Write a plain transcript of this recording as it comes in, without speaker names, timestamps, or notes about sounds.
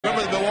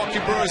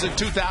Milwaukee Brewers in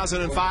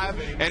 2005,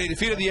 and he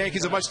defeated the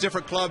Yankees, a much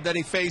different club than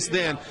he faced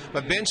then.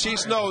 But Ben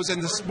Sheets knows,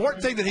 and the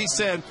important thing that he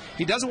said,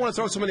 he doesn't want to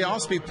throw so many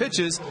off-speed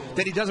pitches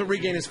that he doesn't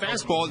regain his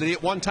fastball that he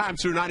hit one time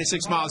through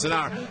 96 miles an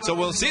hour. So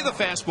we'll see the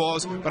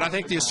fastballs, but I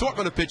think the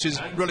assortment of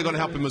pitches really going to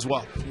help him as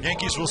well.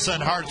 Yankees will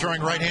send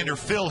hard-throwing right-hander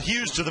Phil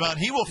Hughes to the mound.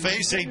 He will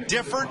face a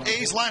different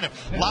A's lineup.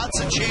 Lots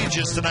of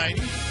changes tonight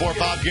for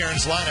Bob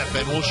Guerin's lineup,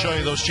 and we'll show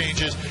you those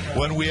changes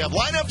when we have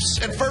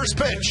lineups and first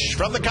pitch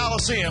from the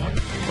Coliseum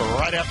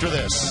right after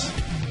this.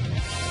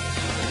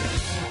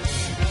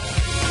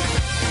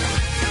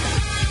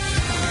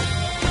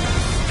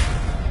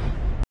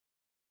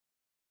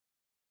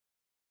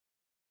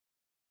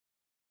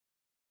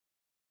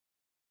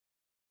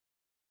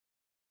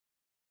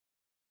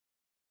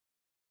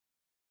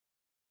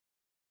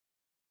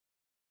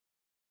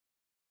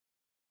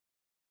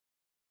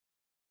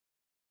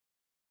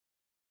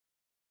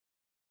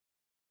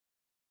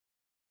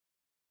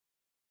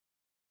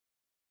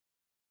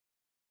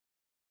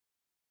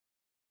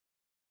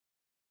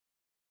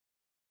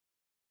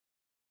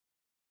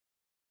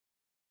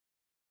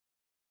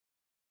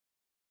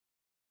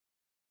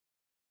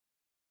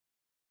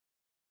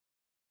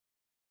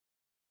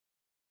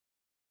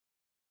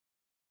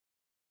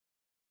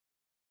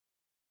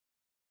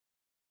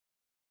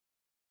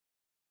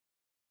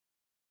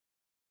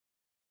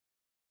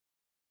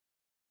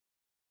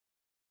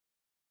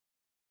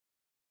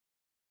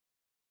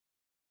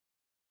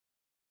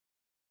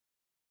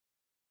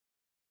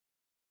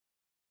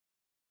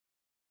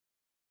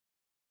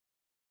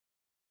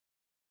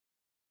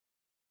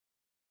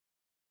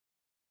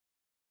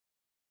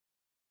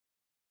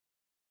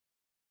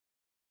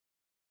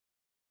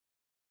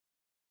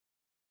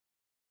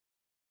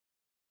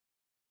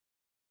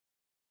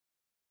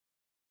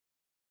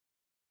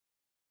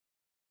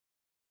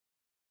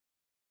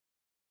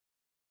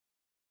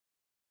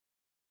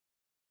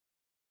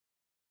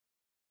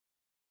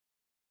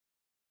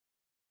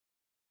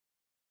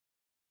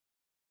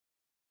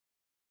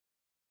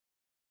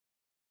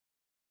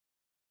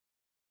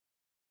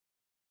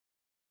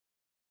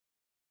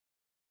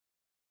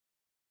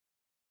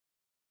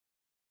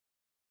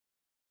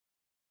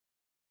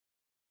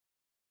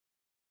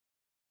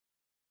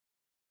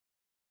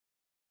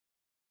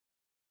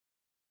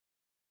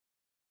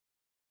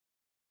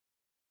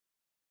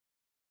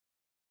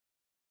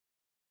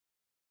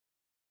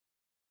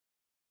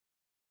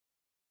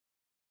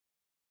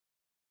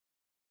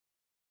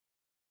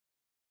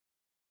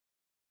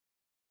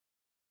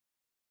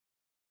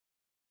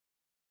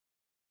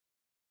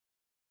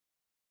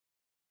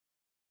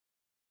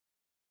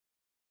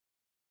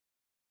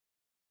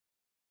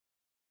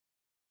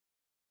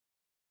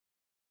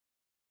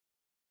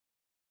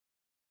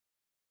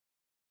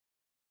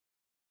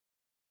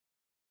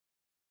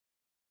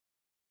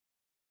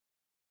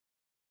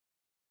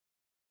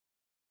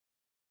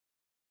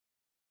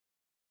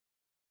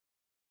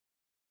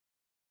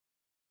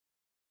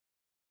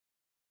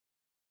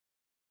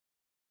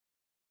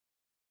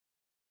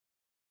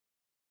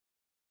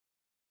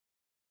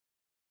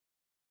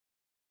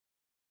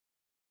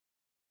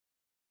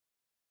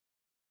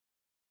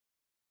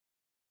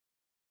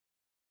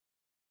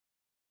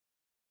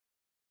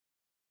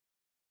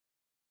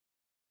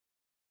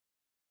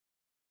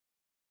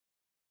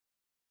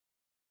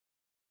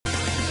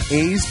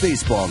 A's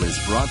Baseball is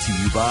brought to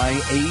you by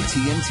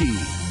AT&T.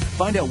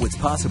 Find out what's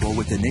possible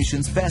with the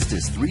nation's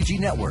fastest 3G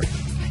network.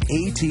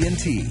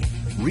 AT&T.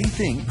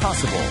 Rethink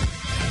possible.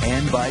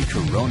 And by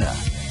Corona.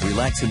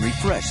 Relax and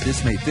refresh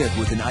this May 5th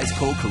with an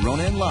ice-cold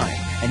Corona and lime.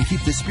 And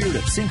keep the spirit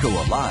of Cinco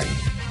alive.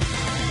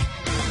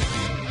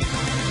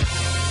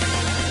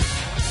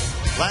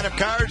 Lineup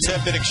cards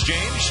have been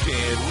exchanged,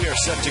 and we are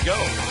set to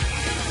go.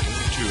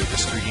 Two of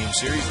this three-game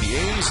series, the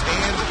A's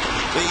and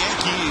the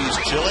Yankees.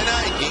 Chilly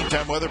night. Game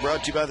time weather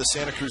brought to you by the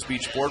Santa Cruz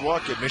Beach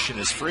Boardwalk. Admission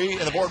is free,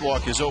 and the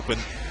boardwalk is open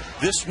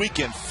this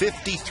weekend.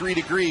 53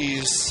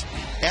 degrees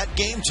at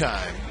game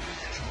time.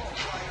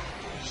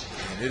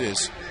 And it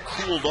is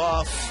cooled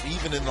off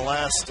even in the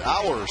last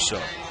hour or so.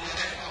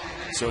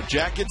 So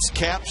jackets,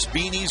 caps,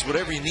 beanies,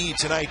 whatever you need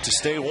tonight to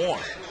stay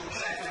warm.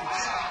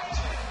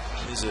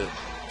 There's a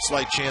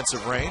slight chance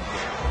of rain.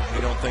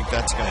 We don't think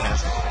that's going to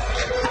happen.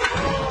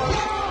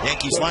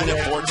 Yankees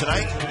lineup for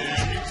tonight.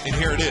 And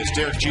here it is.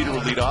 Derek Jeter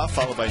will lead off,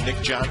 followed by Nick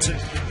Johnson,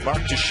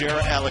 Mark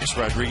Teixeira, Alex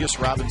Rodriguez,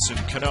 Robinson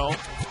Cano,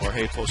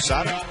 Jorge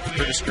Posada,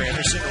 Curtis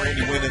Granderson,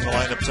 Randy Wynn in the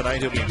lineup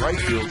tonight. He'll be in right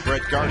field.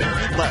 Brett Gardner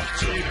in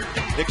left.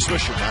 Nick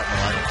Swisher not in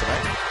the lineup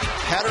tonight.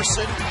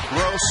 Patterson,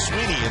 Gross,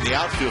 Sweeney in the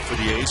outfield for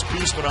the A's.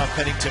 Kuzmanov,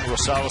 Pennington,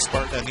 Rosales,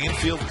 Spartan on the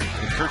infield.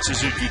 And Kurt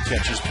Suzuki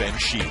catches Ben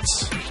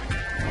Sheets.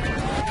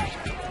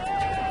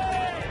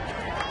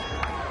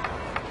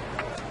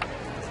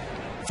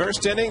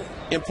 First inning,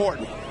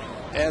 important,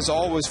 as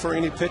always for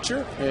any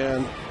pitcher,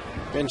 and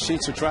Ben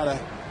Sheets will try to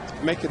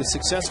make it a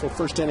successful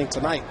first inning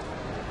tonight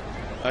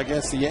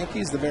against the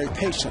Yankees, the very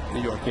patient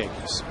New York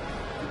Yankees.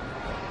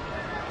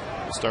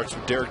 Starts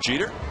with Derek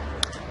Jeter.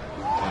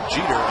 And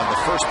Jeter on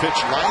the first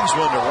pitch lines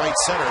one to right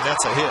center, and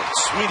that's a hit.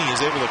 Sweeney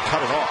is able to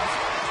cut it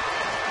off.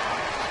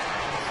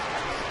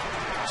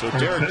 So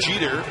Derek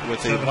Jeter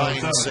with a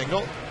line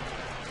single.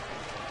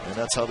 And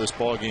that's how this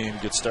ball game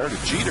gets started.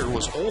 Jeter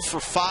was 0 for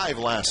 5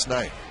 last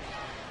night.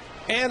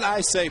 And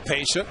I say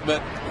patient,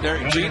 but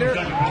Derek Jeter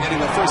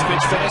getting a first pitch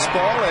fastball,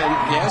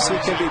 and yes, he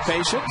can be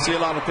patient, see a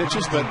lot of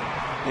pitches, but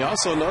he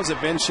also knows that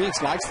Ben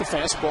Sheets likes the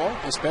fastball,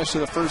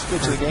 especially the first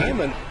pitch of the game,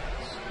 and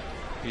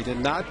he did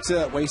not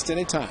waste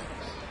any time.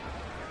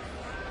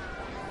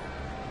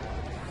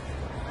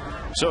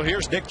 So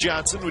here's Nick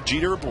Johnson with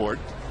Jeter aboard.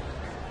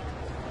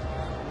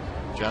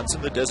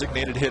 Johnson, the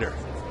designated hitter.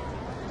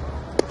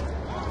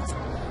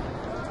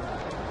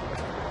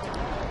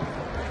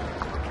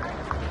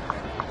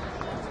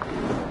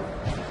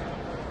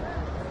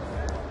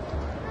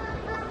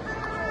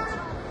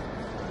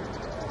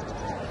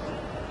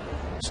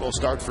 Slow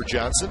start for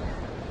Johnson.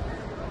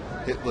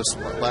 Hitless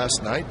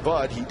last night,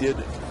 but he did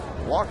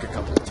walk a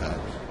couple of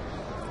times.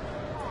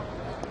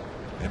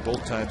 And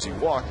both times he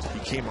walked, he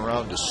came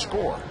around to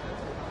score.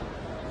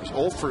 He's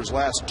 0 for his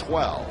last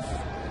 12.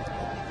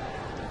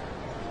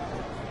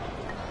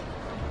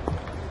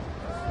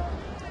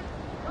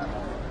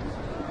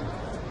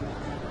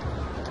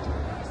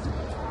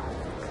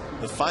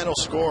 The final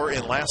score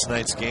in last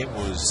night's game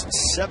was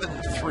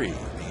 7-3.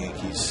 The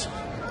Yankees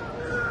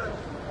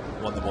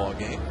won the ball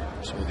game.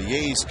 So the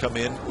A's come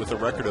in with a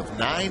record of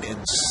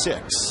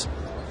 9-6,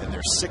 and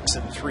they're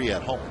 6-3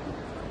 at home.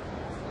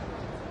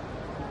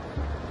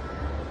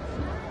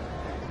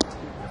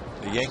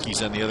 The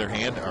Yankees, on the other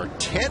hand, are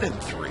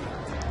 10-3,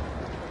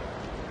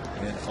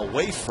 and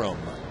away from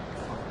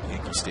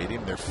Yankee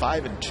Stadium, they're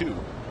 5-2,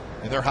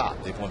 and they're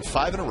hot. They've won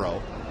 5 in a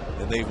row,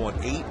 and they've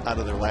won 8 out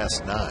of their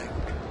last 9.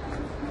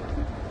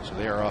 So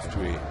they are off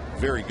to a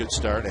very good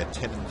start at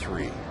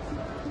 10-3.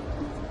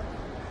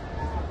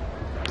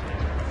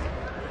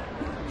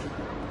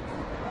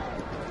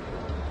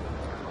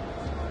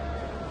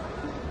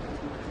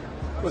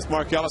 With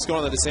Mark Ellis going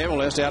on the disabled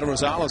list, Adam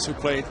Rosales, who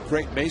played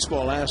great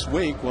baseball last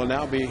week, will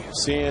now be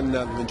seeing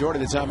the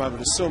majority of the time, I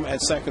would assume,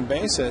 at second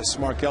base as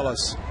Mark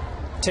Ellis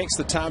takes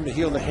the time to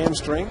heal the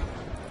hamstring.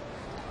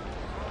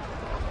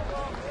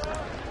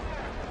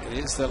 It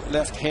is the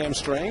left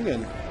hamstring,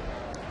 and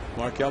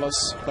Mark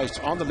Ellis, placed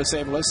on the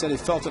disabled list, said he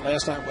felt it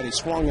last night when he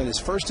swung in his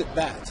first at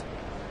bat.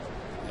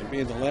 And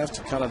being the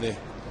left, kind of the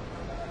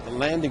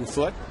landing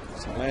foot.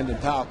 So Landon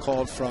Powell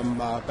called from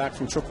back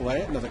from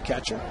AAA, another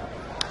catcher.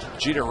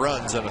 Jeter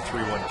runs on a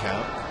 3-1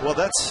 count. Well,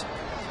 that's,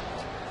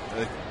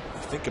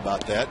 think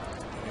about that.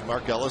 I mean,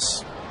 Mark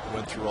Ellis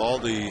went through all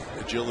the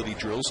agility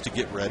drills to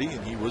get ready,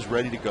 and he was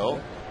ready to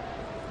go.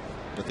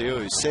 But they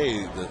always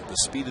say the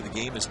speed of the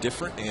game is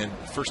different, and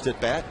first at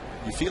bat,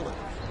 you feel it.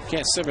 You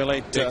can't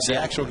simulate the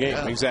actual game.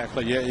 Yeah.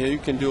 Exactly. Yeah, you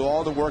can do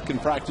all the work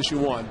and practice you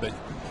want, but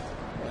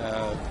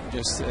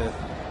just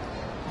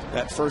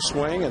that first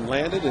swing and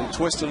landed and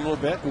twisted a little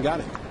bit and got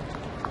it.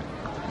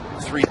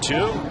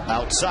 3-2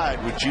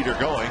 outside with Jeter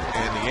going,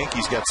 and the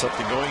Yankees got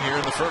something going here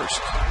in the first.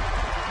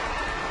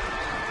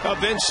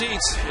 Ben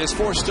Sheets, his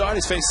fourth start,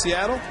 he's faced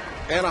Seattle,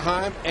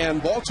 Anaheim,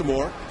 and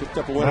Baltimore. Picked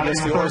up a win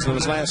against the Orioles in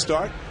his last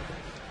start.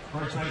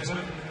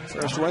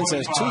 First win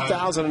since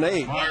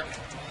 2008.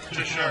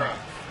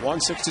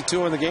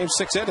 162 in the game,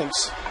 6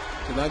 innings.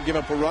 Did not give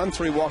up a run,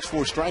 3 walks,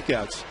 4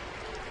 strikeouts.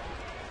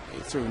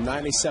 He threw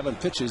 97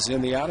 pitches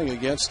in the outing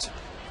against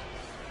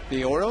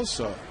the Orioles.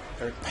 So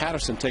Eric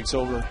Patterson takes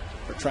over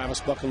for Travis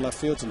Buck in left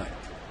field tonight.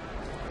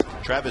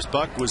 Travis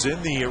Buck was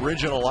in the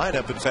original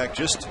lineup. In fact,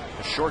 just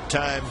a short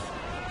time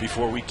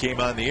before we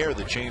came on the air,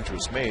 the change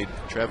was made.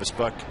 Travis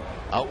Buck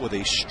out with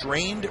a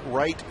strained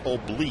right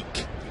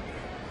oblique.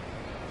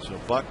 So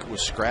Buck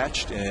was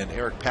scratched, and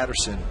Eric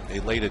Patterson a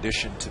late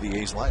addition to the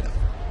A's lineup.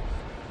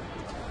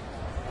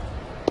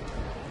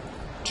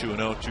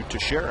 2-0 to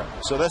Teixeira.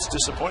 So that's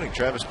disappointing.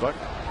 Travis Buck,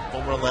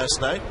 home run last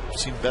night.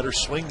 Seen better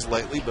swings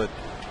lately, but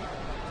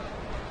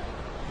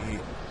he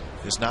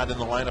is not in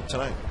the lineup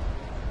tonight.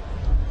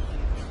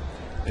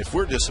 If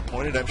we're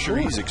disappointed, I'm sure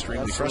he's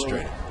extremely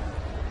frustrated.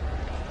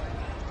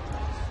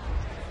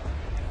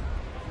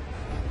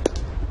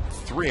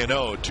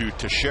 3-0 to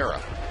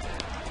Teixeira.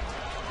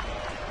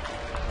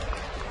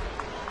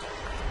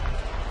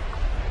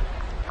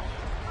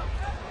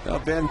 Now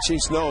Ben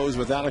Sheets knows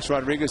with Alex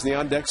Rodriguez in the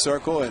on-deck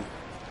circle and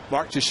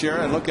Mark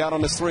Teixeira, and look out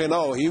on this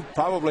 3-0. He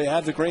probably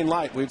had the green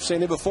light. We've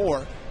seen it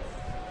before.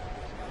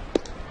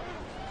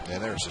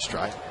 And there's a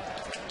strike.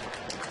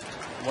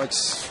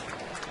 What's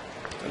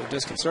kind of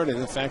disconcerting,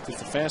 the fact that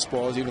the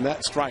fastballs, even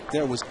that strike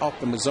there, was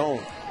up in the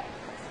zone.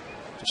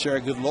 Teixeira,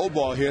 a good low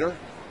ball hitter,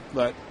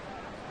 but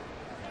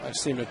I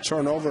seem to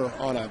turn over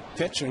on a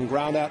pitch and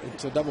ground out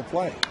into double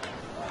play.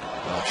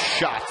 A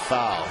shot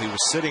foul. He was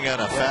sitting on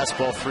a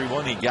fastball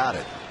 3-1. He got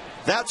it.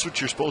 That's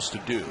what you're supposed to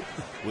do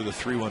with a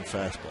 3-1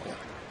 fastball.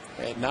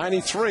 At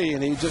 93,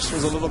 and he just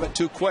was a little bit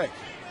too quick.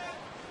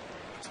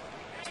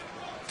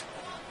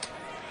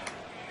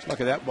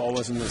 Lucky that ball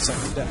wasn't in the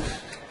second deck.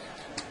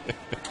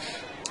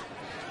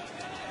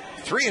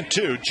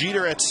 3-2.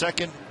 Jeter at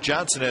second.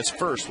 Johnson at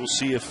first. We'll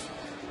see if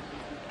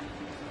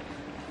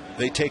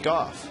they take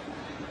off.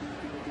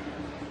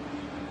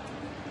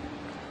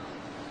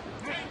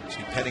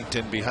 See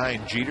Pennington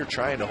behind Jeter,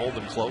 trying to hold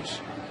him close.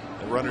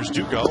 The runners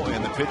do go,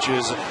 and the pitch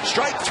is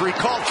strike three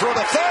called, throw to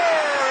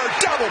third,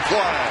 double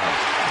play.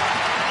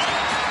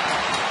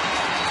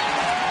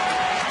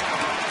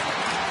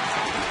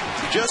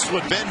 Just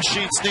what Ben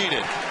Sheets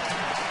needed.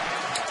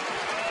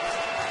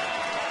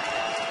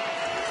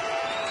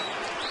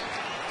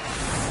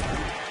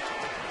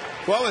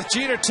 Well, with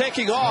Jeter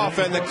taking off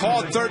and the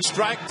called third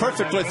strike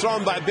perfectly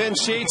thrown by Ben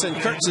Sheets, and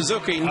Kurt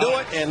Suzuki knew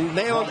it and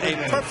nailed a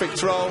perfect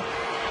throw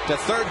to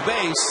third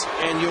base.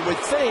 And you would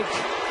think,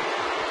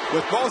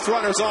 with both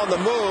runners on the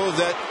move,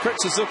 that Kurt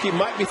Suzuki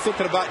might be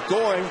thinking about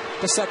going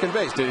to second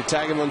base. Did he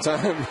tag him one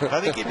time? I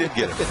think he did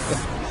get him.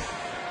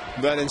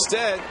 But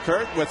instead,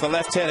 Kurt, with a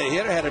left-handed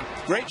hitter, had a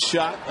great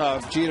shot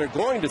of Jeter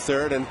going to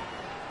third, and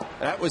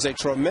that was a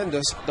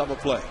tremendous double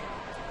play.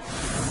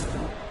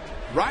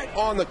 Right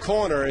on the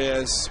corner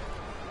is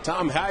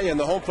Tom Hallion,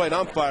 the home plate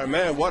umpire.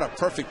 Man, what a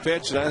perfect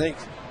pitch. And I think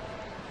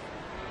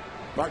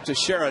Mark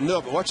Teixeira knew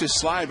it, but watch his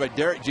slide by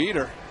Derek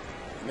Jeter.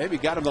 Maybe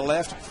got him the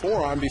left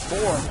forearm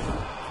before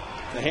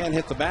the hand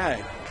hit the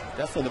bag.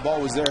 Definitely the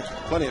ball was there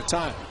plenty of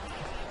time.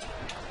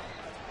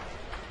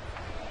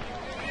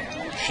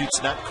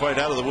 Sheets not quite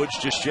out of the woods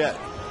just yet.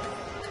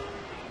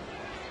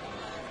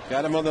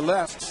 Got him on the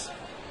left.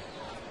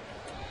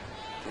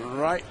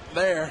 Right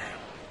there.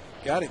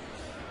 Got him.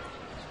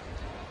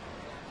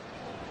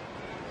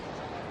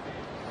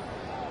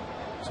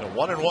 So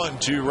 1-1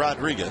 to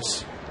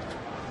Rodriguez.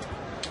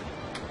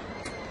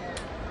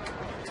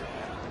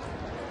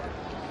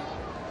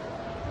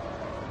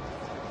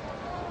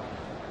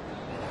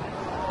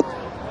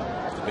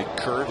 The big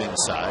curve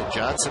inside.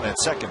 Johnson at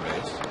second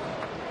base.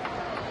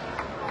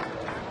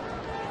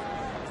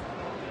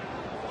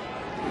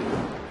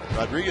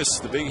 Rodriguez,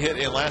 the big hit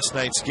in last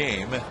night's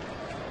game, a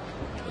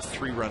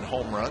 3-run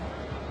home run.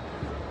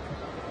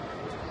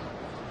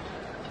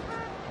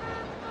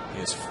 He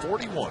has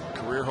 41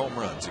 career home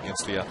runs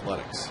against the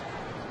Athletics.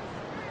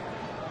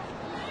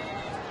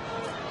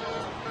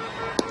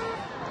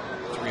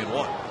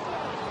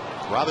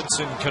 3-1.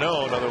 Robinson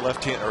Cano, another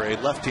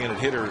left-handed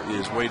hitter,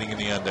 is waiting in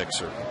the on-deck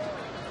circle.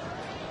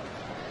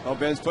 Well,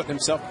 Ben's putting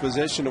himself in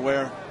position to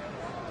where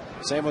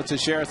same with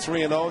Teixeira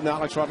 3-0. Now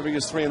Alex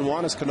Rodriguez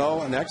 3-1. Is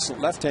Cano an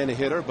excellent left-handed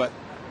hitter, but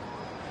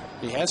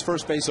he has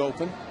first base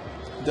open.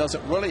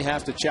 Doesn't really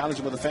have to challenge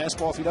him with a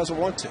fastball if he doesn't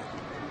want to. Very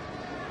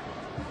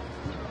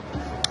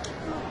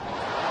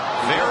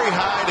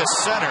high to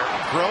center.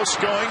 Gross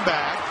going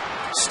back.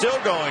 Still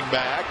going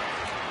back.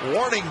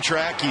 Warning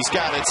track. He's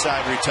got it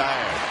side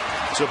retired.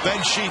 So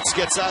Ben Sheets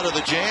gets out of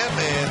the jam,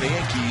 and the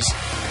Yankees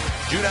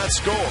do not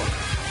score.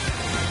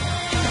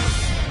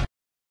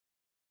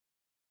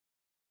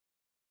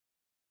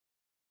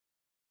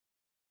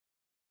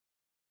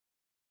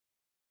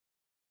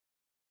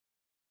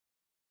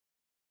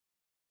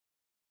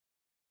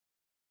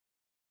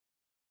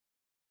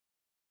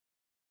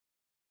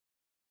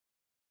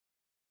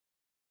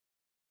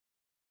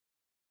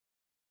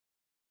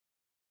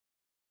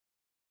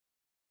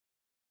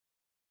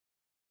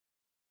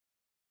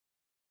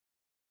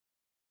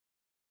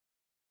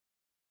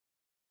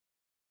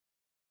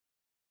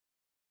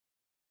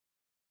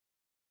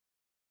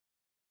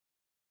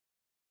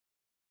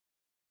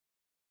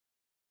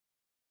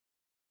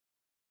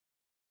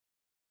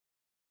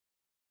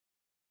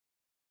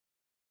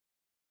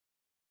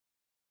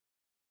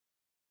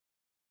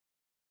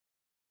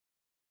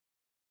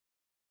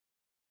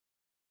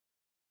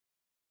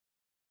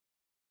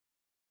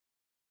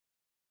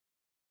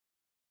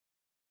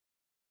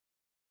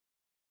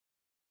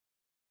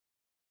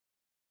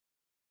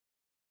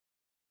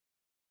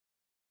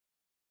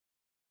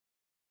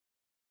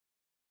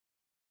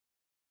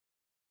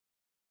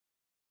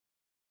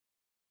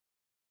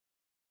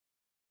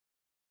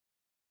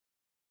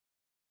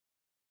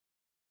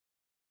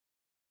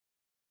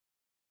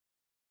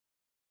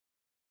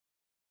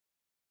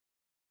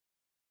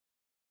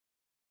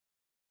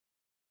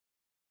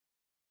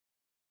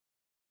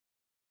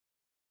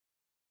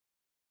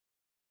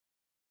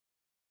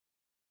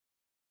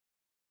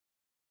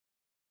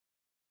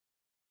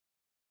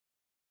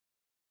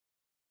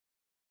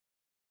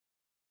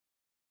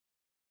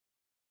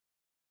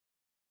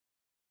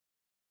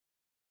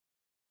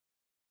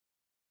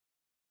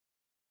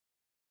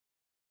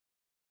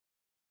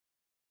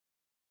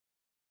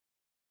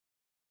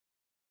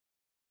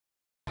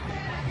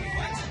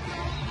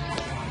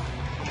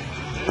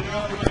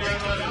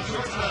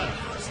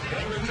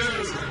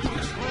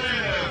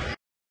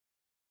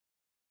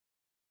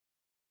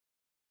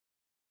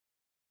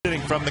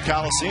 From the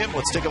Coliseum,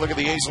 let's take a look at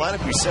the A's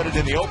lineup. We said it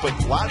in the open.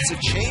 Lots of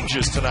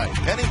changes tonight.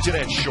 Pennington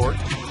at short,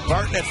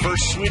 Barton at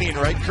first, Sweeney in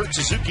right. Kurt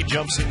Suzuki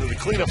jumps into the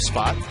cleanup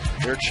spot.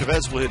 Eric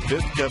Chavez will hit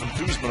fifth. Kevin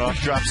Kuzmanoff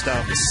drops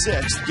down to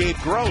sixth. Gabe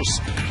Gross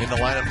in the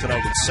lineup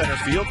tonight in center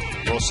field.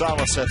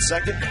 Rosales at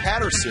second.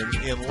 Patterson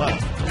in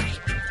left.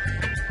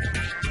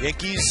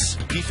 Yankees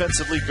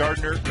defensively,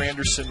 Gardner,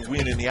 Granderson,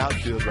 Wynn in the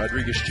outfield.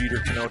 Rodriguez,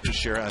 Jeter, Cano,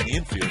 Teixeira on the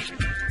infield.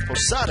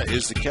 Posada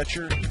is the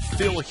catcher.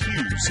 Phil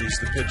Hughes is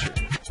the pitcher.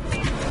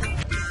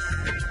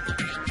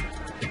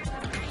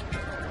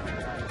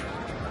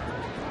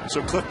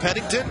 So Cliff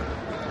Pennington,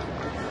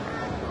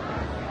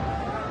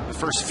 the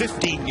first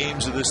 15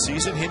 games of this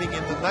season, hitting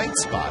in the 9th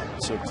spot.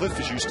 So Cliff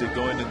is used to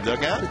going in the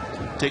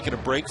dugout, taking a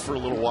break for a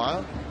little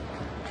while.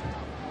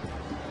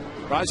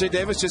 Rajay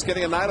Davis just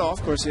getting a night off.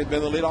 Of course, he had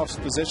been in the leadoff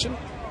position.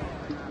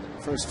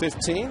 First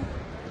 15.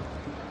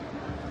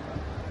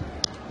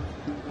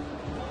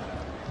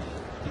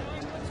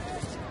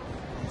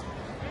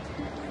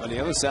 On the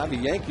other side, the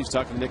Yankees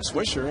talking to Nick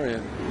Swisher,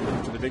 and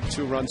after the big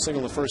 2-run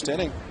single in the first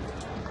inning,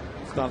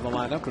 it's not in the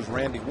lineup because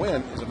Randy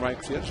Wynn is in right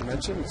field, as you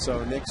mentioned.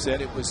 So Nick said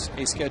it was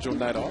a scheduled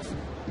night off.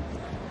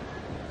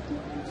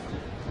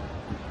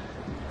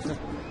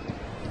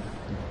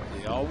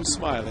 He always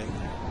smiling.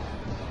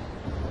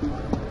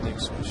 Nick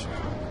Swisher.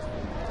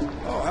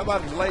 Oh, how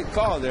about a delayed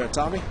call there,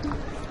 Tommy?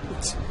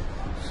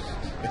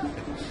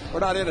 We're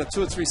not in a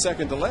 2 or 3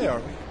 second delay, are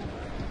we?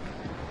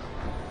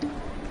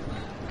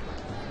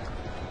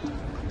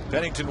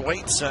 Pennington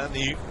waits on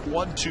the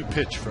 1-2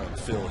 pitch from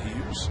Phil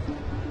Hughes.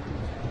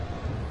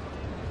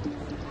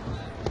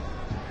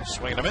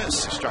 Swing and a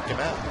miss. Struck him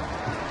out.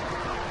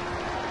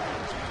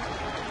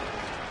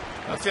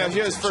 Phil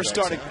Hughes first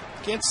started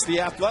against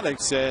the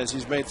Athletics, says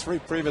he's made 3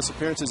 previous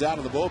appearances out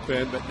of the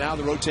bullpen, but now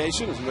the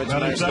rotation, as we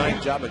mentioned last night,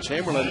 Jabba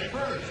Chamberlain.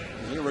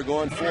 Here we're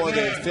going for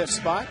the 5th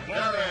spot,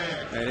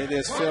 and it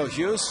is Phil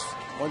Hughes.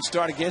 1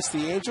 start against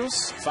the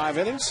Angels, 5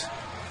 innings,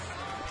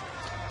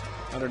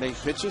 108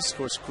 pitches, of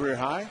course, career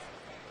high.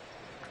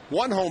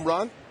 1 home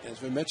run.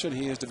 As we mentioned,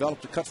 he has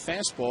developed a cut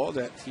fastball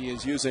that he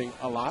is using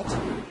a lot.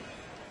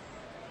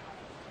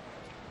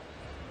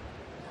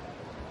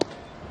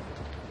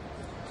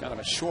 Kind of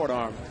a short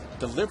arm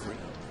delivery.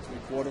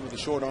 3/4 with a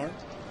short arm.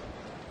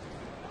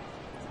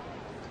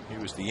 He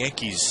was the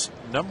Yankees'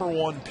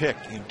 #1 pick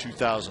in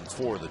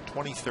 2004, the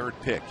 23rd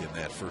pick in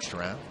that first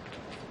round.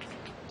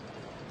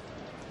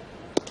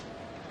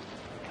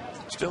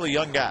 Still a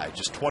young guy,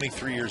 just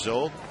 23 years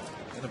old,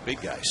 and a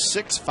big guy,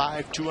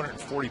 6'5",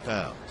 240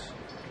 pounds.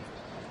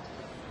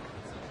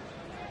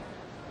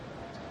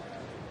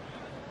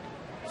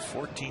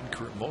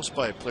 Most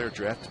by a player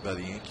drafted by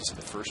the Yankees in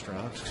the first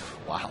round.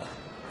 Wow.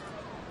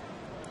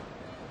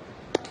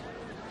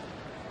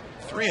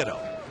 3-0.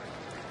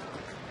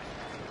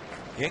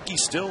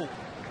 Yankees still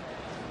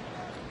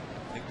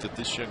think that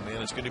this young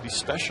man is going to be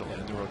special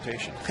in the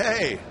rotation.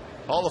 Hey,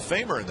 Hall of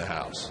Famer in the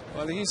house.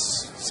 Well, he's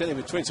sitting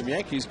between some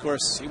Yankees. Of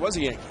course, he was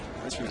a Yankee.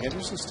 Richard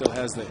Henderson still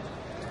has the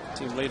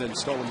team lead in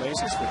stolen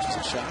bases, which is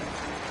a shot.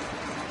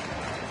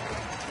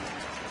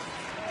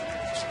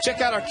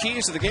 Check out our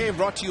keys to the game,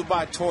 brought to you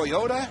by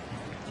Toyota.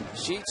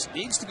 Sheets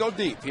needs to go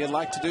deep. He'd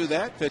like to do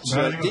that. Pitch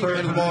deep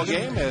into the ball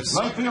game as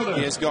he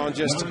has gone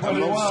just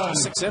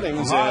almost 6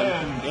 innings.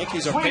 And the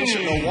Yankees are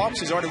patient, no walks.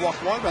 He's already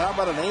walked 1, but how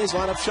about an A's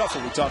lineup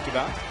shuffle we talked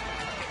about?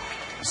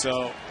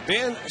 So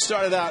Ben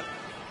started out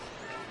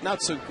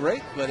not so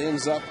great, but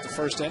ends up the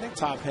first inning,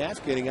 top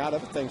half, getting out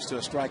of it thanks to a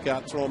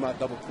strikeout, throw him out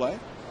double play.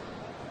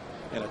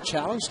 And a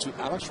challenge to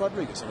Alex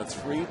Rodriguez on a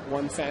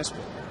 3-1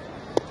 fastball.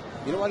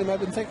 You know what he might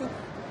have been thinking?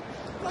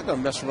 I'm not going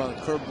to mess around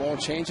with a curveball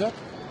changeup.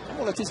 I'm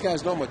going to let these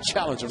guys know I'm going to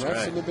challenge them right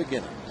from the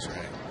beginning. That's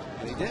right.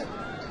 And he did.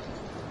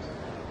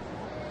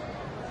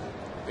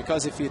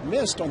 Because if he had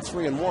missed on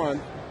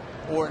 3-1,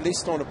 or at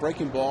least thrown a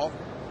breaking ball,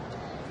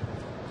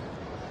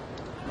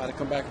 might have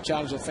come back and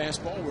challenged a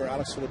fastball where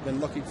Alex would have been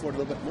looking for it a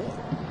little bit more.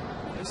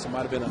 There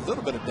might have been a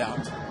little bit of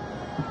doubt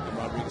in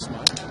Rodriguez's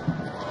mind.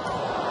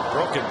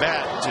 Broken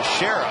bat.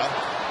 Teixeira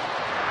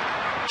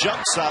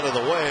jumps out of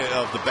the way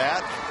of the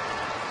bat.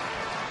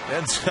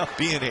 Ends up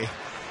being a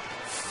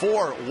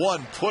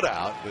 4-1 put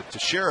out, but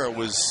Teixeira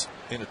was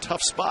in a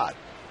tough spot.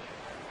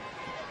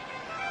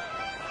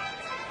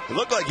 It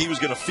looked like he was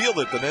going to field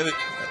it, but then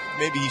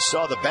maybe he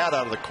saw the bat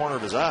out of the corner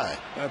of his eye.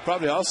 I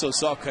probably also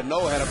saw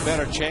Cano had a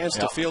better chance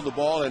to field the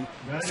ball and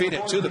feed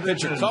it to the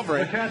pitcher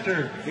covering.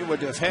 He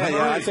would have had,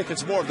 I think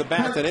it's more of the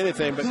bat than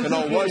anything, but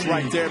Cano was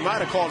right there.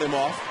 Might have called him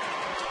off.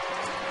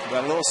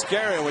 But a little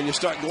scary when you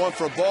start going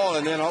for a ball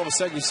and then all of a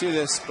sudden you see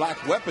this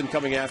black weapon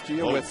coming after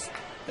you with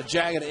a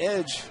jagged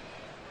edge,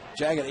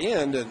 jagged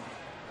end, and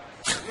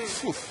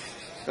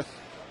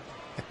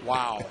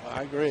wow,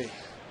 I agree.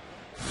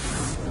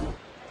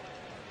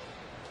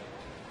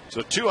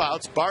 So 2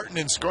 outs, Barton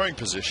in scoring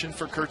position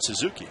for Kurt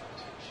Suzuki.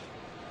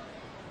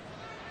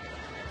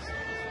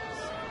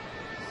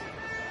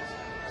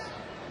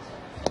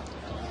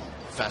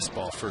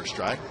 Fastball first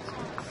strike.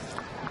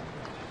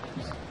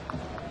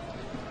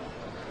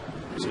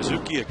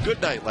 Suzuki a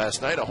good night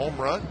last night, a home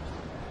run,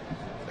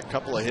 a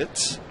couple of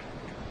hits.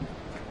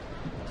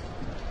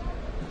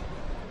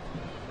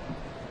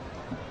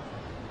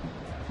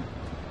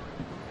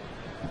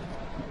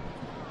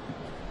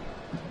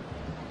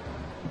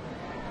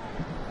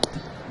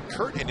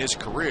 Kurt in his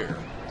career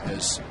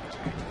has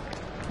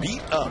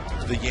beat up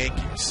the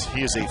Yankees.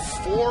 He is a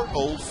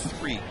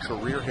 .403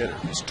 career hitter.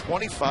 He's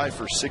 25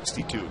 for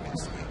 62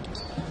 against the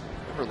Yankees.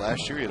 Remember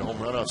last year he had a home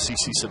run off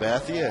CC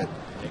Sabathia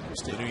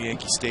at the new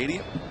Yankee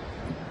Stadium.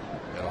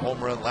 Had a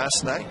home run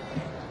last night.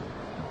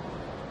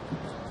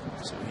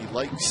 So he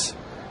likes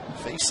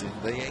facing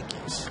the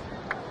Yankees.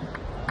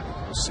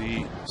 We'll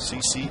see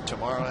CC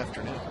tomorrow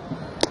afternoon.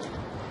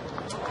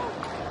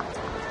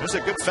 There's a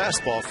good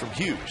fastball from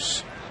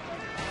Hughes.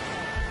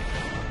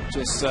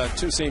 Just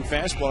two-seam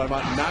fastball at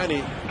about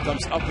 90.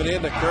 Comes up and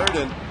in to Kurt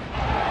and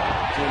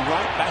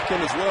right back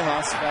in his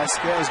wheelhouse.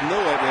 Vasquez knew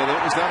it, and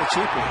it was not a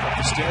cheapie. Up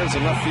the stairs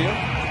in left field.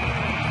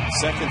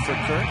 Second for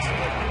Kurt.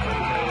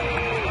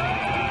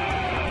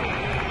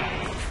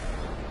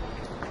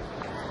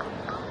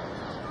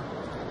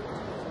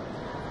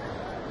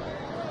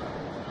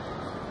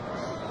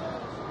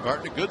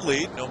 Barton, a good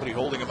lead. Nobody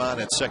holding him on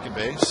at second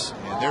base.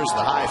 And there's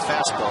the high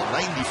fastball,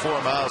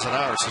 94 miles an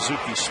hour.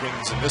 Suzuki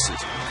swings and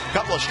misses. A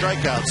couple of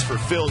strikeouts for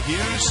Phil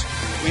Hughes.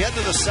 We head to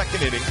the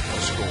second inning. No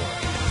score.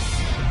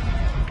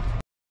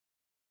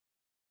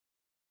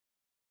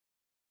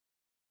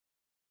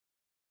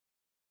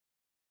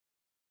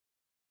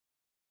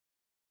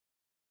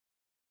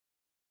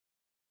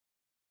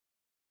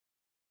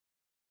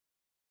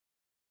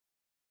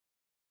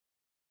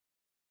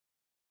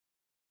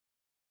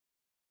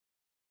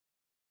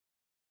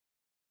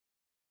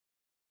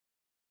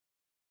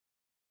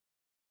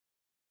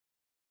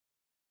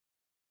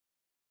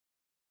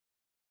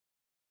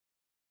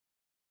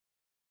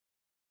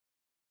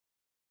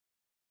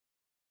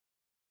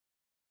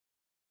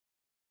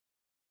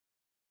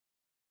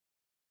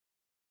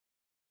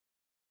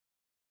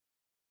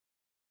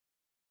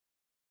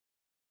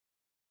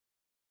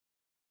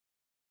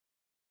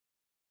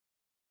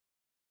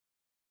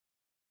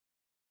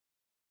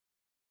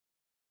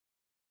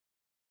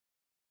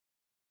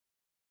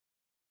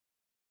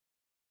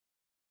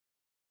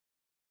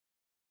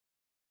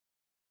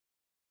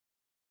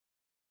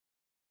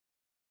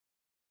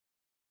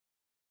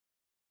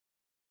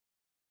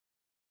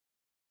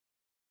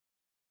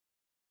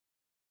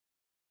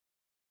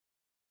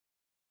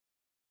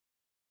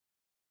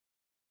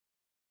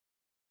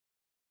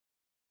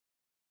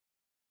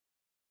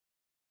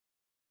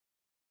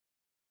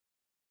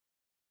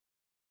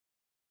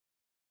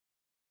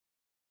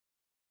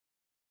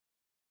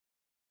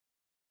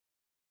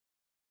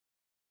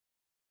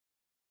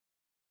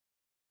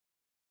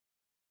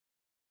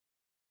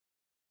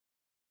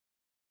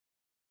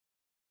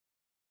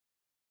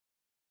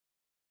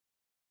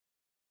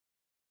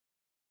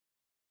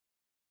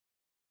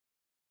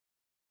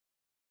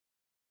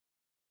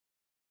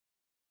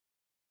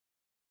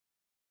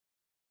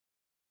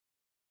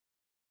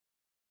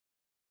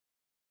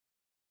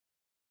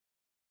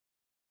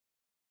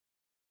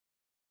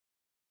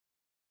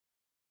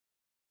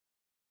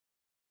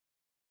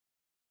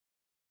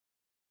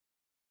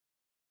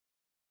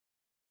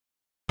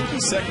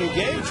 Second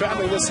game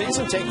traveling this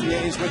season. Take the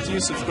A's with you.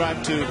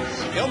 Subscribe to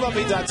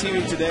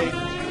MLB.tv today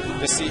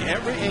to see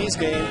every A's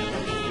game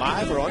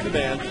live or on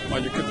demand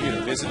on your computer.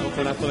 Visit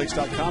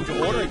OaklandAthletics.com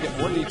to order and get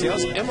more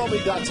details.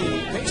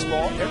 MLB.tv,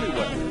 baseball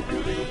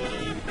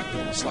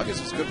everywhere.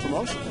 Sluggers is a good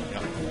promotion.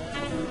 Yep.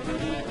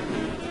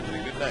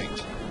 Good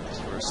night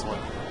for a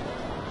slug.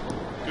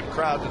 Good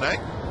crowd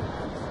tonight.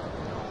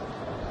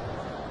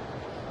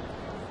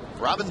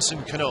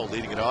 Robinson Cano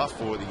leading it off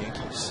for the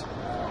Yankees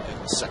in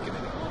the second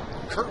inning.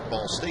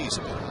 Curveball stays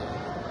a bit.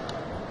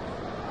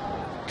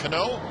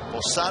 Cano,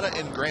 Posada,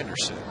 and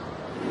Granderson.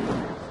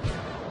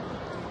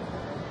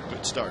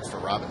 Good start for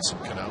Robinson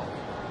Cano.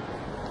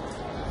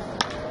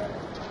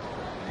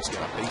 He's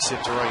got a base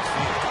hit to right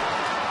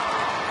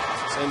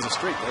field. Sends a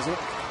streak, doesn't it?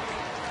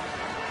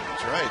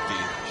 That's right.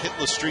 The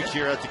hitless streak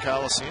here at the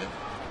Coliseum.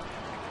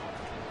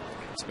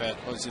 It's bad.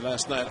 What was he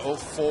last night?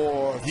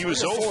 0-4. He was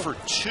 0 for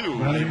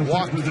 2. He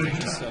walked 3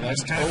 times. So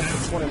that's 0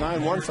 for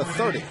 29, 1 for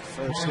 30.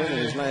 First hit in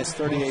his last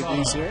 38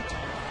 Bs here.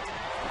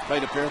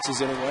 Plate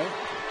appearances anyway.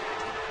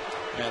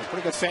 And a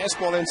pretty good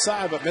fastball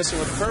inside, but missing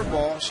with a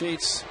curveball.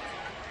 Sheets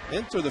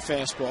in through the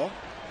fastball.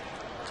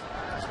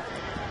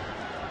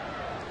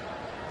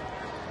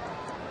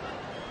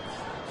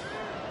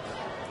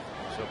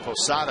 So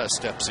Posada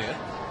steps in.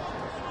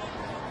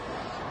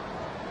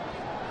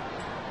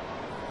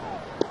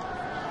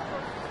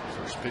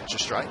 Pitch a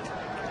strike.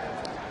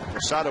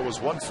 Posada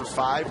was 1 for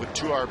 5 with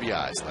 2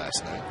 RBIs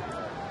last night.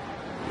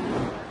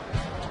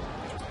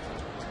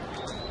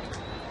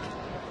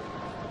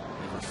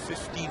 Over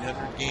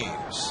 1,500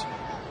 games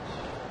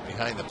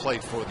behind the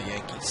plate for the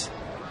Yankees.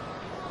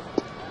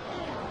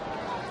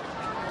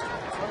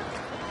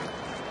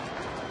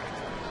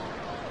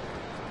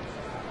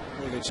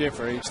 Really good shape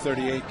for age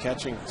 38,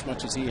 catching as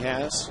much as he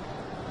has.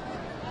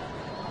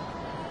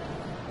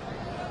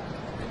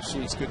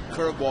 She's good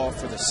curveball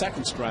for the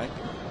second strike.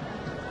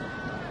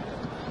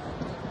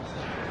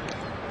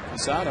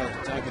 Posada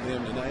talking to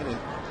him tonight and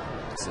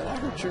said, I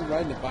heard you're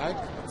riding a bike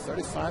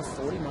 35,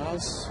 40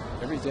 miles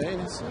every day.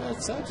 And he said,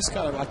 I just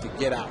kind of like to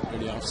get out in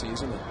the off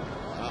season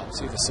and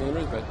see the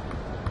scenery, but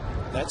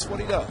that's what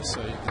he does.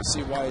 So you can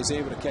see why he's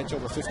able to catch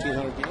over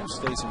 1,500 games,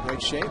 stays in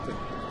great shape, and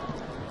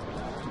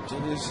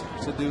continues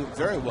to do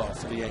very well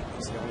for the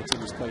Yankees, the only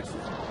team he's played for.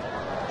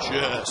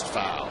 Just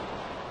foul.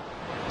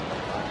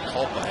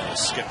 Culpa had to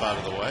skip out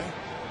of the way.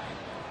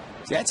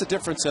 See, that's a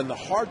difference in the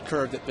hard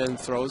curve that Ben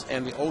throws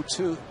and the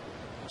 0-2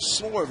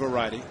 slower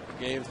variety.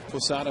 Gave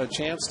Posada a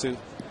chance to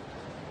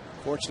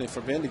Fortunately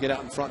for Ben to get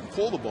out in front and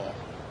pull the ball.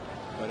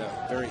 But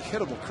a very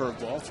hittable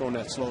curveball thrown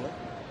that slowly.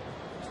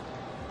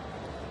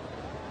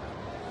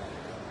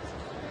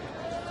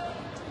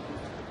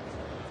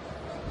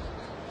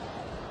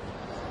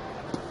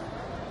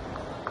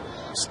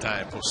 This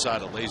time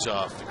Posada lays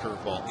off the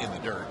curveball in the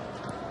dirt.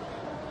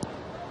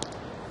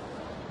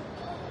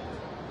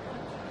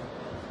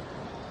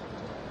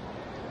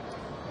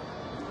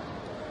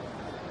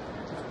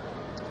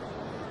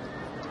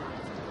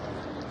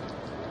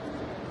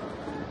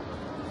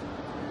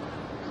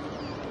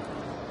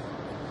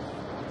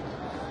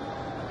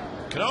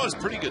 Cano has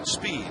pretty good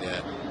speed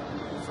at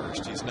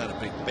first. He's not a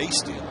big base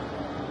stealer.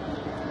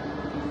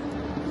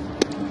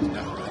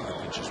 Not really, the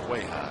pitch is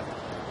way high.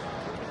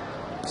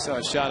 Saw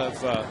a shot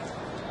of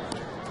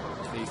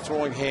the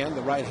throwing hand,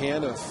 the right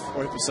hand of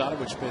Jorge Posada,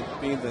 which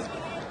being the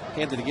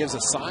hand that he gives the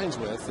signs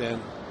with,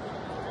 and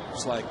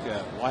it's like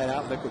white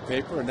out liquid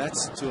paper, and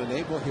that's to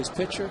enable his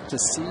pitcher to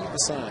see the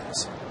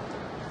signs.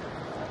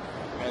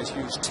 Guys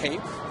use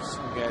tape.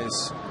 Some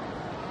guys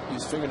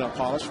use fingernail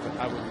polish, but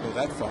I wouldn't go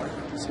that far.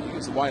 So you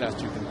use the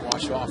whiteout you can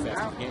wash off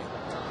after the game.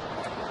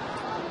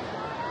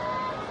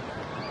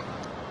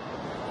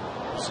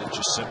 Is it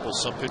just simple?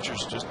 Some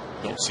pitchers just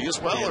don't see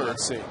as well, or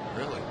let's see.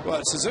 Really?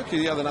 Well, Suzuki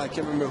the other night, I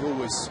can't remember who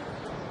was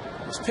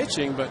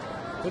pitching, but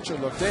pitcher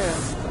looked in,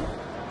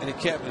 and he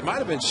kept. It might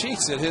have been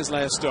Sheets at his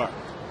last start.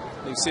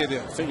 You can see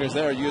the fingers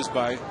there are used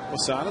by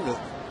Posada.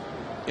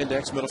 The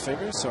index, middle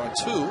fingers are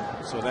 2,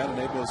 so that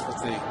enables with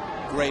the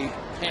gray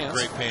pants.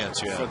 Gray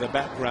pants, yeah. For the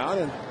background,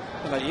 and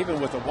like even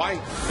with the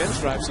white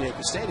pinstripes in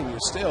Yankee Stadium,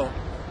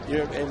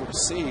 you're able to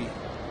see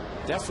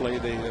definitely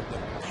the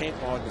paint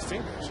on the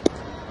fingers.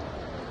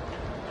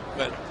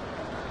 But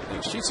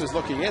Sheets was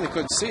looking in, he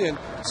couldn't see, and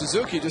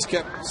Suzuki just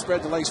kept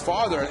spread the legs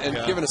farther and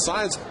giving the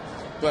signs,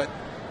 but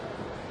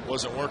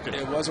wasn't working.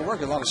 It wasn't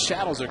working. A lot of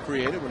shadows are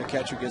created when a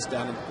catcher gets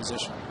down in the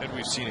position. And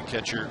we've seen a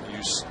catcher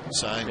use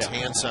signs,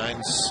 hand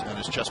signs on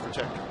his chest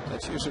protector.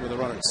 That's usually with the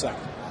runner at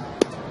second.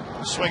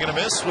 Swing and a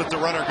miss with the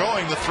runner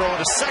going. The throw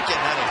to second,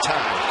 not in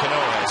time.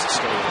 Cano has the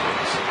stolen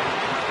base.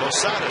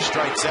 Posada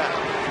strikes out.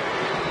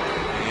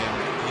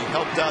 And he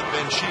helped out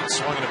Ben Sheets,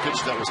 swung at a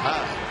pitch that was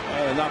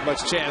high. Not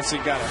much chance. He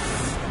got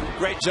a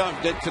great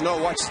jump. Did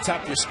Cano watch the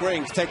top of your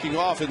screen taking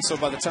off, and so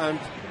by the time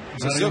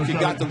Suzuki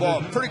got the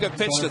ball, pretty good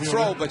pitch to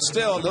throw, but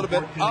still a little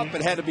bit up.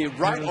 It had to be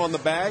right on the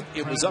bag.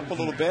 It was up a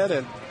little bit,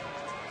 and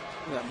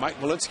Mike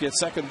Malinsky at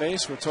second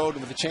base, we're told,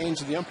 with the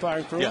change of the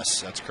umpiring crew.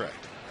 Yes, that's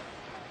correct.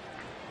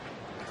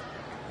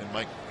 And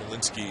Mike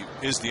Malinsky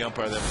is the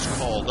umpire that was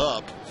called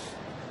up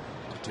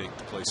to take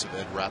the place of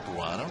Ed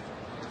Rapuano.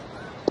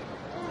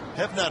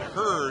 Have not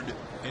heard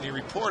any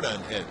report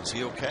on Ed. Is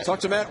he okay?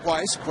 Talked to Matt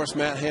Weiss. Of course,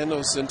 Matt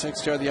handles and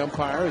takes care of the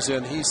umpires,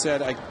 and he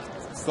said, I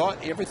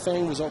thought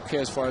everything was okay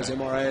as far as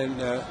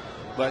MRI,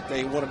 but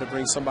they wanted to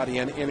bring somebody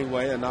in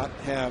anyway and not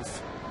have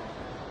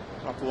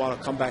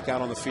Rapuano come back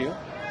out on the field.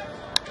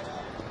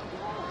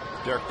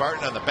 Derek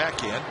Barton on the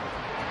back end.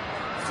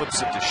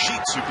 Flips it to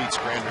Sheets, who beats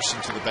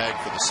Granderson to the bag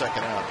for the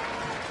second out.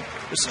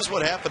 This is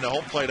what happened to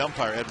home plate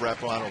umpire Ed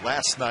Rapuano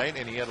last night,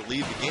 and he had to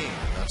leave the game.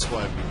 That's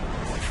why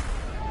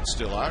we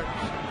still are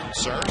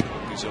concerned.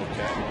 He's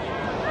okay.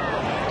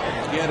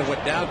 Again, it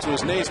went down to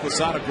his knees.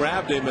 Posada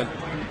grabbed him, and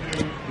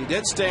he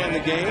did stay in the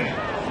game,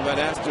 but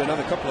after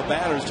another couple of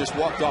batters, just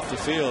walked off the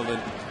field.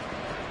 And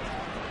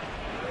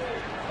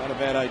not a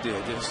bad idea.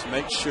 Just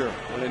make sure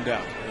when in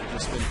doubt.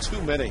 There's just been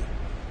too many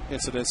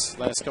incidents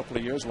last couple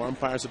of years where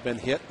umpires have been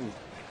hit and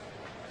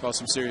caused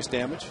some serious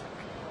damage.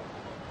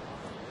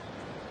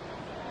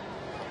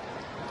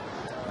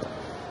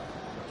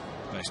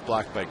 Nice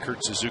block by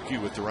Kurt Suzuki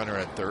with the runner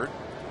at third.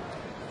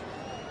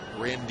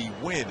 Randy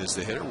Wynn is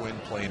the hitter. Wynn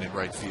playing in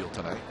right field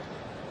tonight.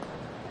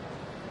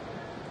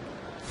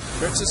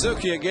 Kurt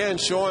Suzuki again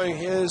showing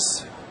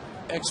his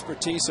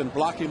expertise in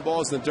blocking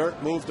balls in the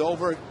dirt. Moved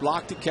over,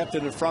 blocked it, kept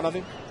it in front of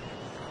him.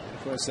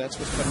 Of course, that's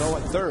with Cano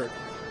at third.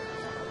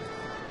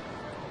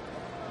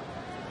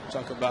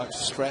 Talk about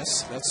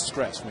stress. That's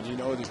stress. When you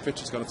know the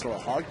pitcher is going to throw a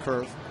hard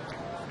curve,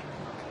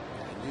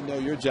 and you know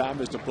your job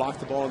is to block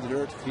the ball in the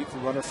dirt to keep the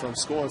runner from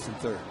scoring from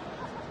third.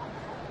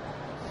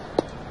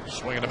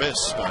 Swing and a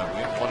miss by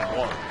Wynn,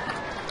 1-1.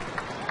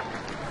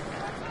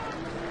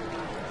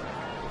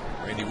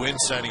 Randy Wynn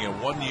signing a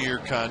 1-year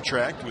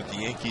contract with the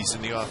Yankees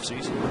in the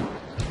offseason.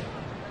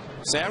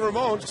 Sam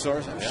Ramon,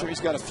 sorry, I'm sure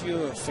he's got a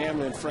few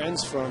family and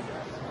friends from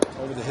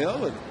over the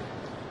hill, and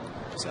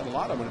he's had a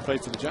lot of them when he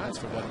played for the Giants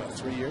for about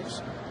 3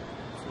 years.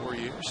 4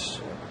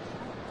 years.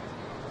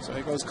 So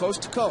he goes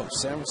coast to coast,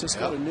 San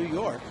Francisco to New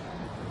York.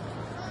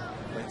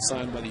 Late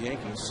signed by the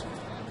Yankees.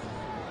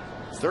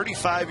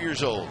 35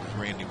 years old is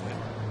Randy Wynn.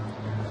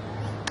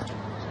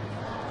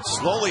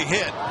 Slowly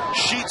hit.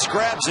 Sheets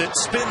grabs it,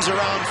 spins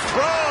around,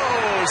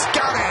 throws,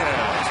 got it.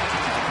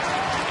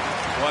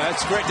 Well,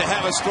 that's great to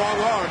have a strong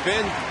arm.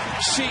 Ben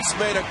Sheets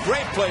made a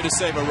great play to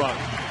save a run.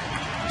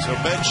 So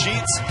Ben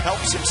Sheets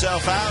helps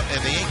himself out,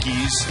 and the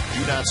Yankees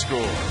do not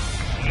score.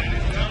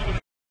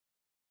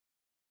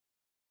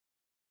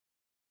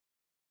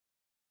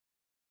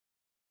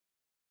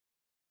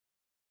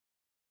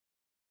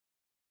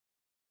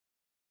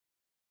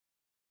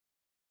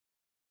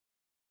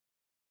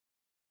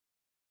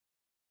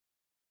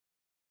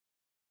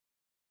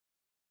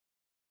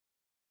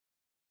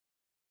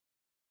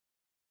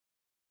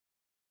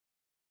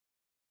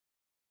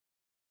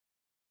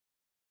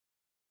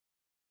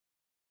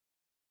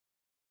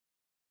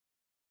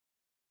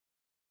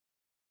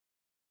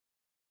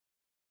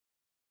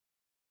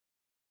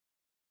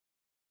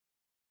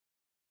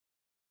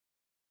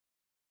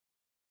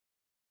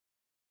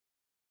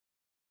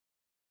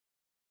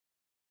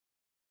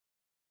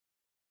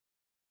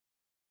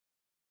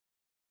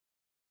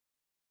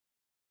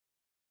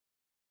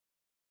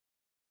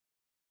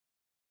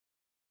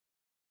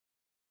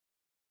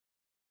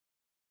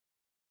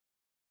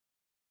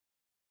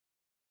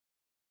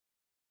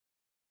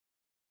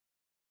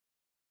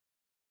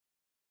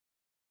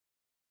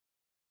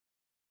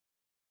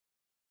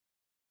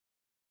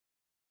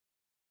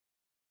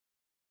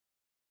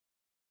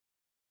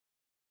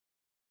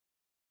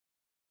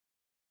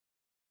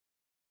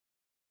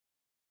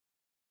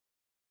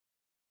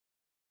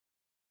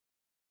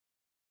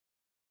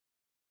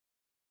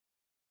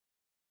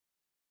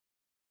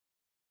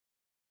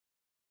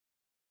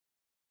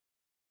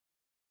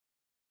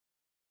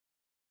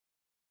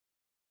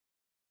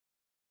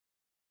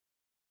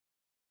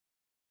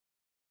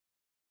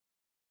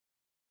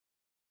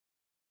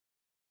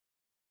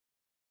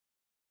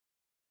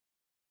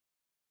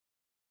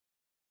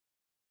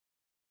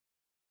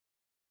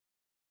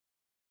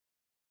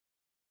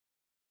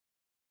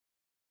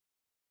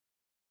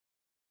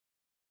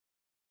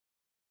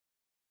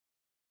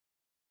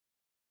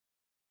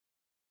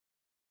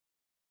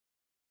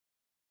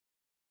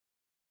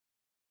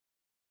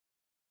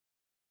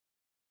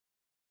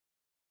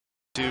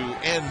 To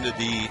end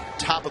the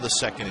top of the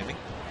second inning.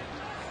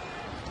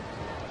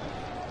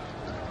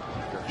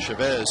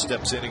 Chavez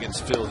steps in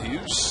against Phil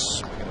Hughes.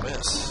 Swing and a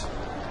miss.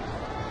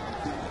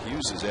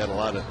 Hughes has had a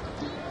lot of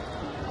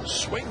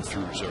swing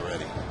throughs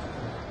already.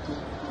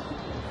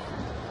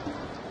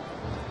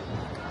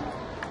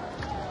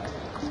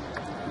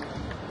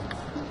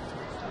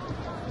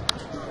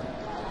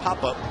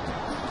 Pop up.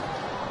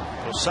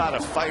 Posada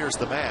fires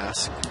the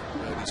mask.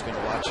 And he's going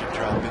to watch him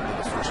drop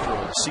into the first row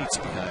of seats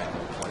behind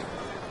the plate.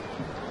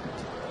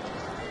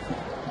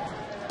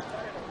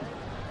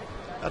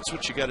 That's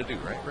what you got to do,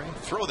 right, Ray?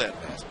 Throw that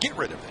mask. Get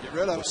rid of it. Get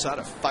rid of it.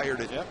 Posada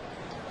fired it. Yep.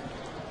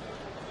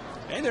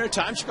 And there are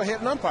times you go ahead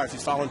and umpire if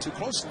you're following too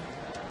closely.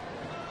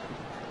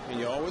 And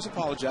you always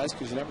apologize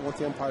because you never want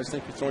the umpires to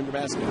think you're throwing your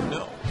mask in.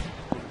 No,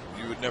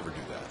 you would never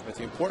do that. But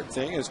the important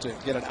thing is to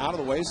get it out of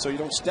the way so you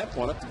don't step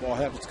on it. The ball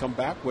has to come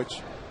back,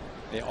 which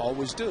they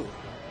always do.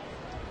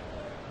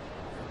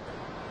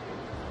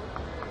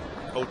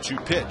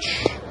 0-2 pitch.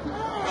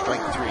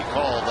 Strike 3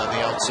 called on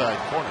the outside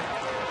corner.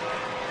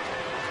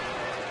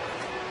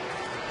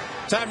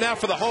 Time now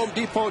for the Home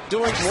Depot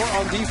doing more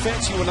on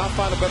defense. You will not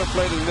find a better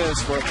play than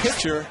this for a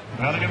pitcher.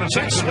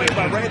 Check swing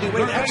by Randy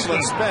Wade.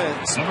 Excellent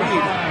speed.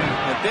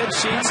 And Ben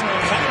Sheets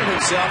countered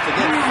himself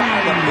and then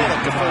fired a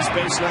bullet to first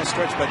base. Nice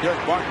stretch by Derek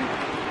Barton.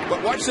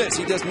 But watch this.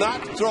 He does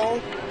not throw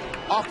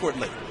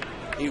awkwardly.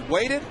 He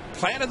waited,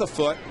 planted the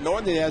foot,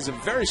 knowing that he has a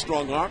very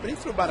strong arm, but he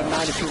threw about a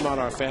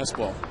 92-mile-an-hour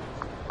fastball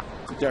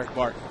to Derek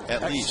Barton.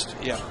 At least.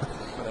 Yeah.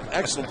 But an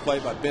excellent play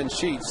by Ben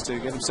Sheets to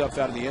get himself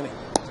out of the inning.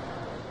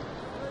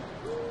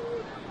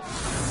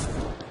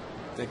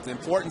 I think the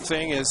important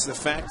thing is the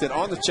fact that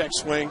on the check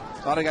swing,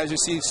 a lot of guys you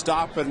see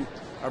stop and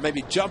or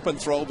maybe jump and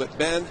throw, but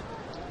Ben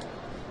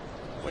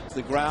went to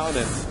the ground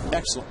and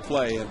excellent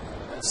play and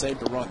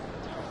saved a run.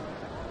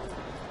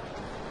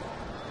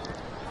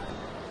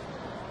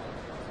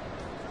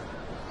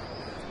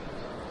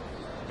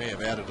 May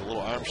have added a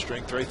little arm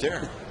strength right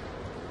there.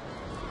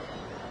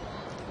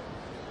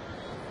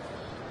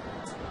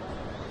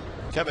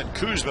 Kevin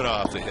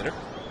Kuzminoff, the hitter.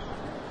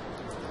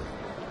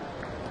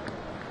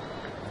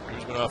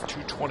 Off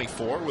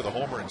 224 with a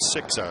homer and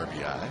 6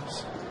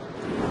 RBIs.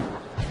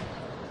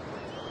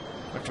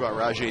 Talked about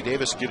Rajay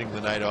Davis getting the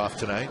night off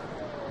tonight.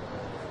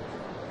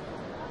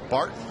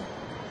 Barton,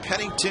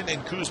 Pennington,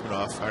 and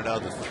Kuzminoff are now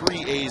the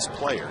 3 A's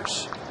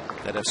players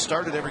that have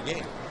started every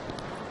game.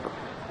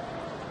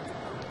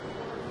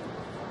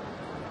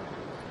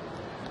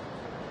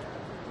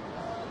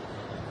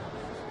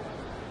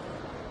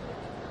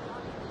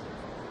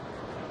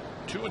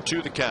 Two and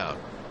 2 the count.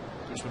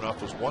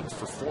 Kuzminoff was 1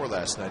 for 4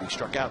 last night. He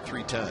struck out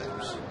 3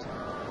 times.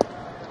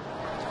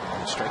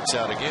 And he strikes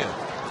out again.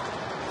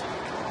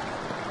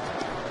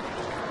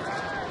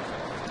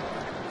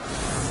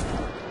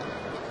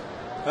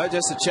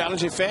 Just a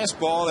challenging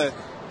fastball that,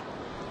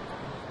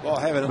 well,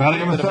 having a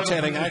little bit of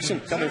tailing action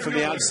coming from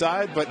the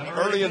outside, but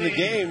early in the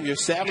game, you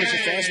establish a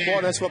fastball,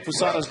 and that's what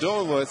Posada's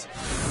doing with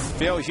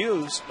Phil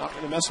Hughes. Not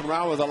really messing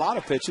around with a lot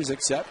of pitches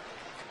except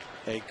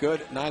a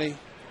good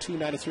 92,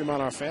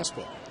 93-mile-an-hour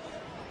fastball.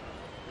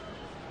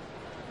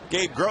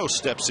 Gabe Gross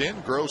steps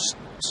in. Gross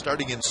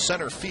starting in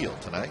center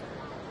field tonight.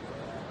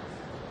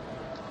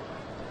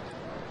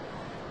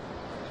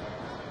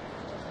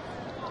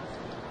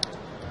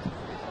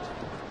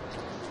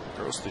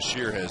 Gross this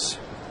year has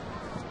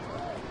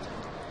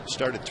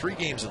started 3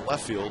 games in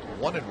left field,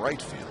 1 in right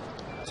field.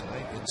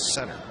 Tonight in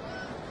center.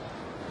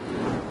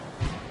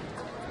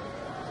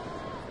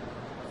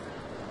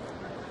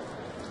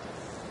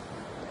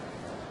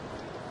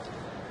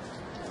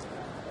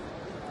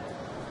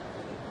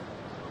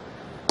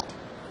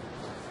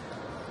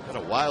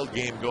 A wild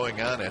game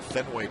going on at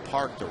Fenway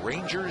Park. The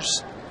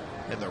Rangers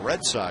and the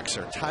Red Sox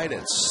are tied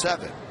at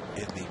 7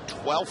 in the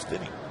 12th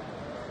inning.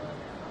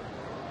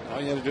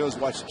 All you had to do is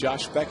watch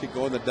Josh Beckett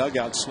go in the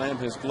dugout, slam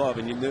his glove,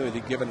 and you knew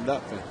he'd given it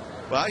up.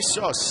 Well, I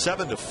saw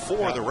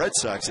 7-4 the Red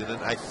Sox, and then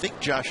I think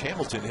Josh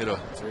Hamilton hit a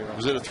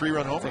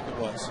 3-run homer? I think it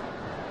was.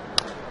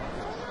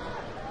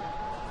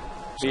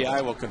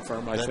 BI will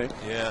confirm, I think.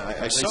 Yeah,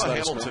 I saw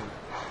Hamilton.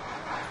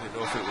 I didn't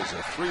know if it was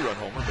a 3-run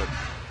homer, but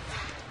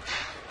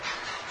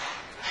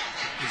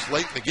it was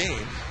late in the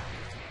game.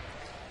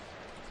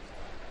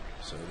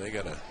 So they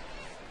got to.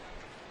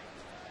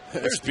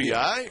 There's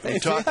BI. We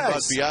talk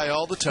about BI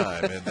all the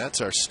time, and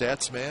that's our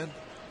stats man.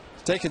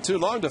 It's taken too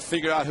long to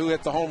figure out who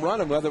hit the home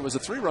run and whether it was a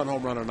 3-run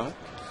home run or not.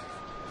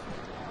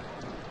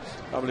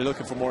 Probably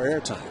looking for more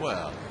airtime.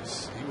 Well,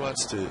 he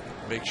wants to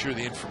make sure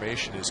the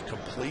information is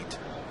complete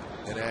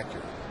and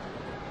accurate.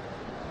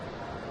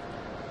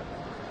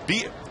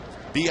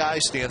 BI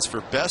stands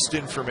for best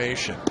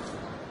information.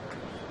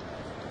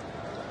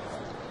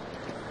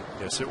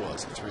 Yes, it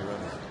was a 3-run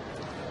run.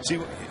 See,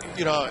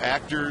 you know,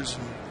 actors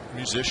and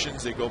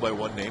musicians, they go by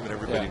one name and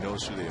everybody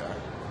knows who they are.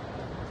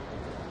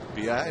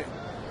 BI,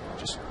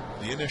 just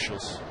the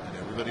initials, and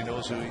everybody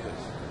knows who he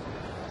is.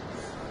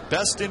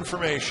 Best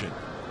information,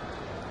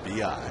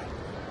 BI.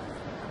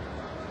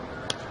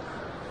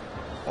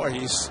 Or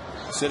he's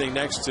sitting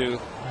next to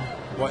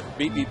what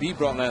BBB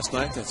brought last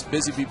night. That's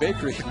Busy Bee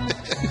Bakery.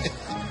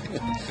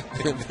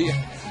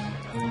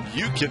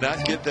 You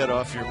cannot get that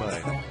off your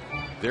mind.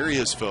 There he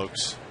is,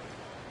 folks.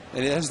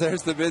 And yes,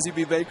 there's the Busy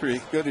Bee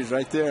Bakery goodies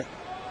right there.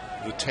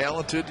 The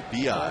talented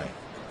BI.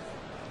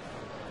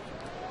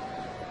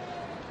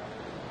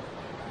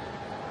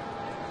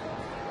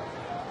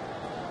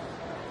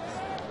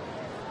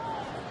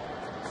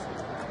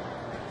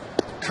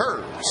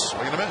 Curves.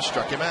 Swing and a miss.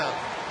 Struck him out.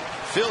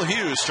 Phil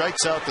Hughes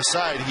strikes out the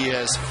side. He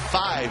has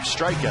 5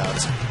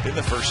 strikeouts in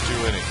the first 2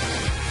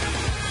 innings.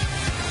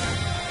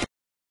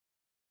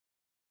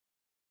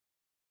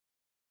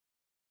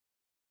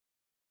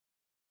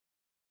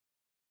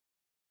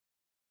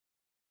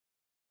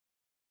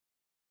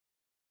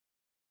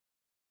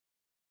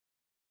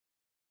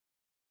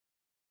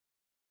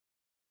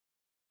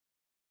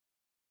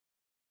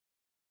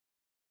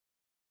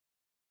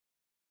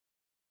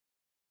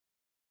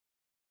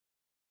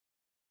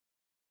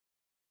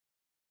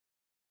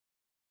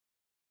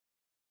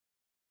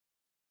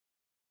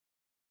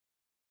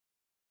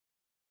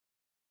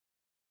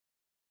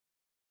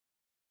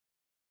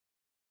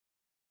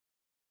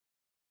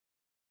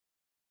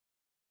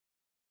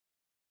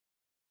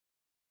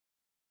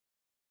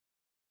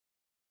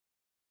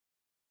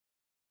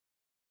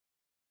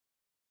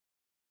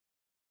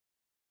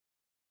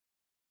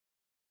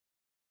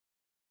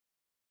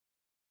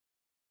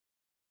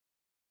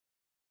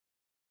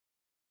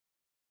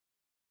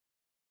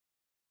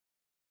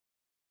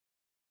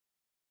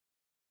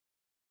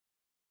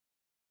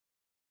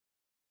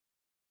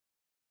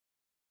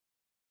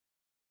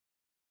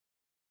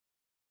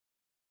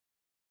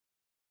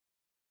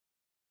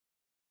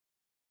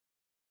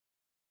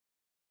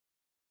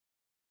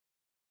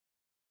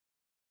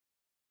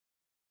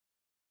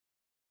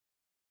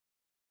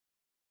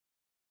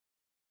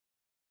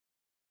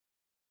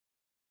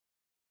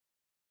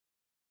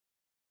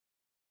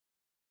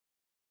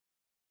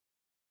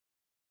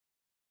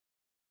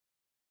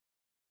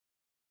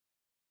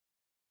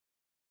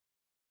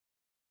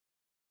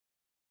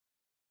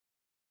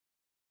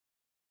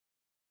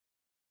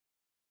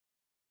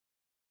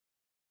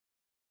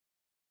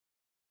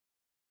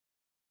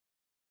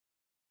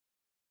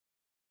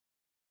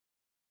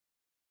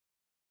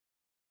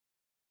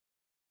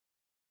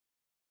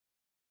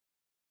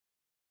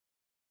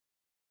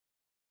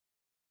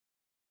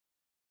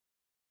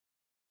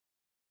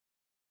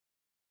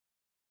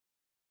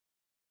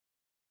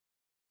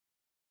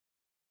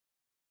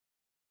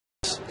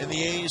 And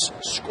the A's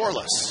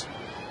scoreless.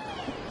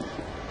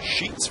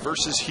 Sheets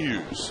versus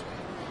Hughes.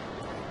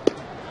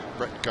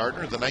 Brett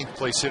Gardner, the 9th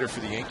place hitter for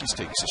the Yankees,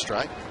 takes a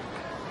strike.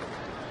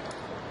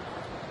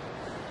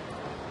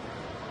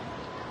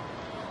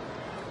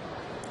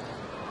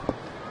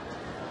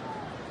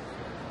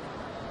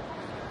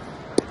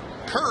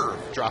 Curve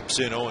drops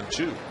in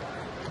 0-2.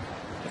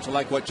 That's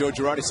like what Joe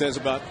Girardi says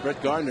about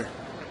Brett Gardner.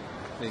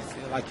 They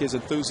like his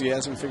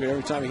enthusiasm. Figure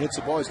every time he hits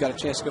the ball, he's got a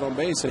chance to get on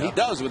base, and he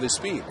does with his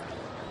speed.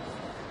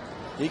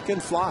 He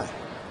can fly.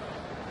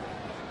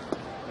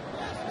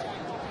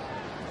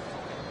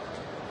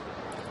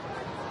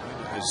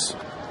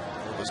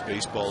 What does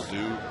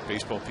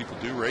baseball people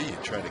do, Ray? You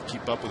try to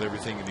keep up with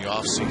everything in the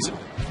offseason.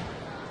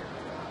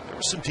 There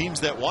were some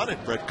teams that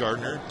wanted Brett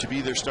Gardner to be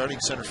their starting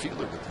center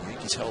fielder, but the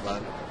Yankees held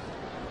on.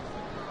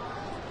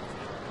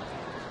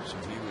 So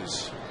he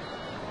was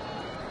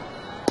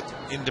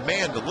in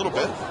demand a little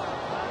bit.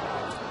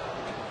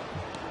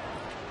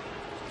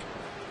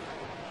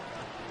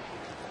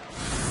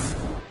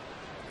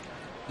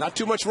 Not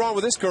too much wrong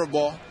with this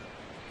curveball.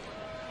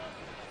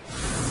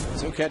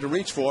 Zook had to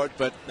reach for it,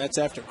 but that's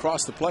after it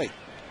crossed the plate.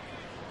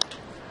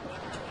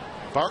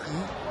 Barton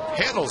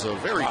handles a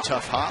very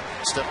tough hop,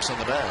 steps on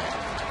the bag.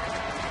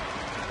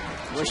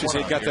 Wishes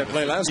he'd got that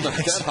play last night.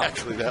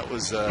 Exactly, that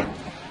was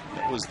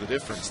the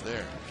difference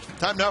there.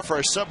 Time now for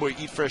our Subway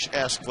Eat Fresh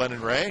Ask Glenn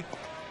and Ray.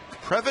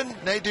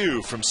 Previn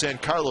Naidu from San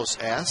Carlos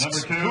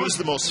asks, who is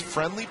the most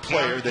friendly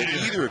player that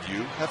either of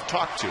you have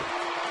talked to?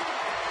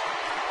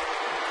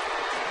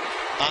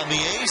 On the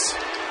A's?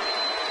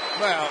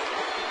 Well,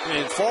 I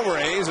mean, former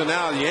A's and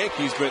now the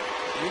Yankees, but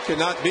you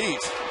cannot beat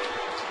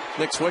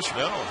Nick Swish.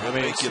 No, I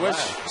mean,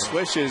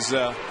 Swish is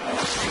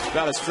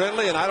about as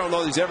friendly, and I don't know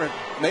that he's ever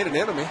made an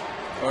enemy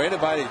or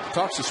anybody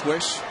talks to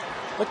Swish.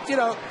 But, you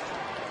know,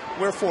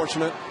 we're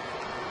fortunate.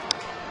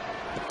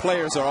 The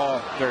players are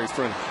all very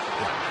friendly.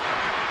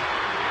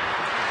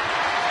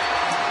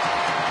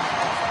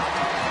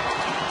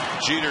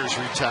 Jeter's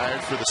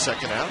retired for the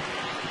second out.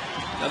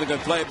 Another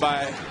good play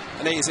by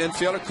an A's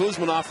infielder.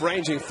 Kuzminoff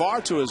ranging far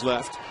to his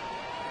left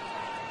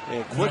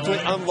and quickly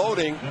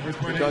unloading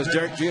because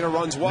Derek Jeter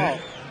runs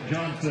wild.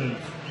 Johnson.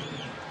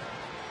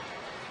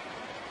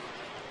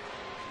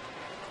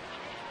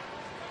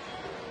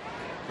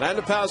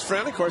 Landon Powell's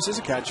friendly, of course, is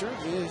a catcher.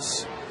 He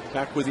is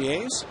back with the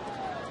A's.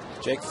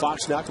 Jake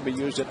Fox now can be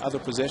used at other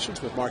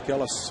positions with Mark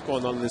Ellis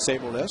going on the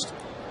disabled list.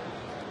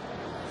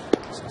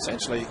 So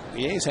essentially,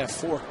 the A's have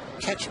 4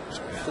 catchers,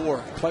 4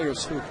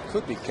 players who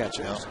could be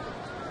catchers.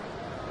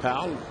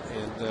 Powell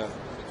and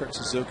Kurt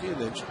Suzuki, and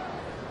then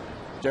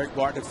Derek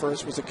Barton at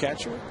first was a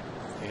catcher,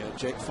 and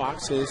Jake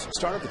Fox has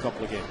started a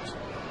couple of games.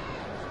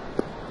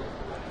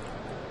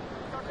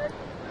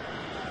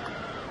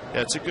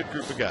 Yeah, it's a good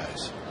group of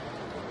guys.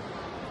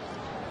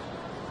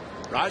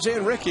 Rajay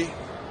and Ricky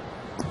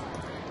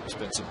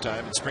spent some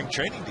time in spring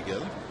training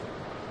together.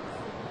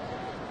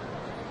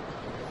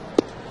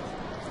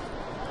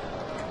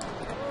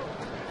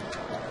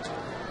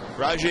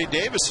 Rajay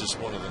Davis is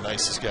one of the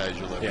nicest guys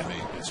you'll ever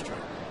meet. That's true.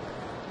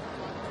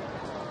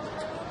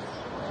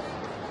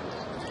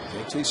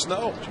 JT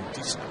Snow.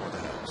 JT Snow in the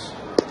house.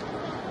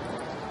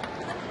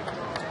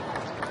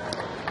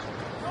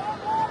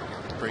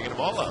 Bringing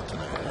them all out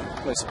tonight.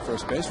 Huh? Play some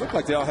first base. Looked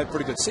like they all had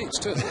pretty good seats,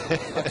 too.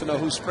 Have to know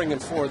who's springing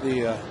for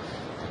the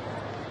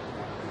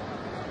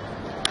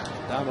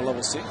down the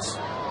level seats.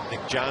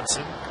 Nick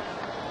Johnson.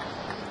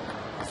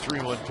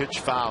 3-1 pitch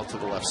foul to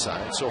the left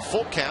side. So a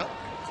full count.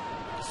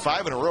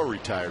 5 in a row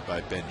retired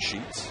by Ben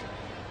Sheets.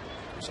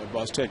 So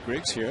boss Ted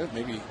Griggs here.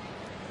 Maybe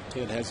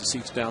Ted has the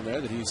seats down there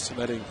that he's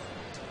letting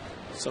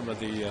some of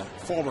the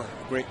former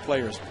great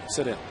players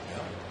sit in.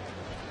 Yeah.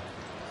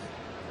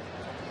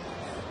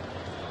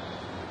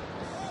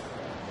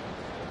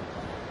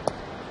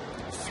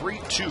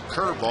 Three-2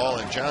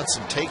 curveball, and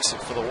Johnson takes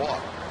it for the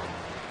walk.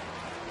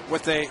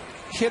 With a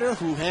hitter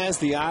who has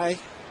the eye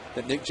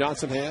that Nick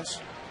Johnson has,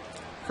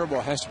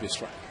 curveball has to be a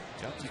strike.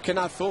 You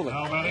cannot fool him.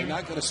 You're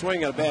not going to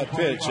swing at a bad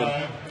pitch.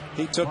 And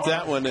he took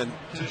that one, and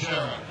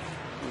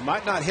he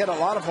might not hit a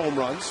lot of home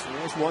runs.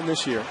 There's one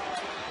this year.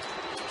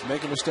 To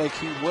make a mistake,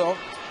 he will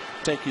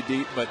take you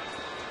deep, but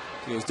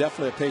he is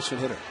definitely a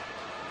patient hitter.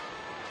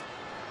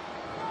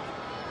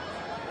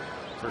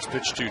 First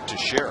pitch to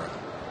Teixeira.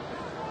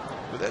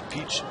 With that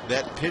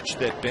pitch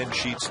that Ben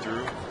Sheets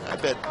threw, I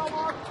bet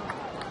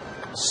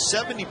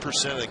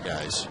 70% of the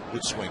guys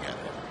would swing at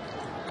it.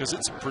 Because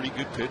it's a pretty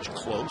good pitch,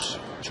 close,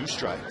 2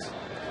 strikes.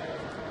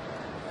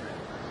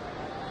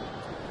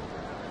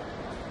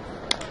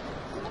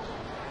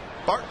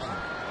 Barton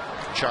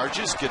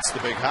charges, gets the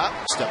big hop,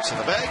 steps in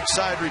the bag,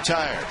 side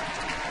retired.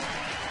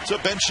 So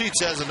Ben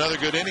Sheets has another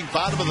good inning.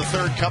 Bottom of the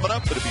third coming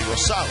up. It'll be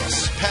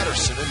Rosales,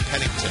 Patterson, and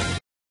Pennington.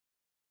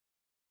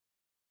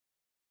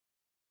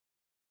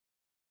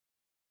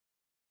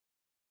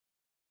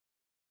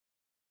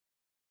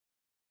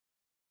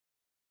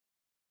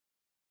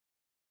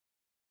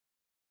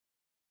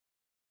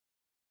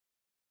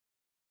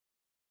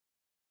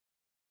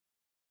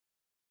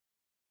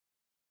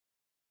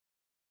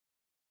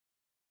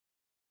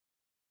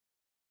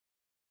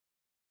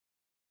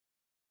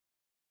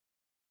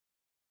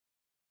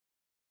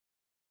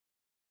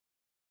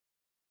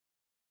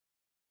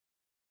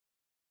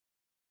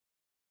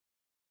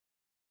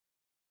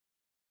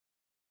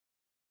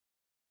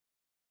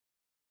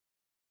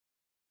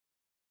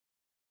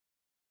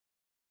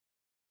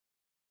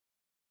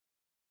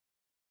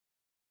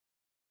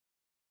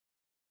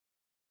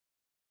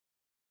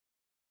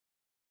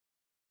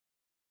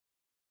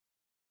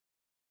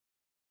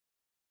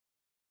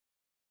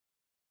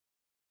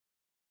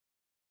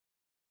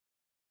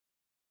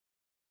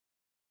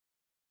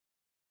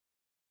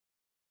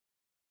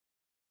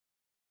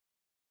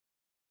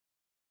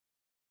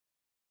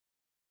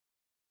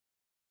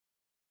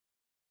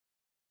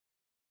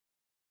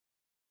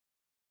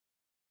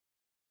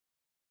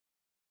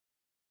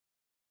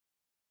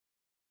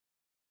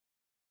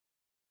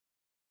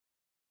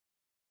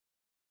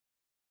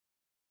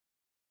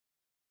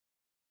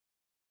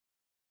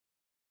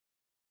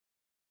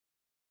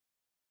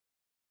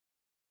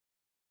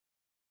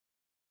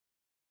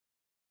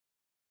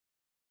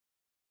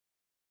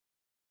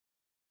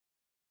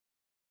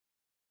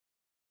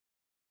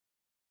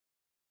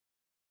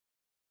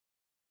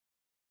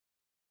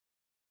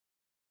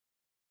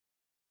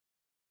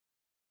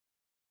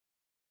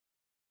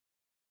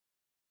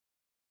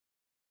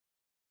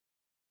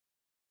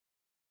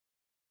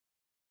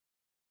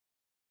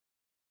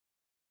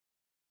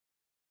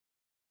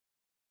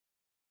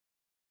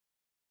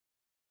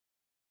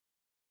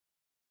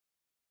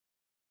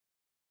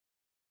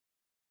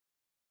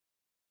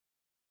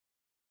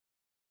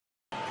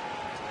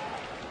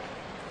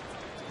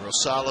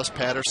 Rosales,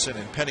 Patterson,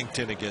 and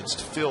Pennington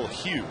against Phil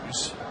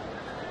Hughes.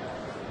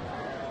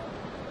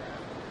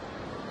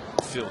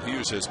 Phil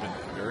Hughes has been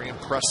very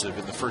impressive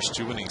in the first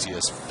 2 innings. He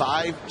has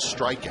 5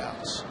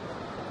 strikeouts.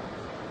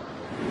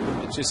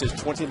 It's just his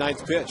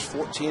 29th pitch,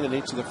 14 in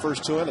each of the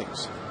first 2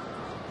 innings.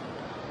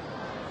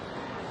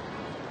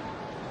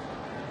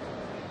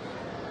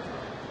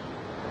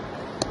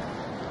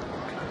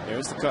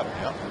 There's the cutter.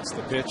 Yep. It's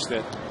the pitch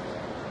that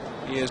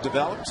he has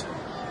developed.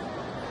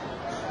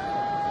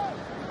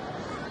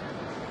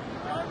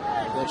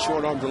 That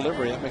short arm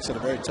delivery, that makes it a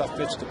very tough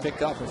pitch to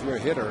pick up if you're a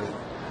hitter.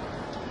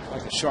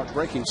 Like a sharp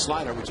breaking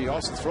slider, which he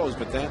also throws,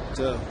 but that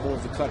more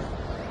of the cutter.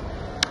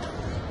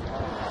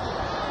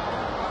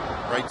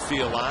 Right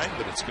field line,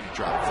 but it's going to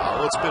drop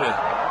foul. It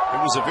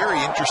was a very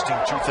interesting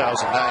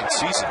 2009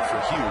 season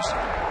for Hughes.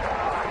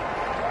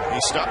 He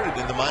started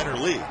in the minor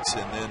leagues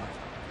and then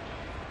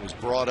was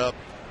brought up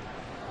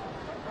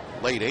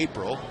late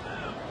April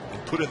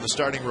and put in the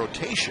starting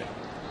rotation.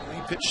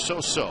 He pitched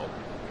so-so.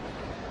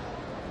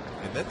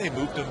 And then they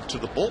moved him to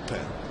the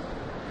bullpen.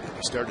 And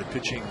he started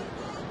pitching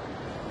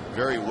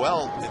very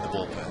well in the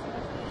bullpen.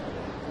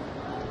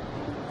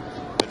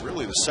 But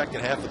really the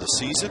second half of the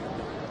season,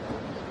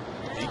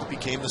 he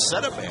became the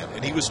setup man,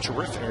 and he was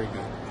terrific. Very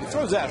good. He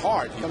throws that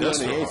hard. He comes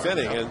in the 8th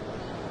inning and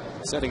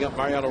setting up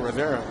Mariano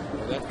Rivera.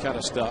 That kind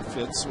of stuff.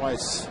 It's why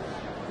it's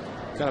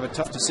kind of a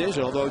tough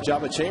decision, although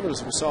Jabba Chambers,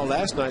 as we saw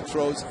last night,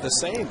 throws the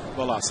same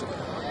velocity.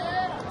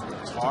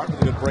 It's hard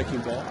with a good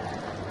breaking ball.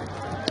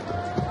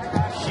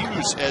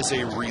 Hughes, as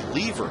a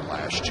reliever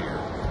last year,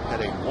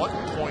 had a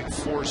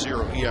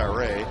 1.40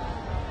 ERA,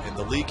 and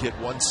the league hit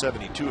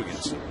 172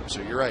 against him.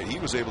 So you're right, he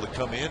was able to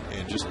come in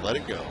and just let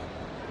it go.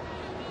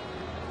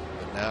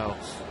 But now,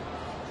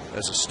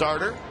 as a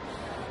starter, a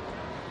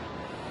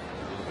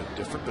little bit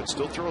different, but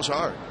still throws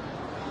hard.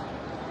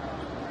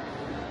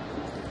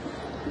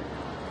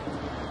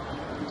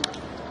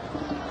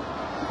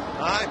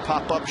 High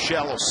pop-up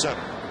shallow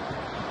center.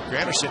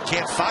 Granderson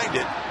can't find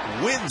it.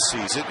 Wynn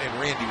sees it, and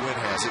Randy Wynn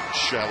has it in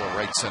shallow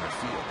right center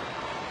field.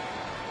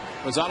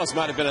 Rosales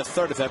might have been at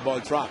third if that ball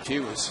dropped. He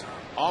was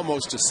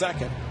almost to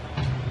second.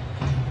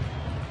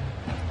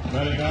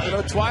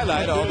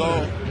 Twilight, although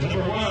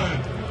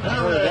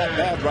not that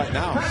bad right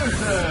now.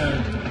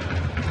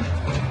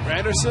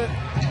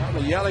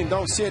 Granderson, yelling,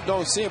 don't see it,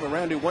 but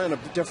Randy Wynn, a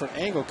different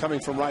angle coming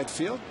from right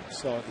field.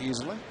 Saw it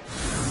easily.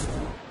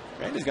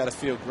 Randy's got to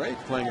feel great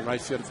playing in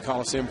right field at the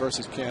Coliseum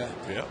versus Yeah,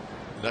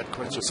 not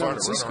quite so far to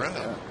run around.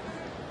 Yeah.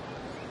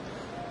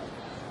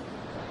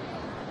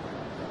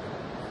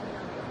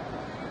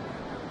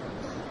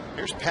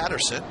 Here's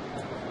Patterson.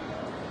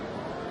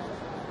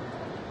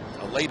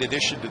 A late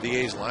addition to the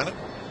A's lineup.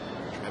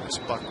 Travis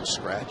Buck was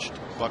scratched.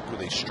 Buck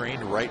with a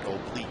strained right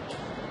oblique.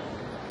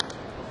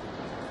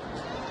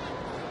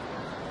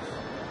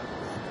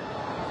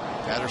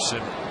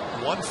 Patterson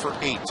 1 for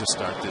 8 to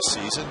start this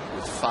season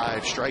with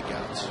 5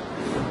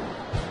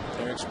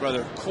 strikeouts. Eric's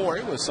brother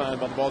Corey was signed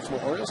by the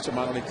Baltimore Orioles to a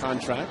minor league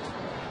contract.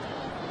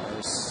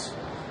 As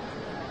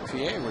PA,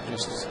 we're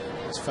just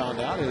found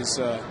out, is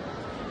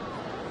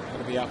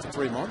going to be out for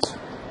 3 months.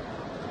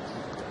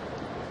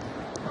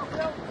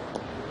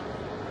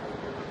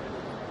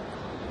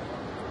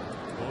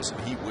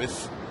 Wasn't he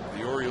with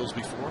the Orioles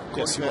before?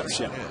 Yes, he was.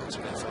 Yeah, that's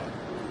what I thought.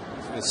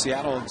 The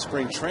Seattle in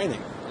spring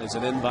training is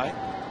an invite.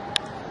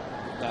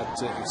 Not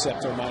to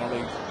accept their minor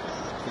league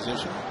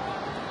position.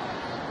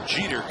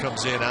 Jeter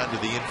comes in onto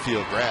the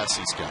infield grass.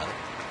 He's got it.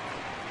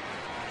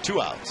 2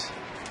 outs.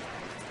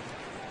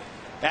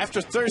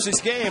 After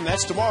Thursday's game,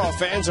 that's tomorrow,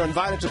 fans are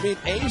invited to meet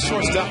A's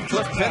shortstop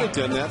Cliff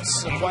Pennington.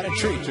 That's quite a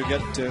treat to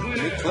get to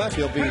meet Cliff.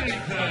 He'll be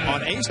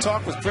on A's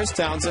Talk with Chris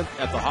Townsend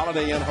at the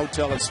Holiday Inn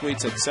Hotel and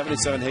Suites at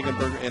 77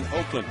 Higginberg in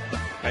Oakland.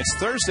 That's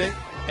Thursday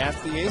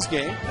after the A's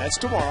game. That's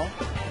tomorrow.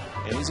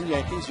 A's and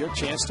Yankees, your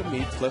chance to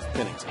meet Cliff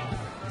Pennington.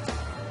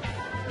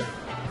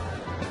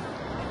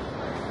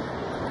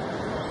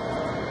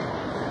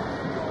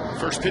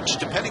 First pitch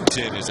to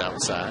Pennington is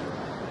outside.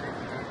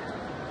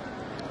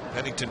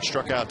 Pennington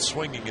struck out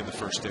swinging in the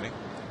first inning.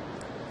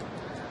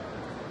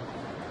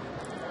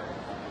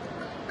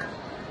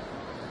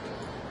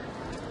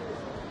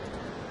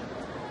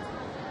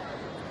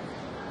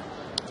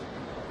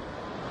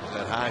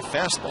 That high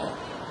fastball.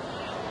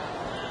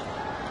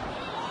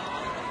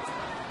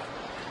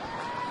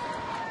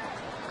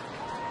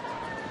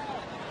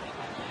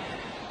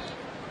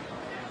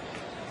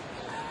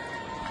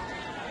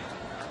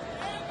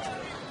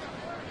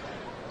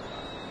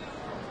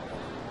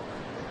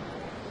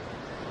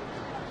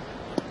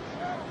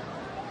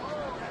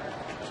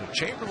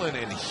 Chamberlain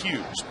and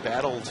Hughes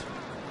battled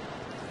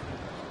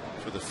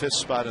for the 5th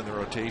spot in the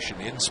rotation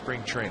in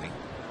spring training.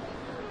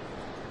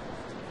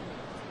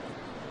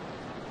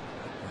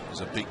 It was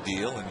a big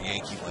deal in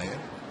Yankee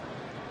land.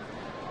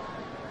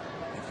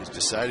 Yankees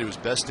decided it was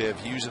best to have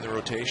Hughes in the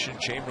rotation,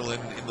 Chamberlain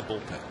in the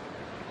bullpen.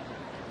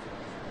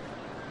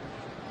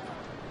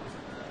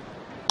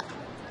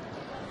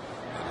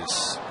 It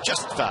is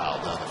just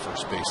fouled on the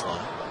first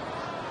baseline.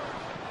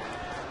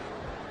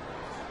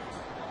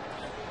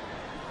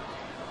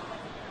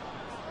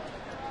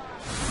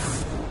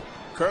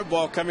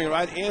 Curveball coming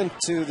right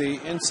into the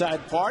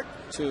inside part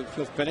to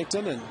Cliff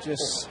Pennington and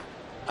just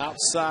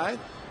outside.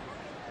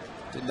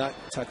 Did not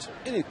touch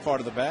any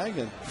part of the bag,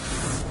 and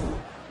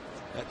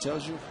that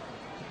tells you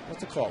what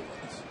the call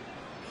was.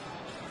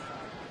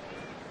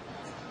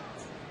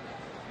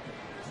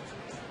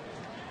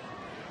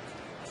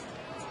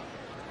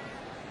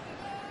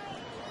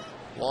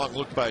 Long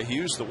look by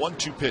Hughes. The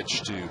 1-2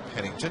 pitch to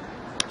Pennington.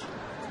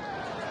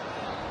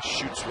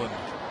 Shoots one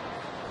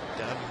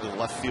down into the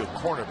left field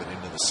corner, but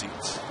into the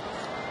seats.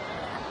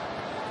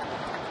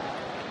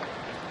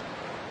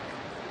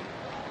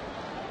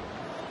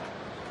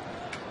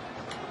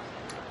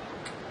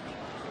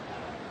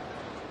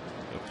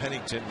 So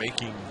Pennington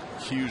making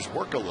Hughes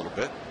work a little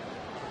bit.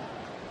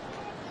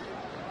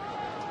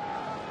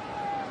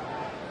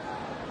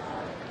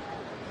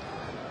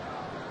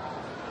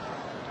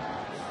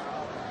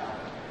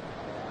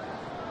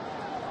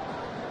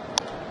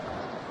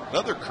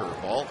 Another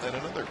curveball and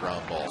another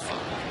ground ball foul.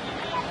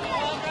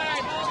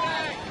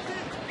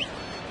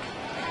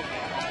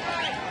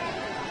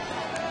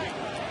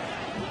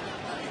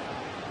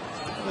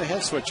 Well, they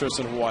had switchers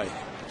in Hawaii.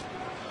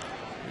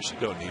 You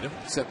don't need them.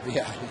 Except,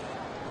 yeah.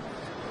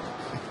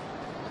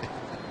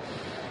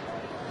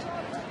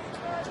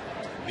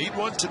 Need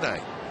one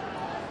tonight.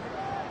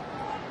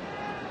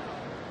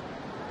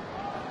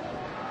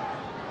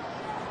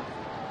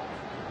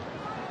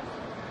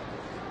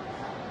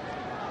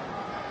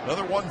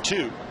 Another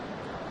 1-2.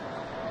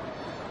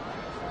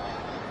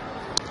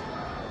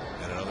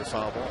 And another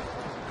foul ball.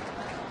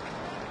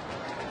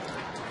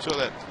 So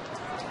that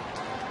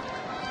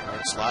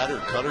hard slider,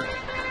 cutter,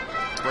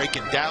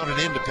 breaking down and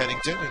into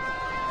Pennington.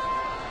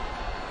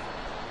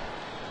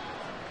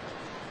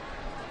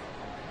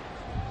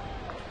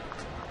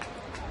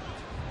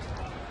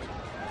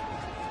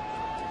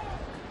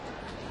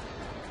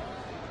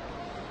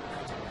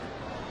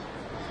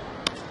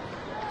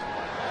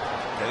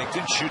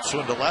 Pennington shoots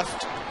one to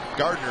left.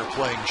 Gardner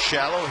playing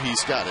shallow.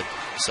 He's got it.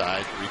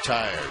 Side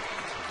retired.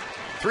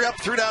 3 up,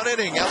 3 down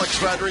inning.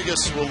 Alex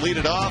Rodriguez will lead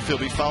it off. He'll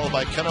be followed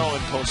by Cano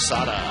and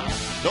Posada.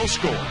 No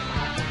score.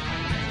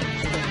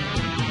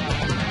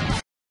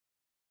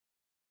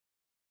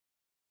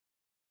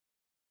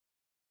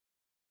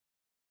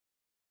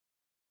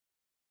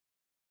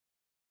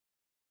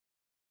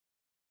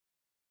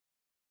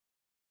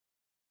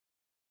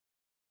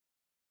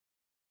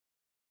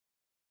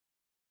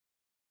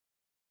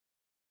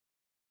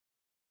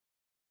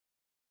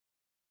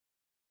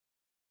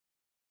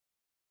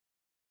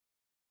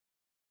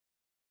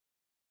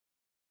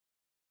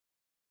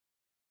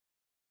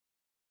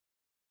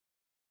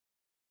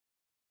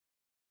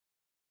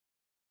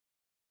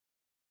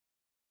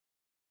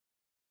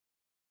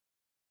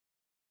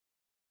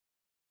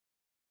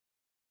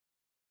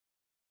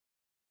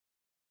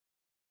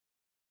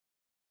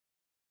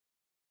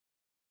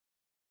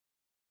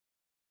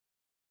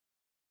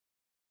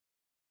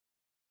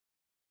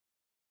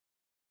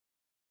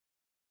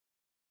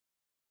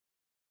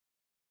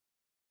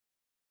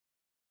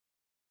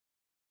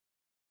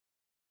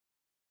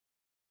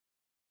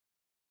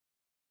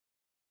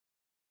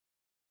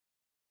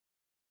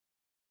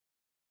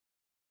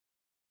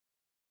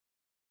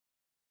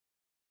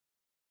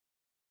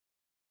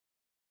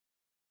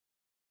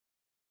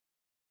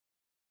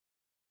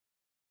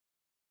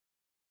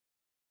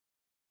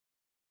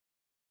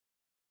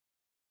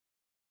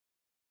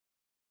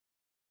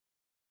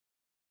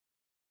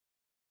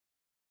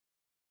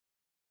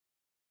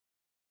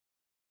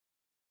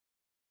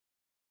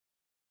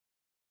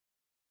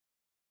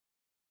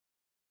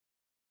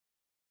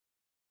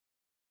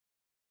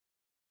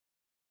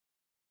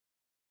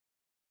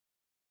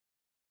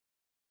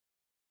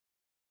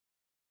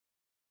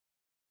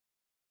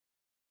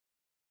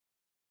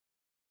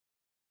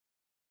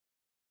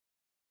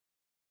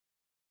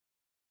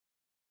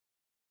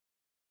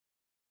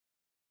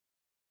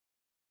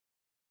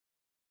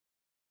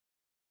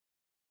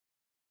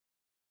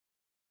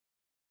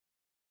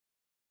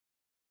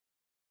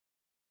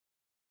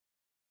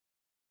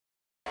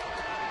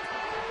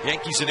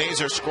 Yankees and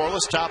A's are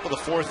scoreless, top of the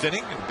 4th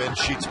inning, and Ben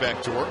Sheets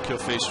back to work. He'll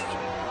face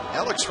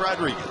Alex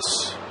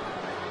Rodriguez.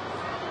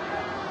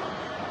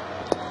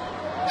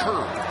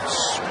 Curve,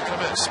 swing and a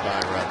miss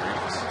by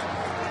Rodriguez.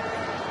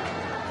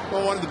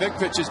 Well, one of the big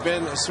pitches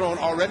Ben has thrown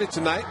already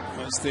tonight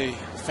was the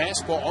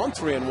fastball on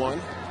 3-1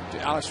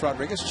 to Alex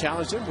Rodriguez.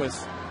 Challenged him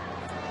with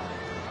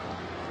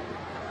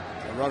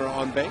a runner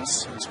on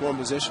base in scoring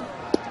position.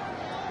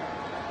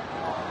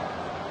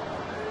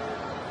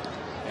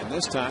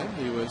 This time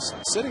he was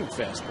sitting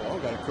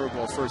fastball, got a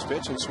curveball first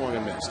pitch and swung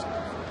and missed.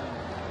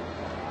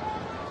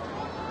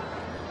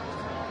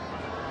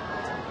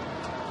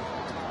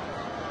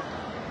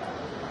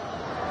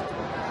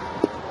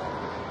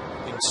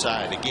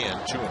 Inside again,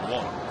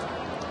 2-1.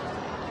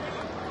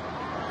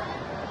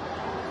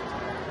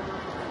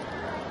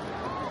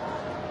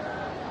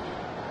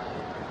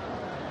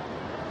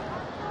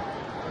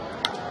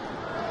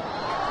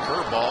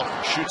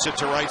 Curveball, shoots it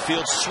to right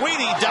field.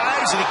 Sweeney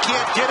dives and he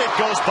can't get it,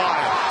 goes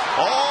by him.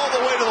 All the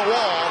way to the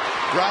wall.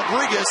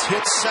 Rodriguez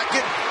hits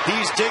second.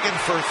 He's digging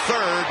for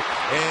third,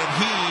 and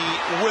he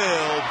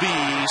will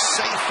be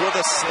safe with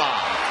a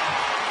slide.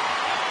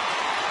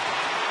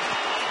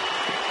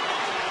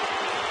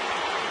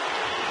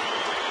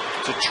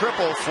 It's a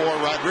triple for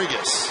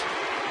Rodriguez.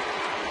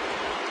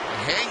 A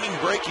hanging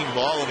breaking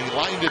ball, and he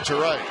lined it to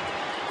right.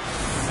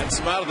 That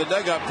smile of the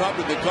dugout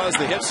probably because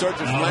the hip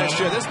surgery from last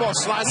year. This ball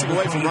slicing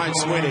away from Ryan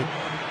Sweeney.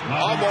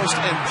 Almost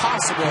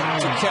impossible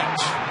to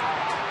catch.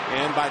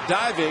 And by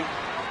diving,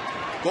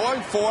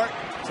 going for it,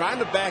 trying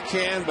to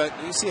backhand, but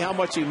you see how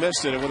much he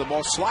missed it. And with the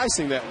ball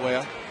slicing that way,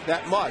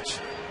 that much.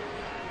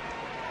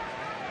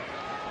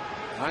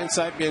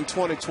 Hindsight being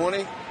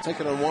 20/20,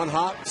 taking on one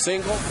hop,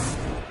 single,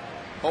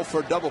 hope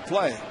for a double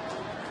play.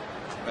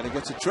 But he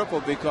gets a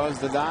triple because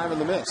the dive and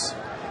the miss.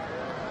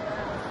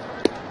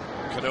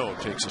 Cano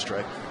takes a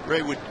strike.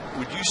 Ray, would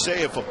you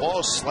say if a ball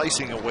is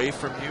slicing away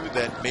from you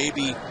that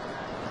maybe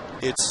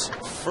it's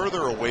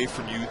further away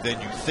from you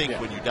than you think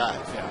when you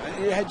dive.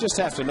 Yeah, you just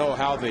have to know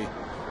how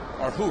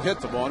who hit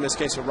the ball. In this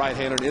case, a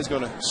right-hander is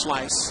going to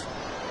slice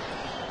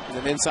with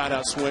an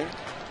inside-out swing.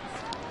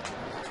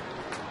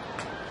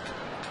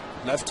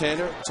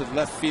 Left-hander to the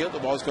left field. The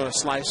ball is going to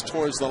slice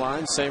towards the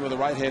line. Same with the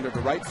right-hander to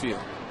right field.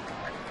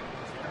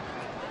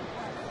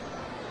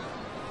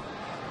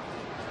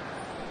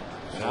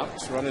 Now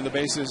it's running the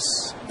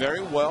bases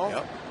very well.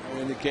 No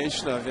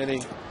indication of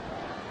any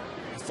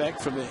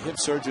effect from the hip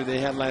surgery they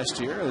had last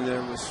year, and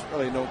there was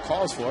really no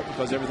cause for it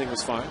because everything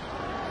was fine.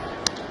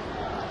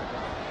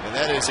 And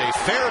that is a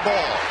fair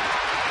ball.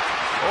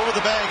 Over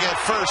the bag at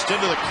first,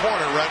 into the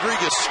corner.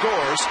 Rodriguez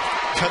scores.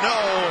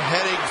 Cano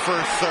heading for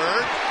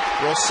third.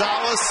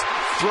 Rosales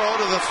throw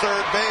to the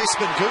third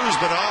baseman.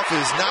 Kuzminoff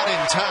is not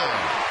in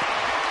time.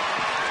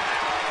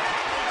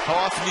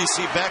 How often do you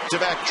see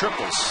back-to-back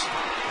triples?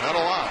 Not a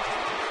lot.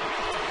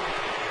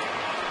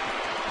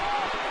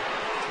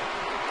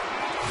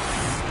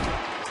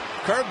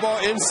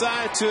 Curveball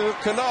inside to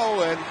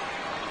Cano and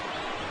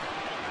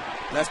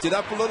left it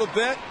up a little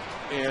bit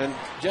and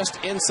just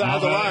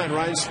inside the line.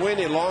 Ryan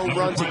Sweeney, long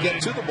run to get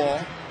to the ball.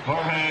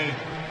 And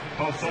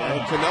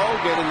Cano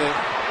getting the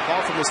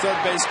call from his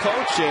third base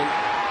coach and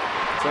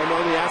throw him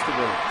on the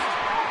afterburner.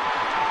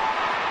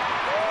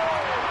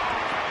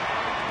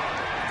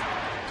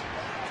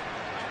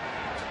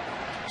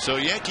 So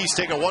Yankees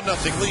take a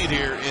 1-0 lead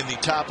here in the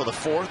top of the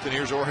fourth, and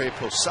here's Jorge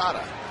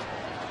Posada.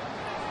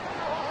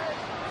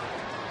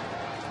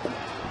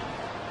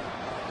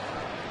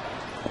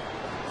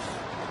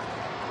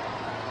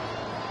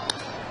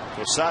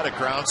 Posada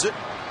grounds it.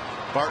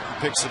 Barton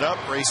picks it up,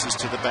 races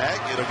to the bag.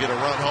 It'll get a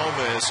run home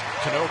as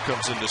Cano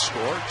comes in to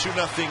score.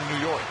 2-0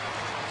 New York.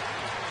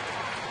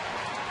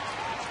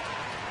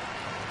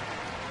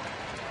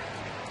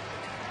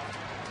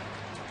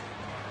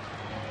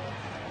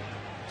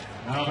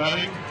 Now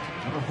batting,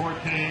 number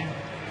 14,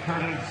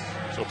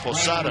 Curtis. So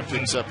Posada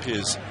picks up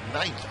his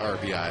 9th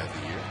RBI of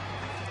the year.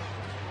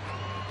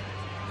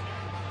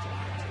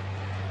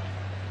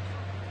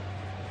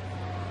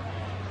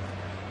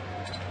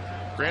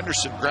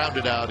 Granderson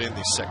grounded out in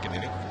the second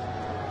inning.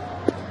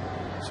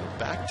 So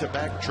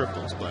back-to-back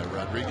triples by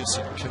Rodriguez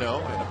and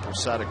Cano and a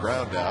Posada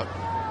ground out.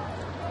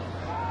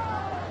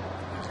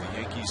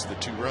 The Yankees the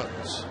 2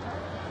 runs.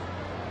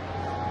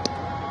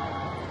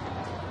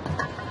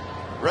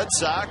 Red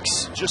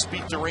Sox just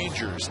beat the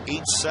Rangers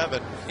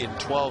 8-7 in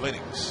 12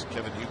 innings.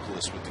 Kevin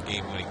Youkilis with the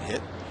game-winning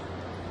hit.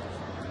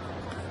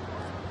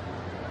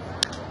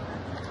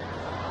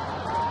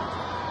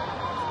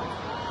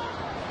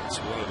 It's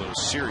one of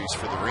those series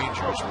for the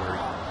Rangers where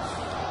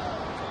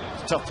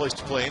it's a tough place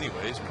to play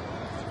anyways.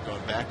 They've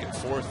gone back and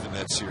forth in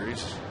that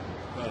series.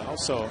 But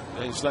also,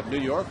 they just left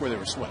New York where they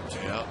were swept.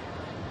 Yeah.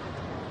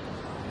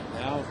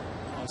 Now,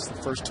 it's the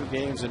first 2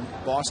 games in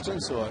Boston,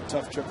 so a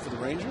tough trip for the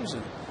Rangers.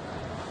 And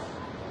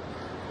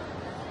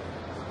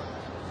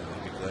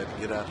they'll be glad to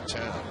get out of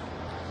town.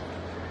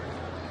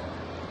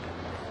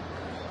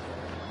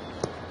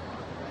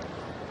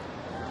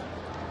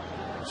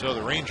 So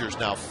the Rangers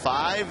now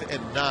 5-9,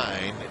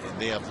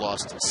 and they have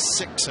lost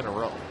 6 in a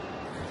row.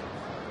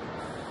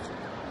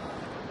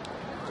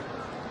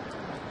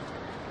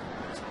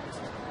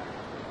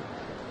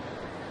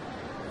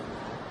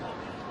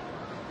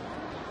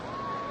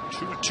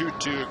 Two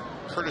to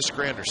Curtis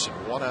Granderson.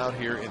 1 out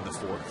here in the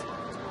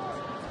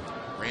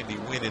 4th. Randy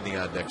Wynn in the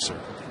on-deck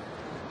circle.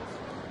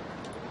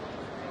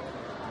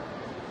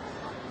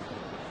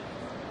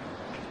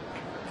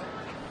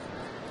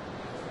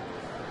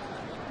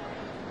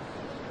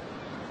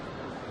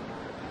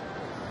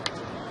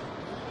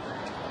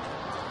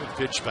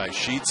 Pitch by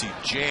Sheets. He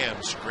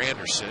jams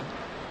Granderson.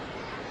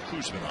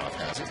 Kuzminoff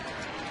has it.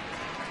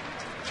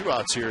 2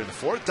 outs here in the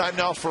 4th. Time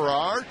now for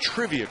our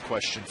trivia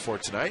question for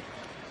tonight.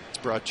 It's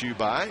brought to you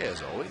by,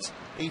 as always,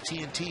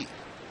 AT&T.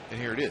 And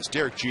here it is.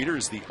 Derek Jeter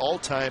is the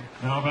all-time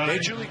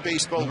Major League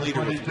Baseball leader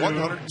with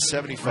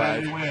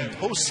 175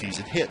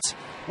 postseason hits.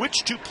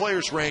 Which 2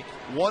 players rank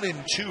 1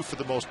 and 2 for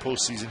the most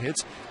postseason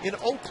hits in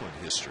Oakland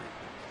history?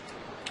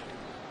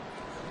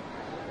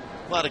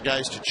 A lot of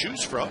guys to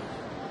choose from.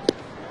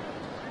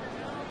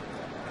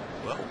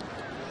 Well,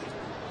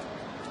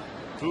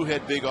 who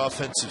had big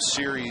offensive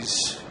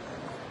series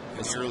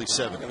in the early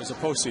 70s? It was a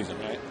postseason,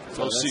 right?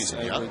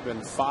 Postseason, yeah. There have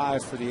been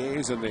 5 for the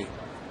A's in the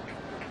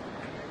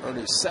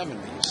early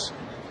 70s.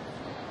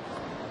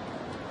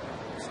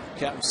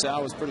 Captain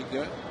Sal was pretty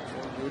good.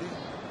 Rudy.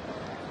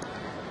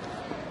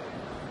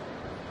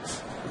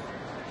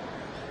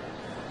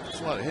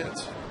 That's a lot of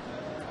hits.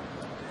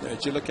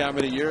 Did you look how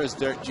many years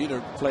Derek Jeter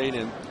played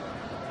in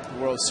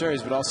World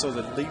Series, but also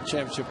the League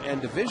Championship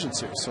and Division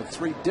Series. So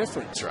 3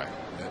 different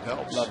That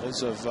helps.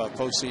 levels of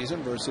postseason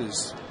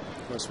versus,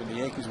 of course, when the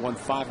Yankees won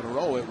 5 in a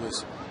row, it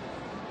was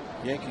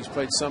Yankees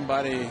played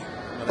somebody in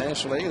the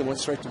National League and went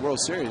straight to the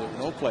World Series.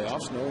 No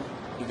playoffs, no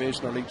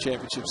Division or League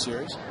Championship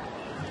Series.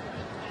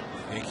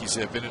 Yankees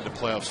have been in the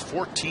playoffs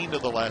 14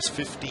 of the last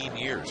 15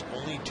 years.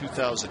 Only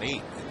 2008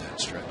 in that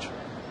stretch.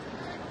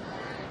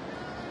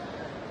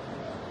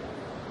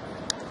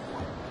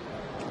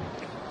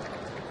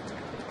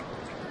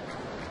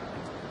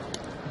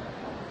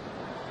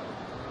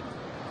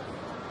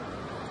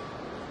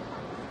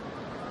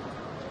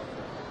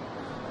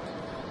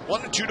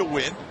 1 and 2 to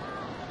win.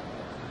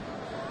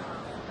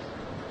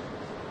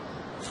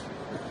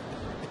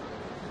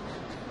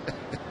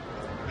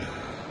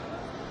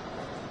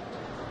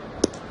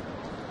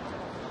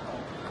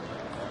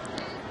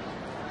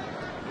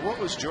 What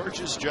was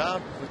George's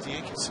job with the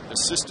Yankees?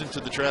 Assistant to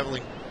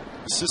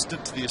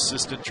the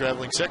assistant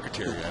traveling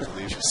secretary, I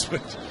believe is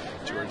what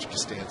George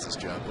Costanza's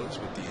job was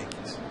with the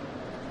Yankees.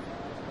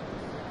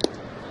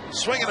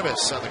 Swing and a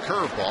miss on the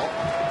curveball.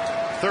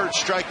 Third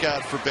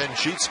strikeout for Ben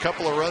Sheets.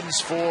 Couple of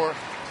runs for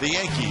the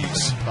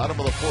Yankees. Bottom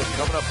of the fourth,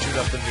 coming up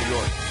 2-0 New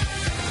York.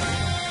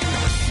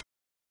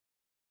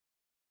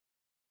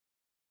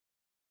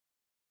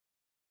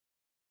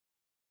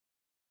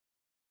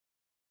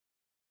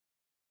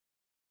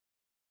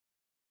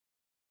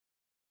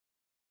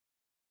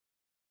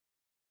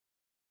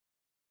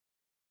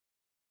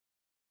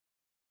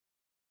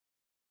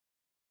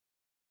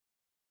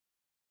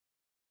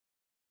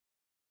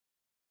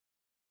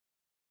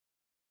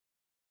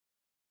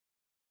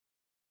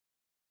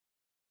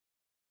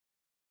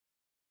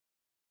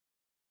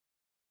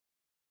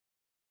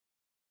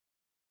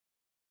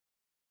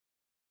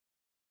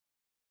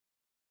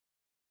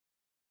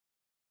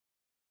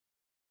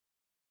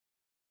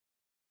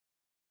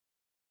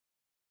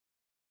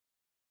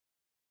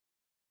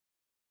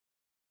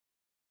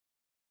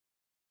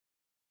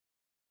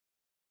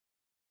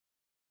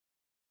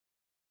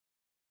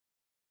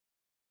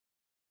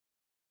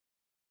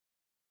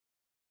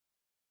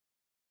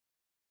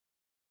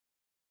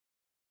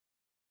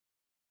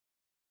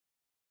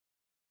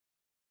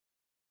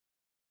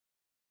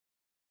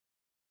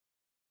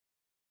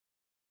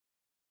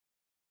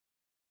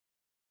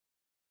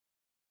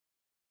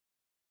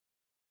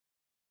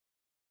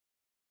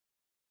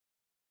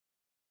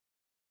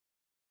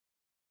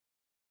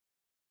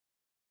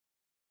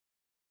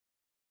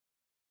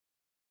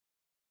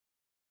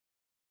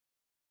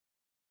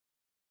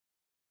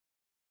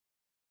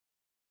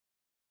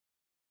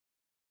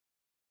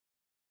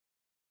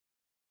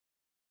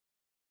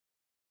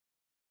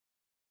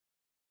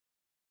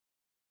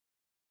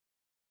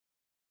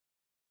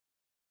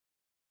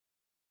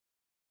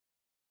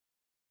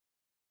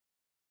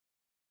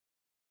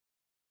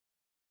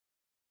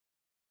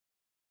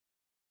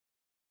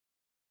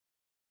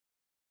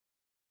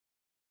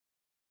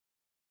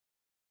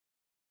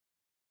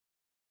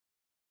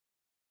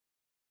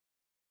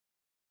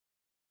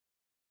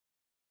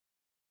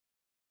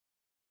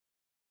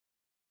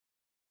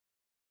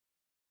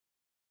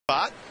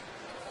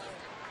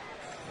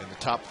 In the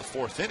top of the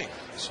fourth inning.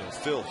 So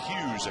Phil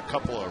Hughes, a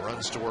couple of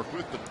runs to work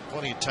with, but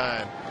plenty of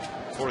time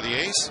for the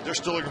ace. They're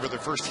still looking for their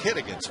first hit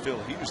against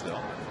Phil Hughes, though.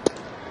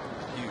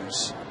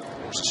 Hughes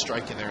forces a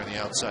strike in there in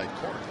the outside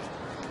corner.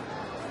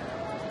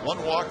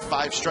 1 walk,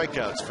 5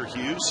 strikeouts for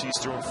Hughes. He's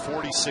thrown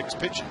 46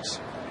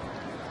 pitches.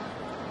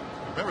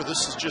 Remember,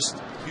 this is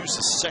just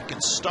Hughes'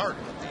 second start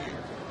of the year.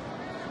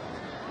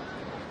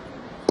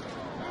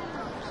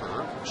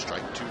 Curve,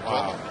 strike 2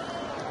 ball.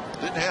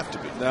 Didn't have to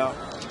be. No.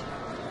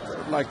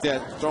 Like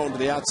that, thrown to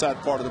the outside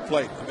part of the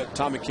plate. I bet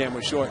Tommy Cam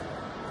was short,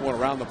 going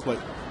around the plate.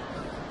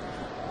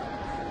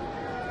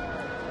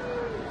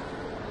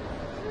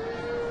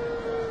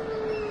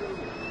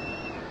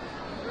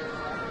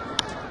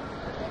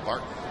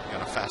 Barton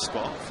got a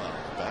fastball,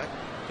 fouled back.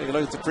 Take a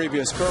look at the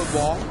previous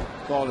curveball,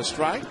 called a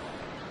strike.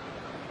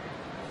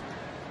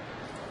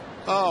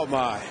 Oh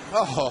my!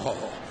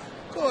 Oh,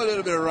 go a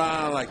little bit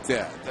around like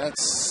that.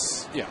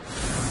 That's yeah.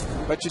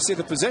 But you see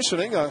the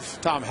positioning of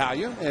Tom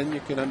Hallia, and you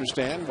can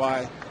understand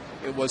why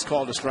it was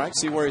called a strike.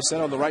 See where he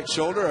set on the right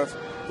shoulder of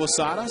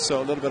Posada, so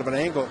a little bit of an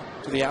angle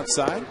to the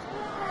outside.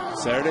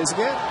 So there it is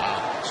again.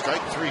 Wow.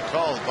 Strike 3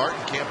 called. Barton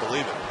can't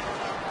believe it.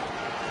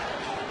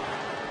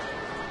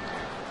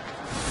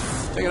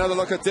 Take another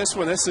look at this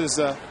one. This is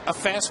a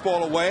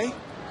fastball away.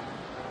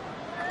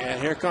 And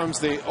here comes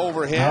the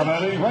overhead.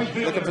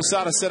 Look at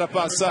Posada set up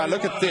outside.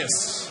 Look at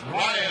this.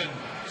 Ryan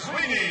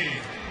Sweeney.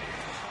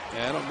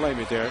 Yeah, I don't blame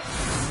you, Derek.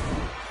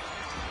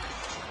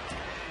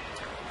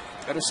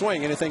 Better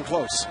swing, anything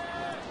close.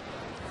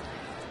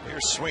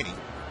 Here's Sweeney.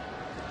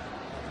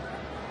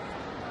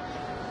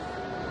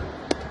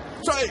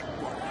 Strike!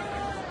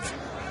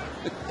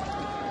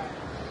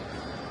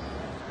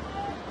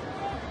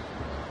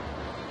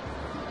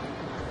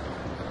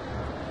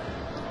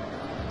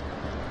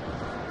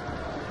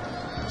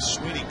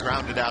 Sweeney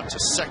grounded out to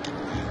second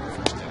in the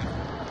first inning.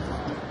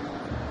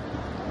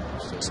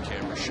 Those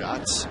camera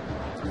shots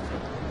from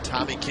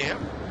Tommy Cam,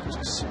 which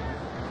is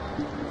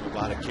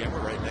a camera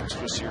right next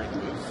to us here in the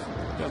booth.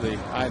 You know, the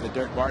eye that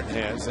Derek Barton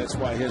has, that's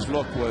why his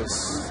look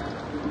was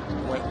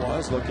what it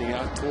was, looking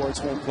out towards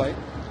home plate.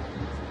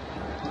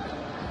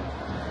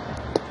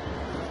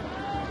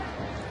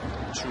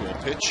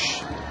 2-0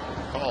 pitch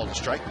called,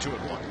 strike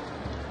 2-1.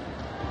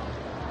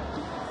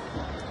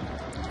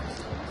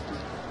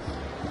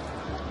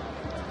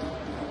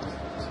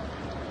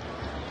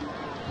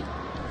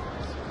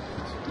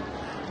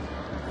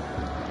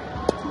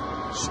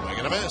 Swing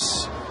and a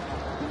miss.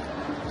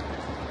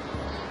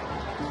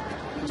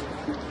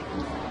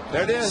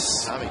 There it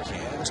is. Tommy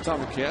Cam. first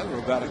time again, we're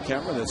about a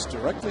camera that's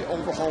directly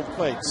over home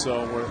plate.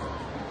 So we're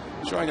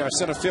showing our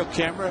center field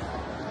camera,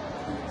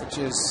 which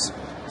is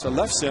to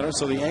left center,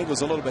 so the angle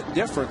is a little bit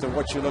different than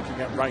what you're looking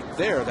at right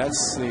there.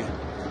 That's the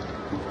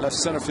left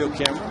center field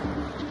camera.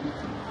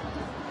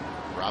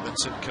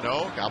 Robinson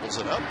Cano gobbles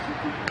it up.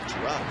 2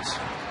 outs.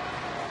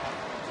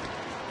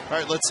 All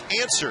right, let's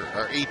answer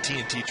our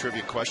AT&T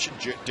trivia question.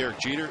 Derek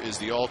Jeter is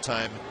the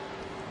all-time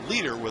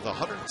leader with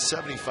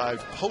 175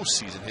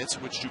 postseason hits,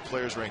 which 2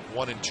 players rank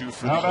 1 and 2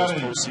 for the most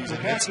postseason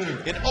hits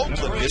in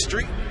Oakland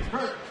history.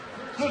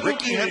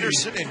 Ricky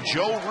Henderson and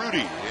Joe Rudy,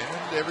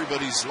 and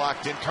everybody's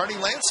locked in. Carney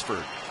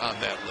Lansford on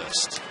that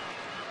list.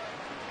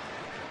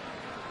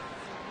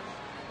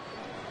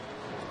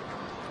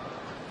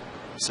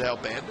 Sal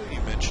Bando,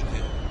 you mentioned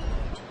him.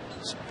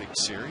 It's a big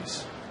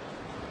series.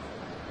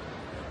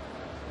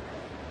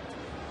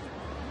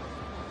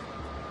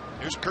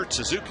 Here's Kurt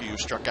Suzuki, who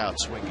struck out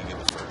swinging in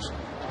the first.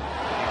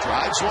 He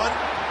drives one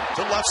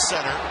to left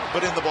center,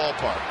 but in the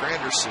ballpark.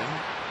 Granderson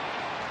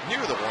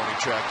near the warning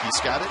track. He's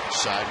got it.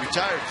 Side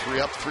retired. 3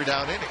 up, 3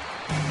 down inning.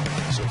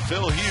 So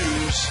Phil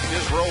Hughes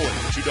is rolling.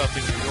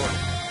 2-0 New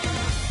York.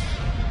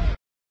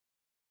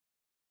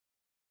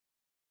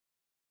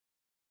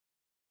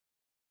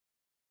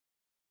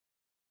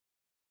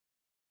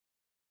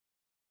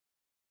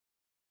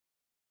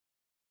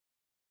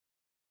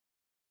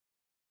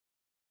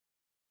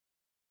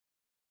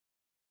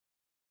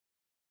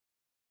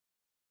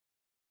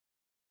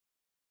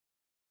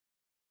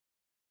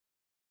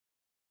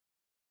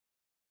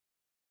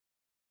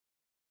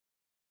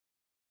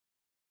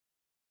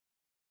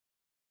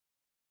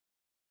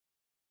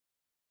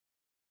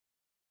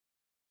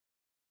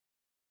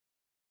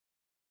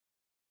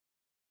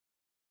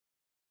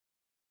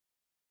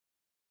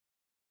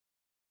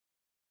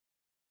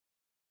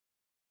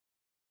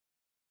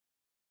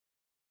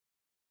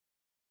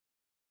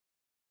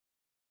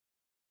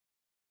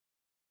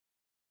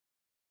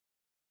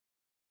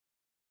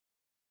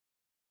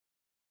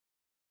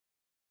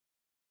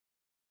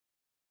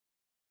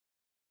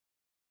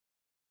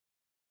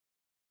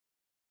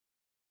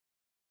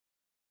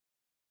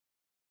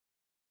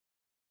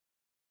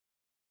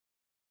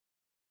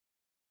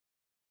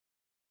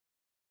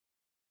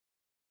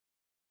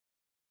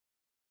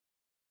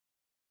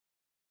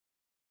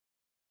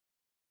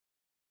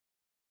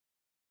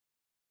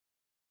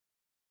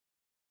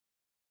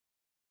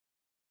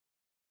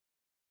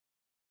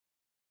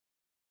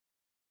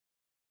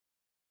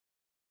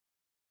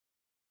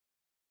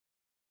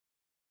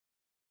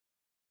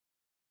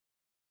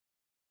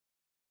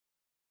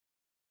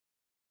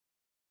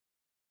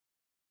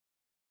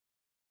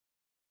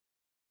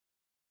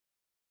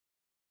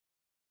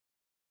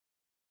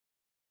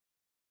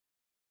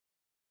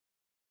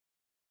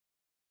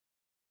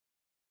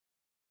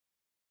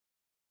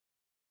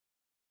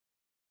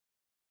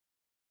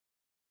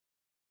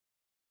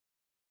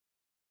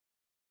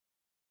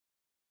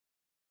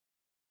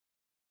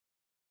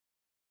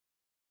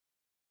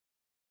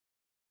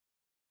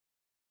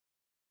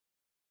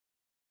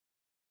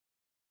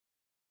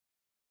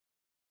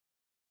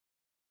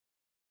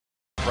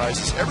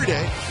 Prizes every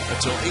day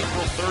until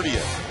April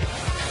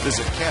 30th.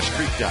 Visit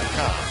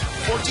cashcreek.com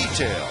for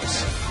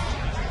details.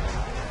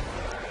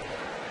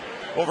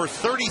 Over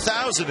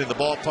 30,000 in the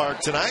ballpark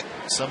tonight.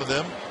 Some of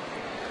them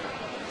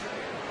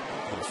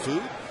on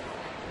food.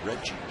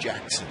 Reggie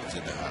Jackson is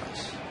in the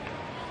house.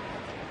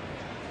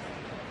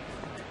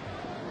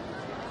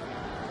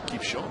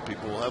 Keep showing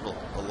people will have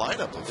a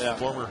lineup of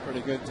former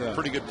pretty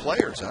good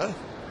players, huh?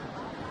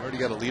 Already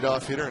got a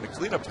leadoff hitter and a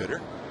cleanup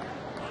hitter.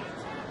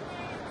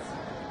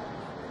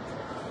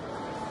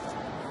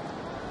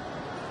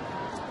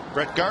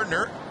 Brett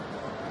Gardner,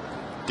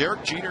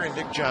 Derek Jeter, and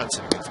Nick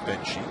Johnson against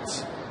Ben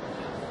Sheets.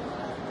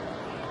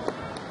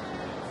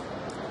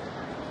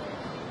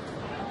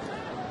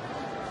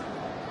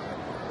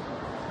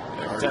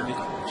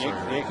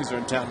 The Yankees are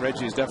in town.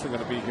 Reggie is definitely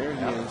going to be here.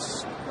 He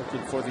is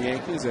working for the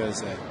Yankees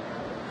as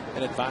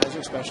an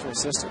advisor, special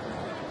assistant.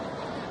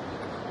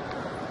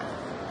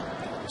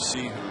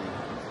 See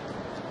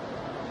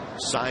who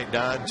signed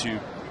on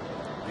to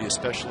be a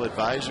special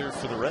advisor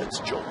for the Reds.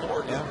 Joe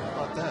Morgan. Yeah,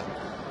 how about that?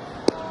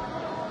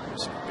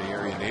 There's a Bay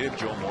Area native,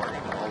 Joe Morgan,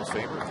 a Hall of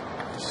Famer.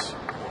 He's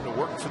going to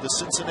work for the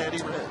Cincinnati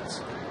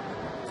Reds.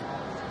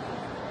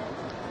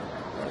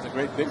 That's a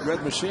great big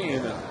red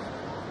machine.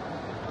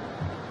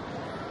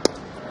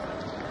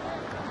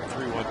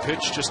 3-1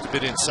 pitch, just a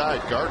bit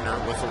inside. Gardner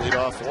with a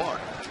leadoff walk.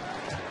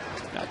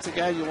 That's the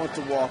guy you want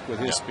to walk with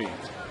his speed.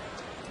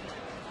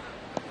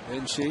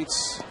 Ben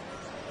Sheets,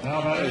 he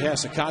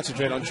has to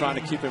concentrate on trying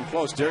to keep him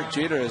close. Derek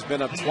Jeter has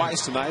been up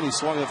twice tonight. He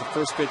swung at the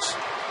first pitch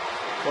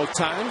both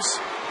times.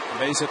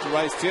 Base hit to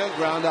right field,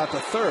 ground out to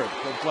third.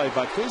 Good play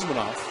by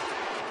Kuzmanov.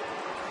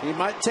 He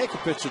might take a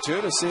pitch or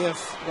two to see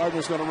if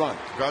Gardner's going to run.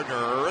 Gardner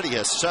already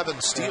has 7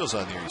 steals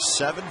on there. He's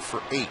 7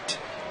 for 8.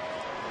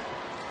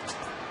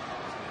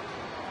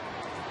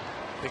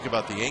 Think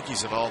about the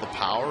Yankees and all the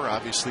power,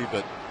 obviously,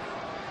 but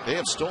they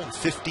have stolen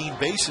 15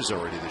 bases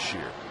already this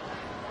year.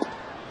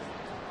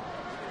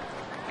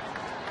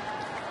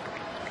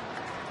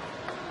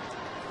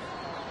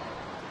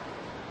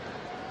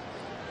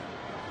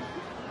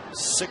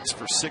 6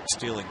 for 6,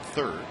 stealing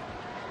third.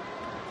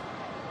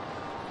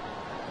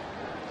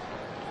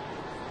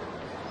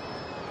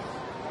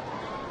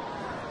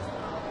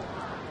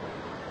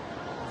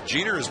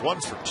 Jeter is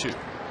 1 for 2.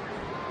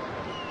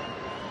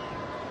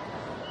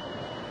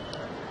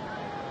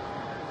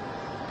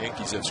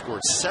 Yankees have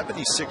scored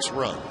 76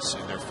 runs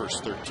in their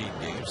first 13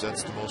 games.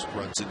 That's the most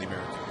runs in the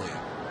American League.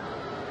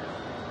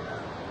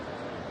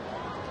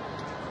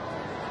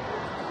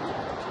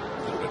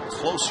 A little bit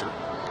closer.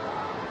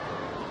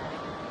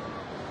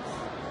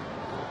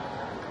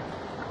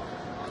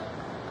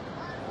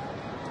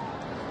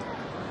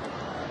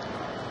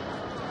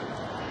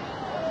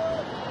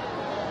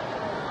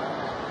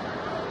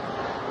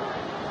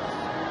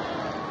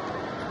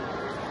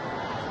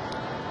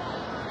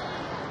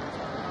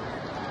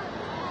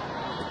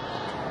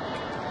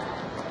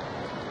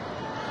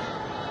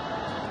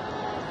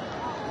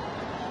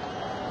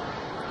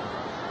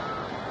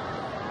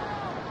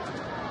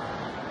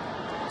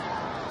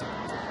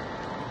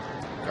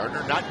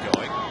 Gardner not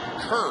going.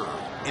 Curve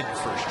in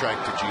for a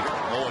strike to Jeter.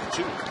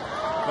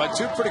 0-2. But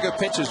two pretty good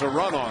pitches to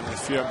run on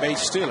if you're a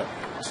base stealer.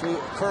 Two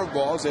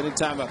curveballs.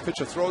 Anytime a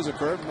pitcher throws a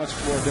curve, much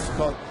more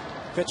difficult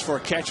pitch for a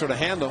catcher to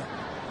handle.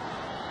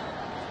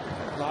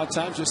 A lot of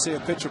times you see a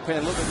pitcher paying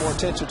a little bit more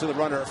attention to the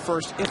runner at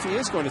first if he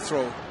is going to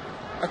throw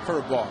a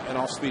curveball, an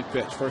off-speed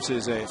pitch,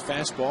 versus a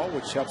fastball,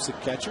 which helps the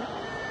catcher.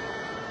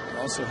 It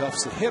also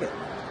helps the hitter.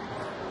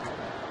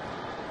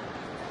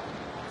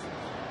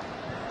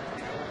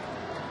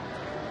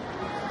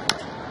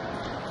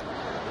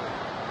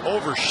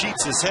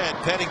 Oversheets his head.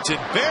 Pennington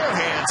bare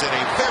hands, and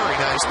a very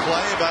nice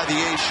play by the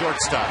A's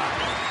shortstop.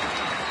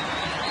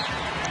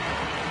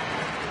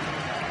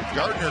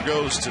 Gardner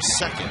goes to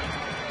second.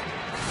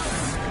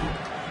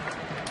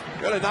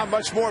 Really not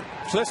much more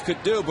Cliff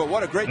could do, but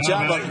what a great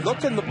job of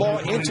looking the ball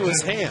into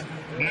his hand.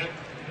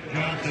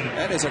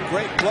 That is a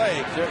great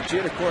play.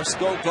 Jeter, of course,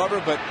 Gold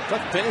Glover, but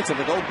Cliff Pennington,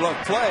 the Gold Glove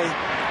play.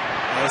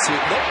 As he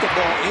looked the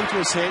ball into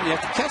his hand, you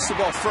have to catch the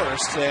ball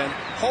first and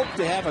hope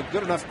to have a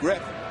good enough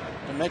grip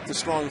and make the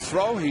strong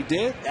throw. He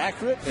did,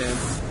 accurate, and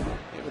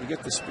able to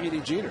get the speedy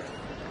Jeter.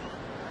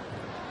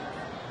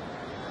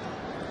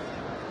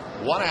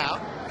 1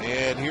 out,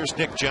 and here's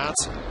Nick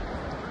Johnson.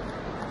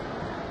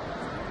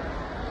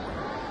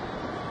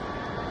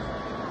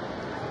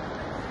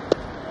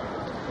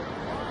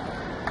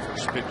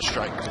 First pitch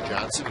strike to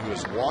Johnson, who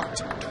has walked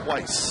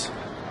twice.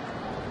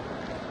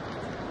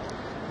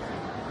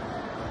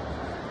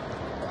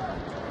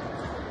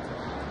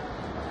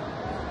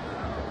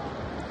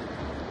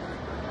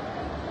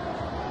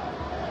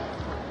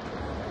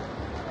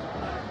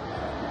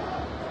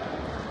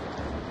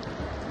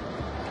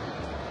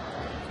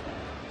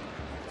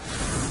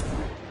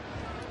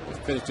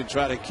 To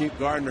try to keep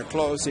Gardner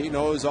close. He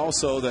knows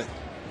also that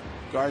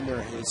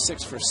Gardner is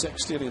 6 for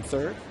 6, stealing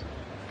third.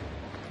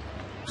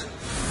 The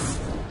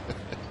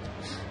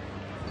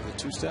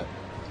two-step,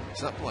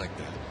 something like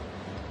that.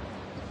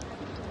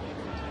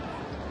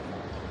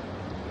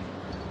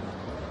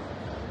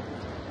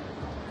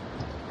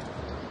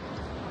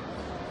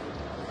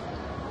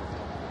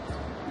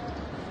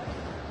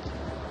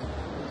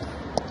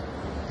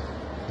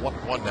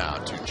 One now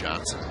to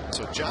Johnson.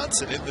 So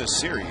Johnson in this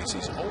series,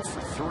 he's 0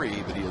 for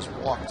 3, but he has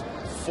walked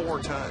 4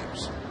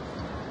 times.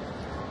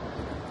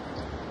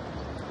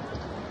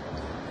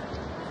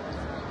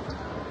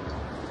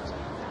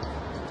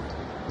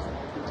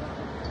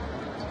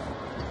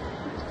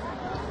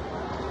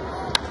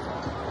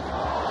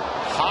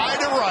 High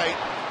to right,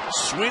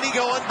 Sweeney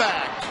going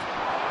back.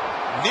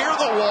 Near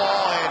the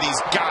wall, and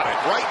he's got it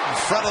right in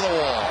front of the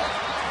wall.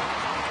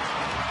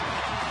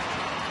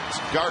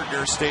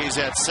 Gardner stays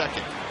at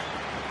second.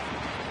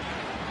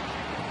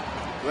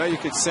 Well, you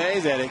could say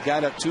that it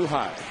got up too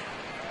high.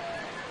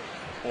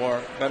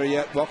 Or better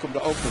yet, welcome to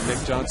Oakland, Nick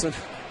Johnson.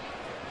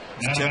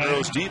 It's 10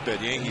 rows deep at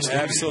Yankee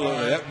Stadium.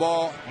 Absolutely. That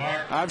ball,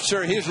 I'm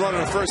sure he's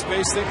running to first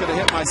base thinking to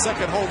hit my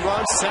second home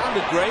run.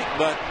 Sounded great,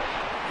 but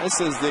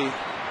this is the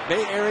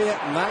Bay Area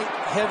night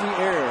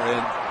heavy air.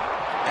 And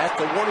at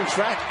the warning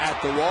track, at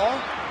the wall,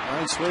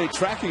 Ryan Sweeney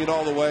tracking it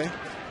all the way.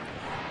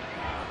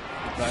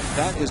 But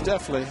that is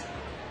definitely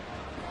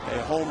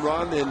a home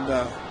run in,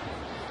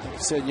 like you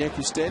said,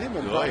 Yankee Stadium.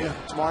 And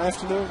tomorrow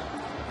afternoon,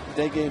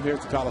 day game here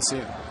at the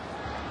Coliseum.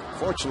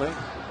 Fortunately,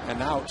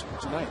 an out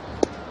tonight.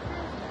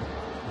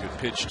 Good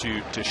pitch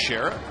to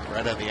Teixeira,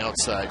 right on the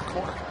outside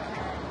corner.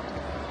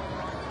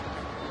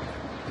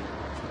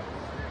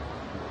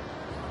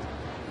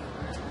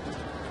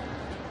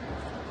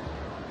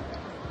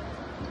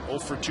 Oh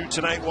for 2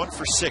 tonight, 1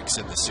 for 6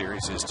 in the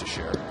series is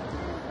Teixeira.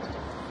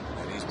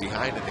 And he's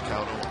behind in the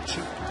count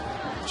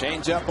 0-2.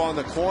 Change up on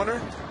the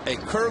corner, a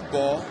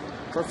curveball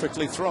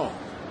perfectly thrown.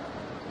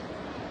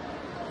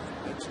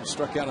 It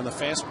struck out on the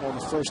fastball in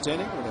the first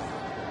inning with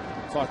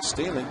a caught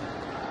stealing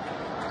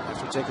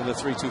after taking the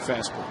 3-2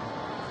 fastball.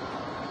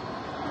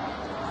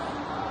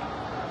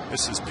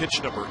 This is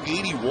pitch number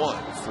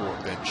 81 for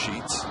Ben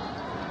Sheets.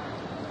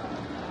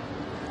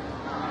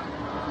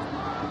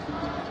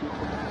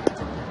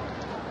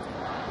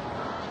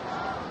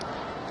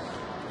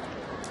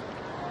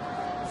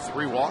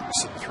 3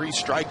 walks and 3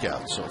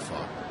 strikeouts so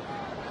far.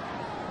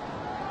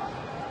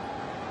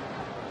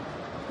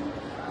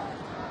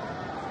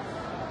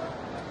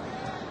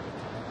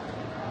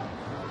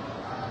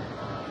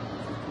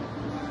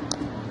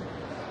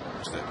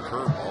 That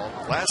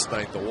curveball. Last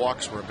night, the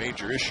walks were a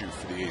major issue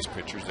for the A's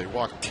pitchers. They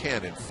walked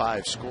 10 and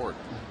 5 scored.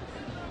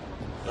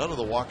 None of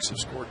the walks have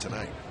scored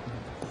tonight.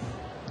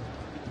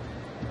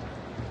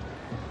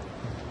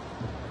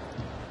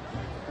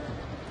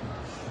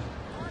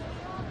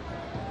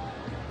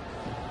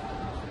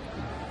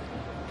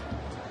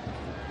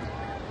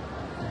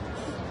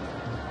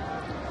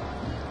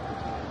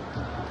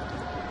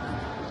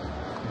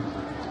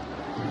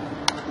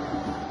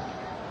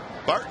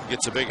 Barton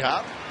gets a big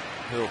hop.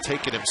 He'll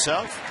take it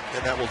himself,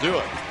 and that will do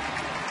it.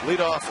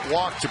 Leadoff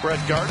walk to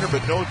Brett Gardner,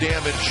 but no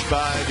damage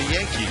by the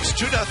Yankees.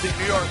 2-0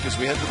 New York as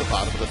we head to the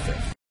bottom of the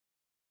 5th.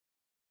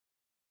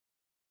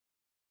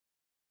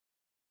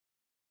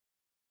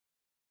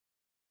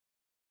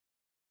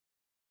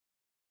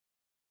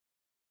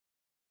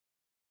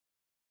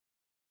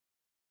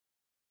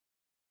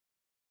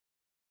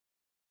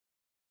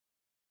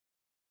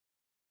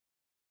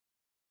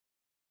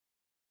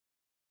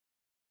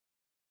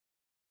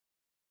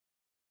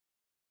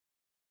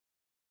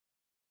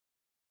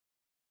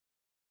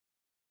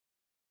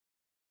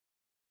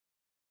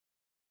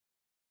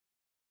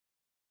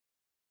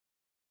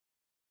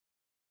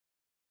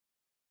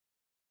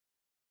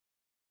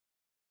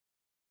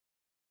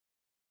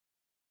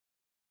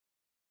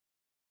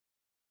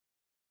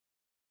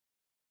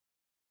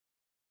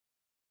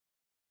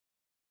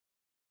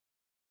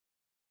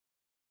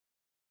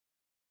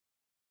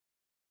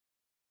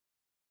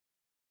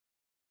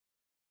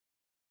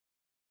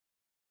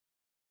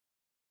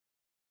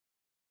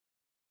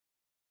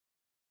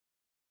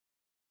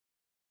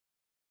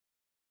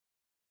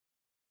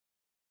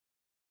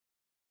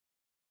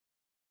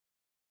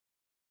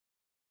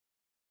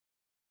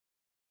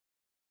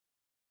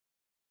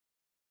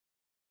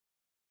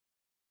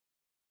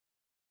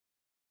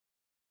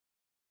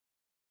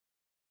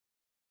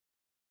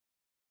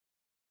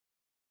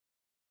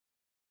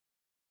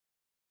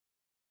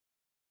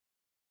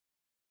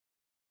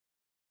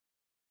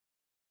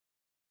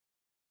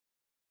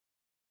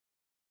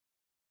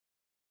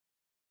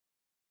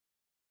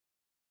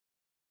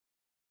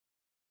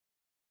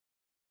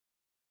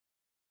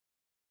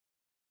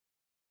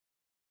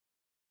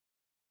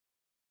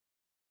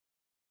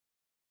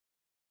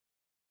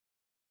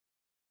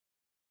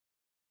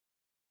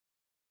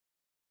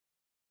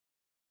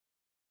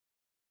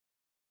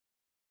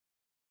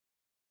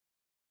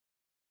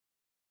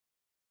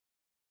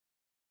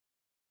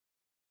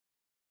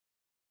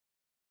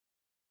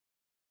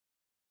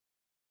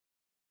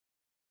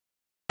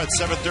 At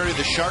 7:30,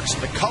 the Sharks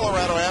and the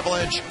Colorado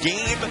Avalanche,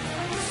 Game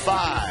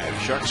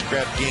 5. Sharks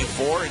grab Game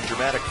 4 in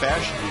dramatic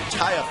fashion to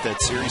tie up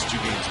that series 2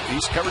 games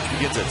apiece. Coverage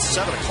begins at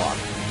 7 o'clock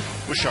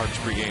with Sharks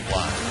pregame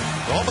live.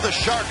 The home of the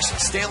Sharks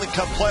Stanley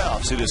Cup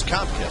playoffs. It is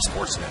Comcast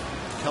Sportsnet,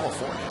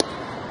 California.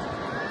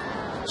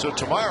 So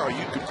tomorrow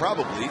you could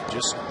probably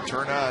just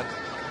turn on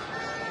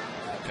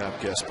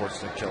Comcast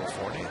Sportsnet,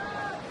 California,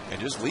 and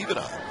just leave it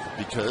on,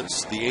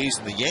 because the A's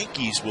and the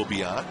Yankees will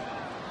be on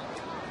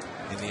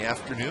in the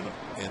afternoon,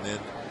 and then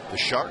the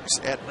Sharks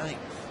at night.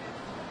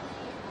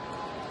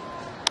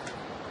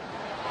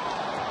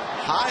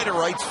 High to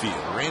right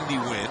field. Randy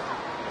Wynn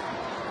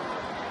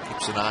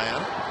keeps an eye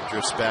on it.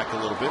 Drifts back a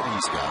little bit.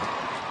 He's got it.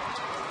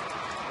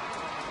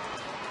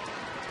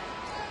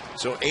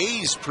 So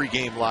A's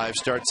pregame live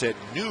starts at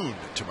noon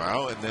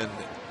tomorrow, and then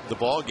the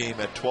ball game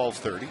at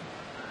 12:30.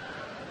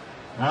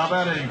 Now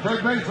batting,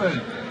 Craig Mason,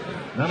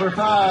 number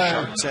 5,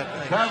 Sharks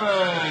at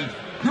night.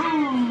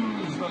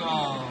 Kevin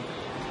Kuzmanov.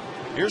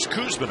 Here's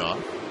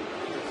Kuzmanov.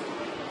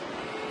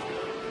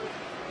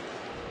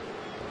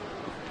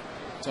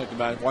 Talked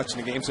about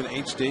watching the games in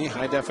HD,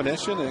 high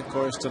definition, and of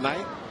course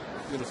tonight,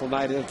 beautiful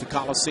night at the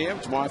Coliseum.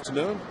 Tomorrow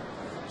afternoon,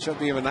 should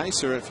be even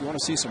nicer if you want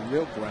to see some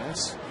real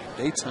grass,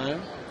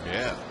 daytime.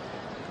 Yeah.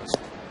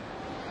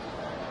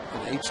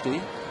 In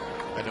HD.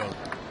 I know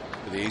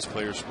the A's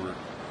players were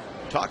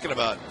talking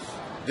about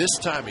this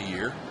time of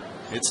year.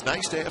 It's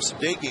nice to have some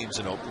day games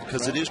in Oakland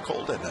because it is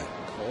cold at night.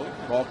 Cold.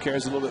 Ball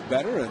carries a little bit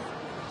better, and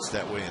it's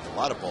that way in a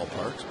lot of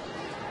ballparks.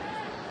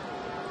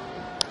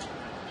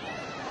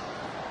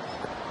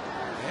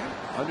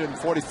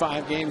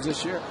 145 games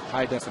this year,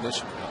 high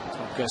definition.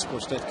 Comcast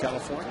Sportsnet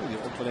California,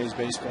 the Oakland A's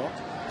baseball.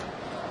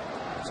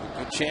 It's a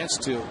good chance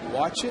to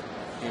watch it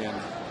in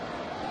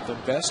the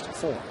best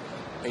form,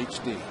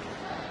 HD.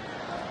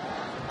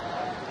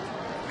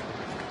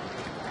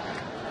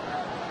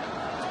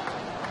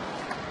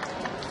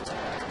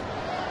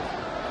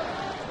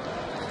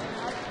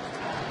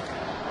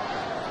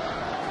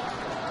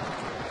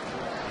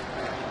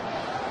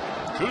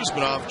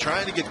 Kuzmanov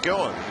trying to get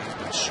going. He's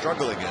been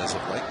struggling as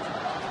of late.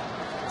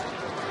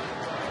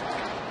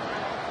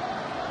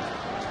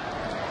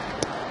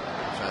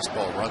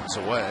 Fastball runs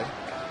away.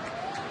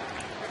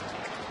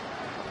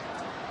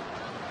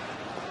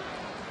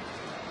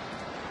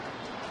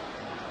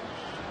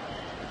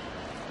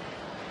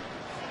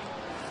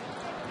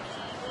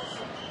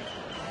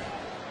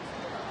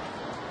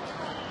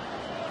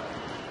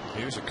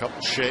 Here's a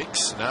couple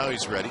shakes. Now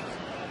he's ready.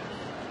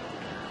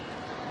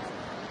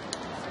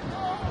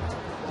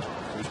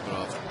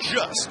 Kuzmanov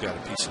just got a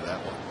piece of that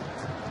one.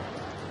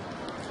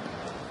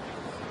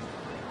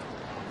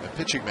 The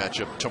pitching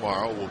matchup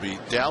tomorrow will be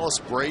Dallas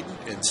Braden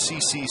and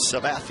CC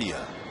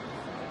Sabathia.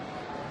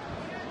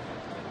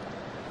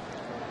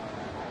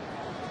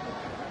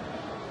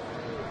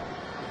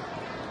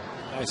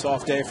 Nice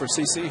off day for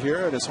CC here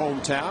at his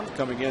hometown,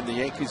 coming in the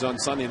Yankees on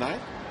Sunday night.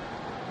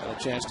 Got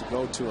a chance to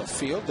go to a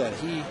field that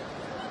he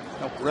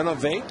helped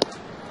renovate.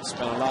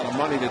 Spent a lot of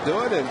money to do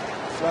it, and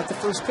got the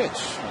first pitch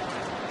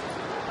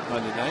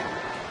Monday night.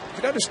 You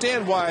can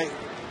understand why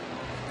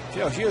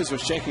Joe Hughes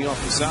was shaking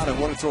off the sound and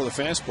wanted to throw the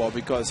fastball,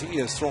 because he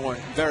is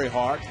throwing very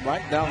hard,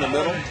 right down the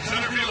middle,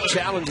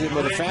 challenging him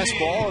with a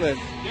fastball, and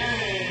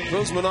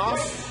Kuzmanov,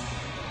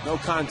 no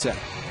contact.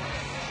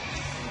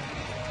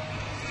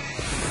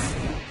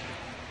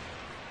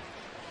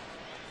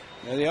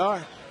 There they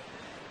are.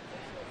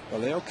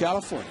 Vallejo,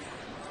 California.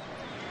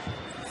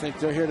 I think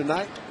they're here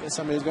tonight. Guess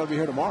somebody's going to be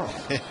here tomorrow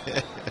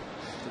to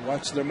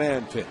watch their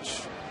man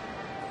pitch.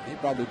 He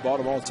probably bought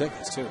them all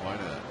tickets, too. Why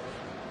not?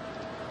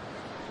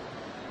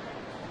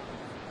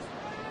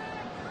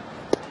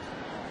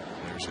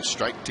 There's a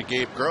strike to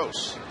Gabe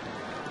Gross.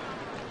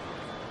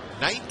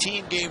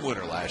 19-game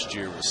winner last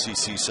year was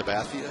CC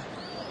Sabathia.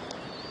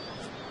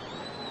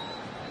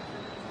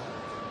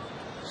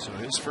 So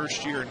his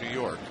first year in New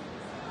York,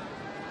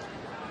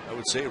 I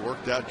would say it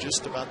worked out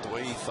just about the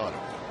way he thought it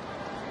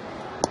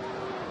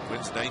would.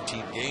 Wins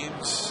 19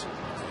 games.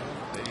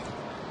 They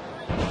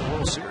won the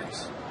World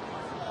Series.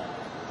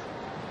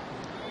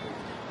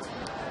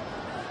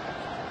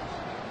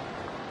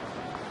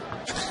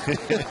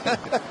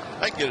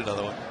 I can get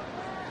another one.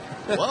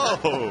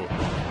 Whoa.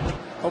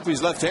 Hope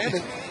he's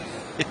left-handed.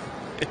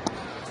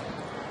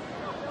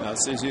 Now,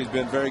 CC's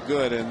been very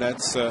good, and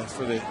that's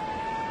for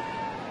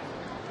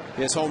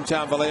his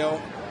hometown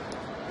Vallejo.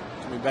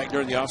 Coming back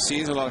during the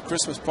offseason, a lot of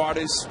Christmas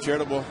parties,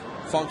 charitable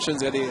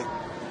functions that he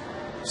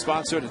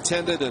sponsored,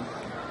 attended, and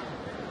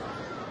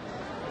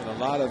a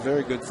lot of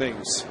very good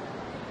things.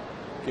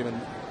 Giving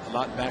a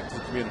lot back to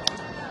the community.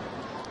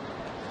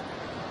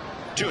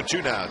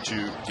 2-2 now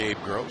to Gabe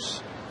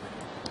Gross.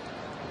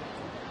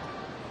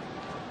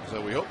 So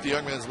we hope the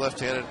young man's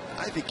left-handed.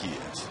 I think he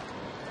is.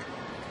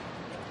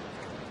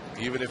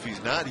 Even if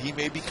he's not, he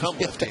may become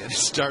left-handed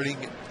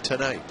starting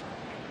tonight.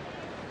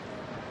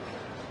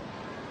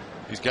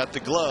 He's got the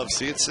glove.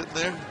 See it sitting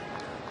there?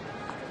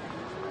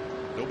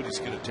 Nobody's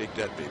going to take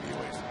that baby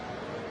away from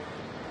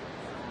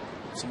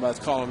him. Somebody's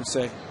calling him and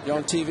say, "You're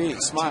on TV.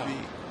 Smile."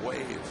 TV,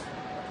 wave.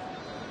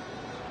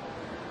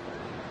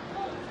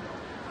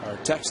 Or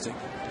texting.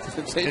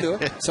 They do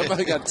it.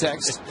 Somebody got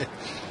text.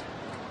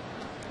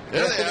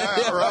 There they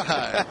are. All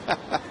right.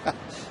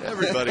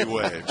 Everybody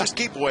wave. Just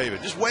keep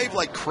waving. Just wave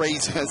like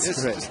crazy.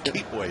 Just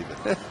keep waving.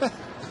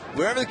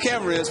 Wherever the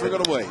camera is, we're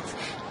going to wave.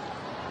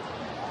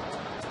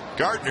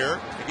 Gardner,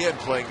 again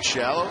playing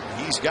shallow.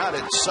 He's got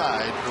it.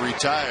 Side,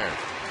 retired.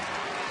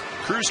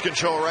 Cruise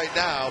control right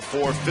now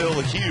for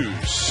Phil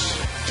Hughes.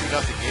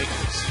 2-0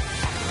 Yankees.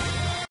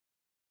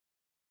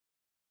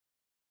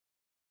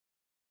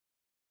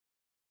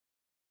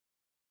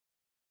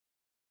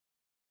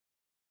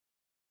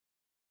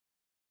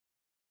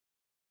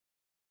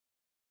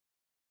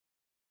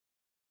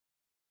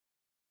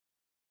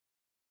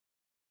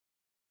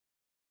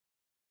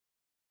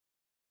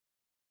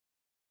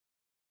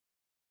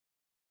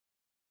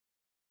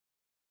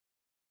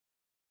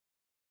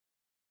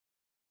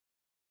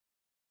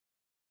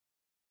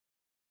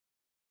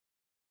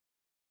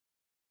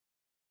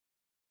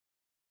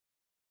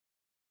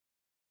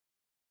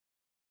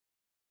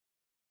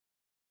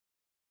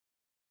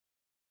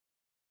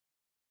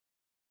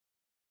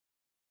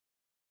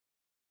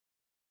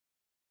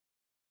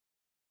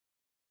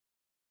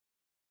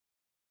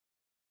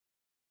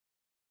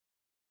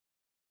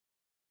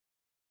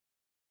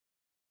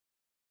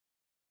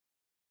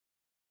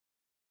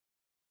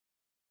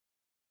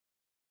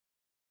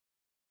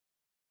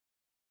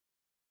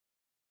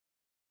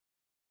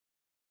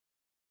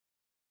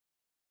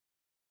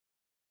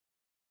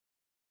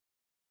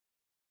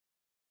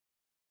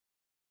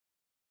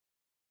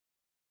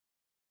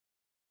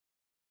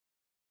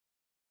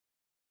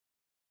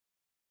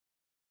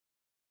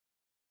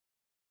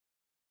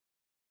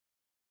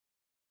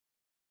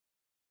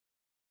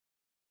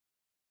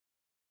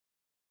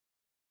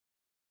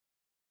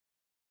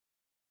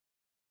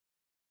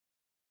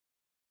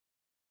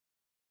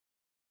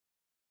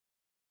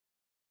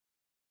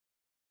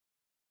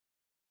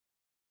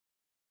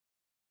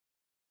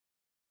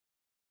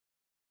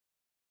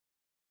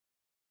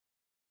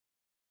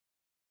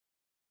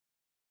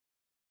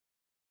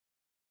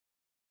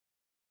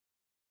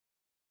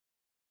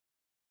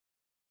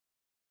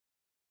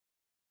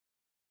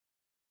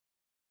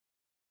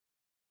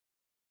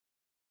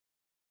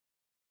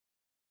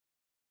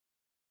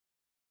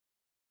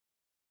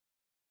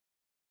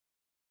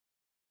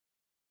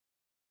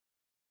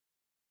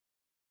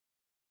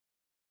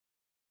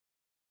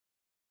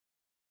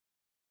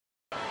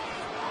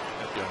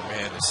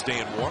 Ryan is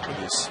staying warm with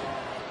his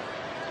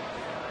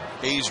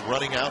A's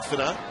running outfit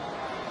on.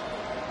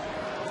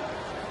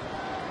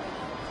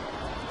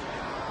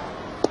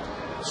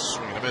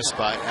 Swing and a miss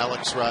by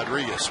Alex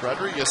Rodriguez.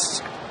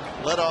 Rodriguez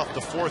led off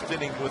the 4th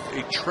inning with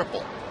a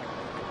triple.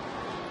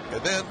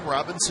 And then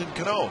Robinson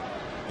Cano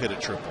hit a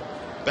triple.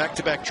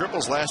 Back-to-back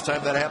triples. Last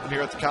time that happened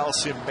here at the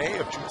Coliseum, May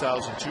of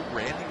 2002.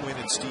 Randy Wynn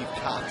and Steve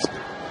Cox.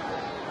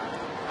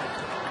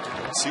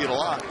 Don't see it a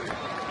lot.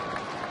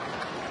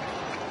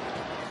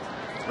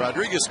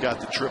 Rodriguez got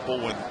the triple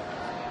when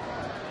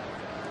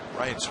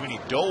Ryan Sweeney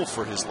dove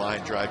for his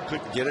line drive.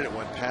 Couldn't get it. It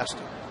went past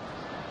him.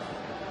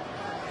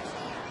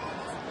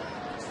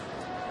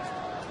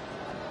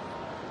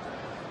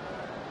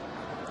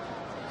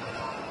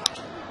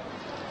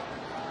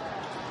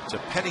 To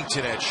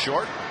Pennington at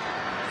short.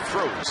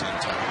 Throws in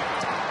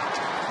time.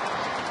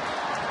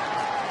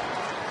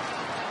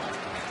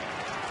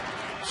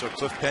 So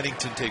Cliff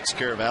Pennington takes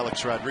care of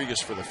Alex Rodriguez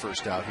for the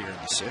first out here in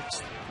the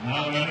 6th.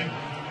 Now batting,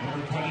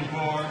 number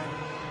 24,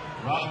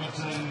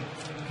 Robinson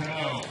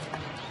Cano.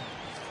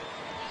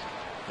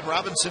 And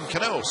Robinson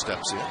Cano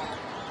steps in.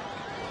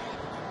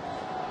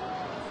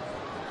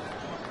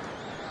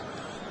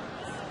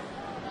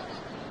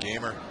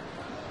 Gamer.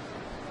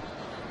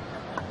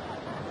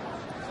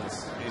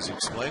 He's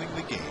explaining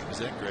the game. Is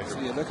that great? So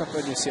you look up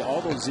and you see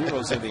all those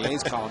zeros in the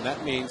A's column.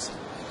 That means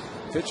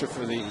pitcher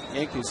for the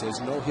Yankees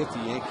has no hit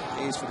the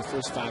A's for the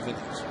first 5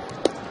 innings.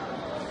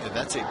 And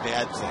that's a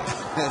bad thing.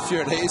 If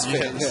you're an A's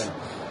fan, Yes. yeah.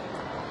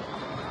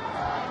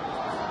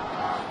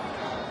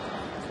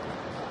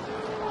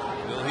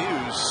 Bill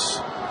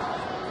Hughes,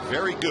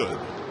 very good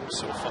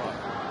so far.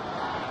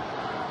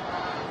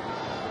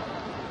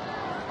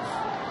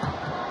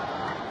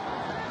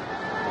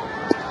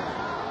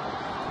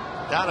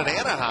 Down in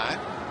Anaheim,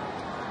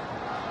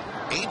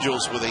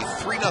 Angels with a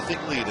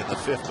 3-0 lead in the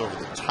 5th over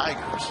the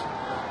Tigers.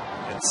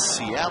 And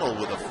Seattle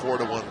with a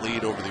 4-1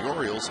 lead over the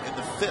Orioles in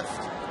the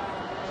 5th.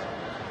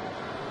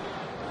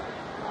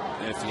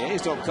 And if the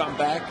A's don't come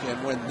back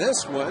and win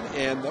this one,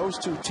 and those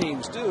 2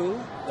 teams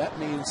do, that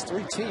means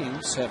 3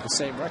 teams have the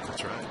same record.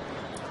 That's right.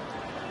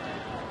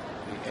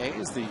 The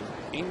A's, the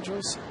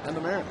Angels, and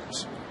the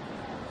Mariners.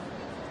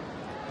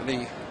 And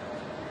the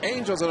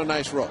Angels on a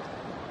nice roll.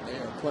 They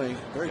are playing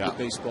very good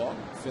baseball.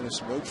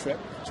 Finished a road trip.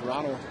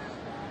 Toronto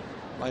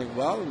playing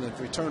well, and then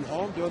return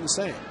home doing the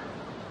same.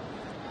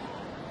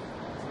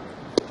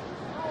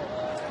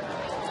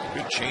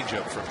 Good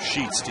changeup from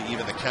Sheets to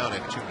even the count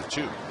at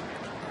 2-2.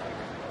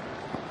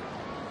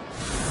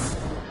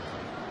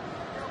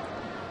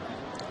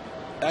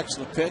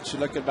 Excellent pitch. You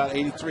look at about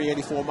 83,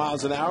 84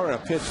 miles an hour. A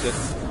pitch that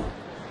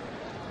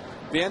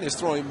Ben is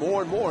throwing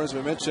more and more, as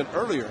we mentioned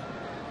earlier,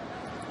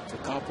 to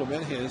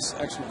complement his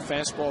excellent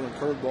fastball and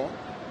curveball.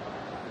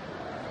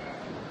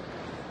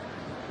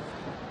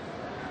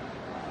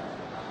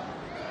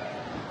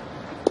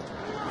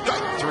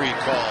 Strike 3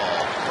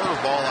 call.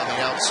 Curveball on the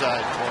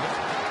outside corner.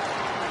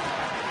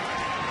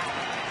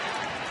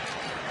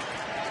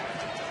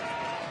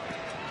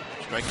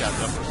 Strikeout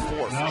number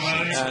 4.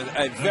 And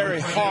a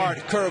very hard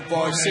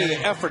curveball. You see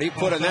the effort he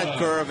put on that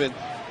curve and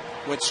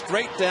went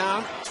straight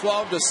down.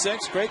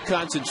 12-6. Great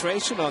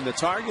concentration on the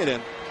target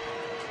and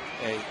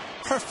a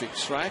perfect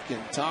strike.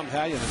 And Tom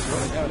Hallion is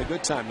really having a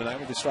good time tonight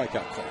with the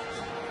strikeout call.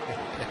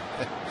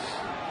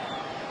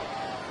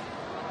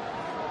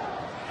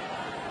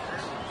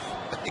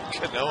 I think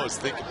Cano is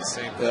thinking the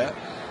same thing.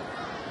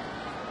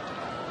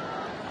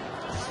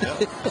 Yeah.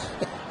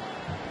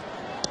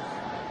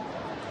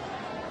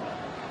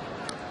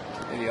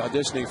 Maybe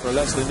auditioning for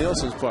Leslie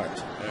Nielsen's part. All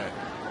right.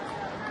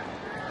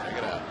 Check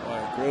it out.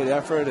 Boy, great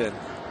effort and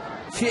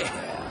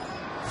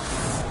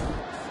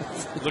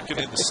Looking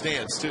in the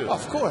stands, too.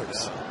 Of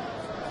course.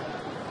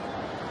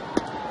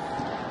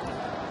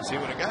 See,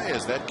 when a guy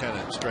has that kind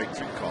of strike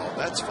 3 call,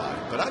 that's fine.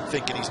 But I'm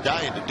thinking he's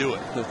dying to do it.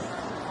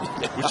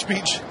 Which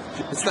means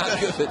it's not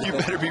good. You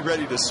better be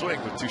ready to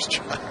swing with 2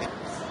 strikes.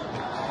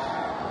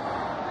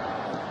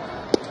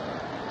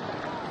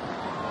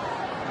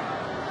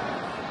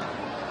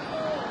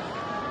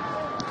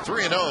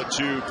 Three and 0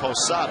 to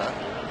Posada.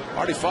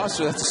 Artie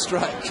Foster, that's a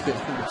strike.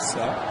 So,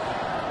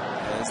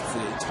 as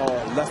the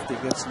tall lefty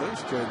gets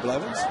loose, Jerry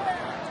Blevins.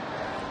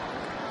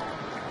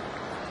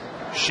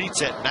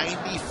 Sheets at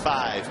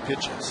 95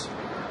 pitches.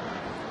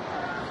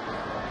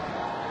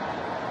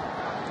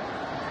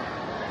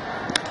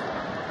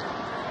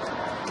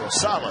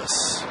 Rosales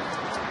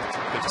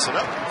picks it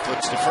up,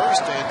 flips to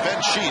first, and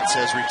Ben Sheets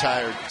has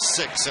retired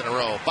 6 in a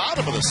row.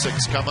 Bottom of the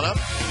 6 coming up.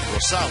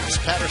 Rosales,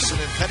 Patterson,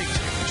 and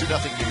Pennington.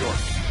 2-0 New York.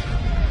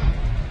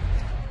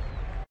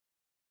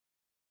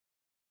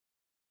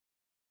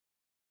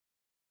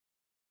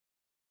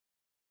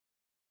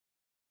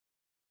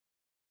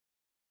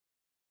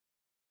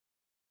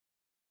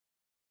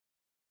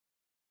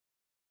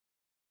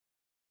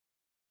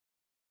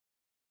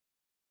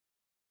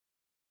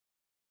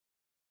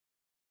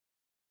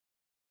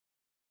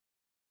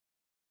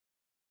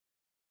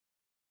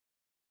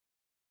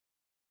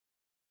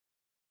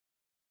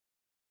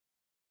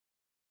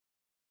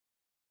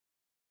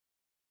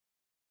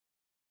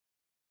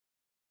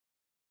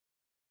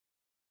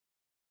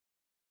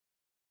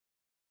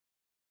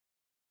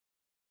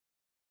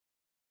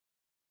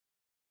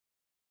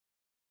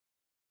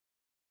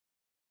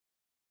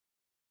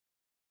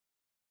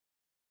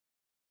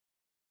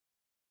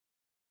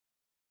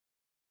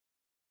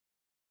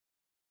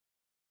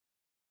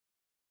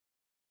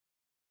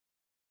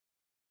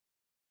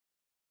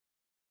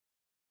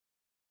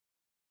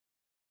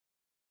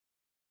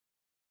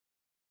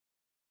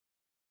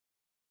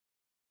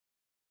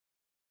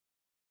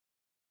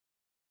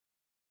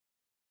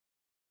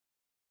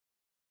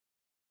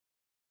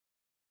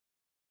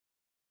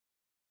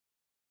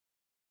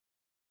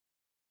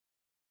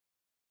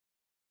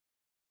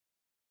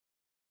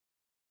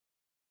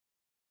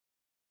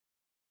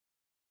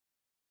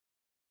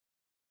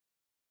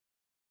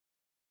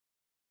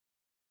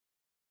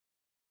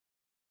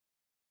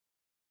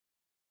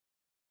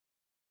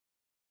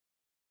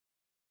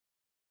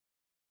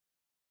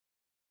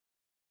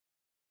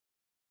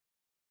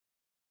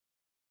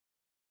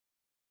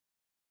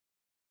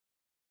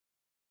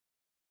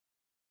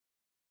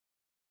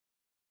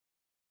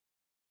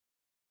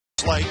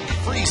 Light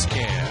freeze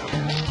cam.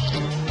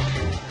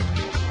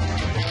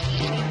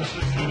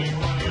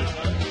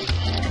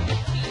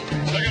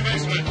 Second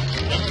baseman,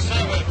 number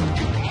 7.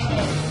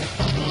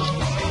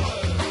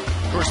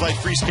 Coors Light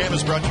freeze cam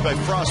is brought to you by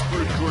Frost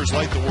Brewed Coors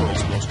Light, the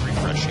world's most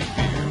refreshing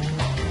beer.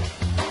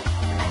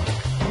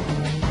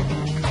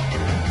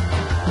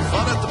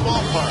 Fun at the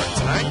ballpark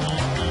tonight.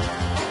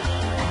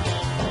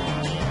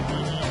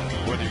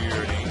 Whether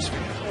you're an A's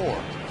fan or a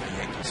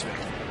Yankees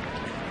fan.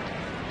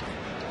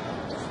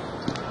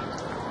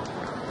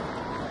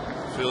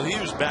 Phil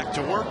Hughes back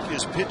to work.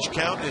 His pitch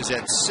count is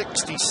at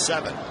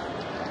 67.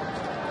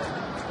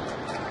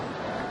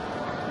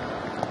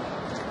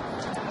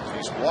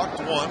 He's walked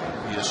 1.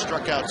 He has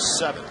struck out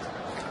 7.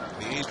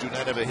 The A's do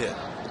not have a hit.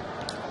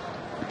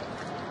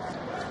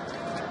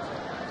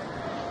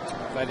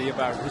 Idea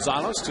about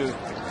Rosales to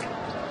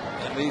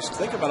at least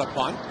think about a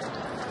bunt.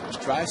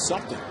 Just try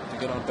something to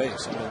get on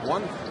base. I mean,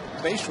 one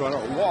base runner,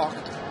 a walk,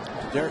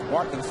 Derek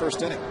Barton in the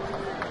first inning.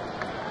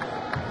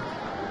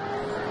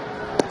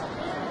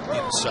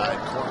 Inside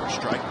corner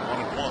strike,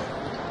 1-1.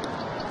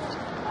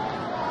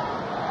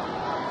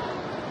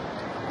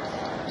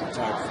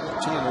 Tied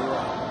 14 in a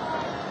row.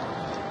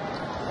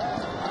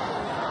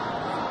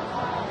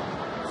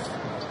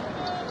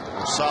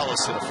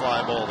 Rosales hit a fly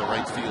ball to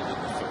right field in the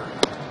third.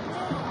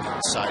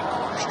 Inside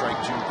corner strike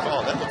 2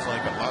 call. That looks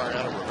like a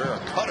Mariano Rivera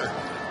cutter.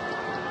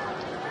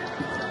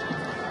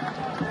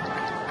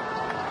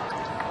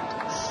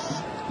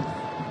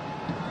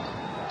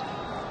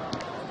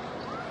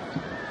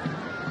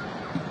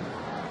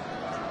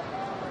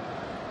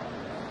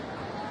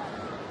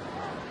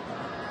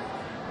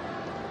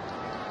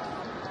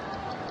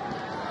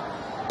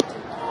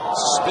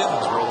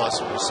 Spins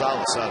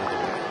Rosales out of the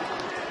way.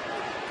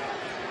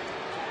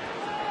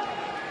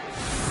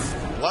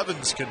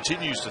 Levens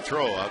continues to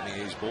throw out in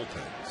the A's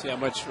bullpen. See how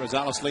much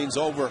Rosales leans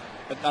over,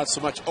 but not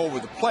so much over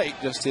the plate,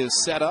 just his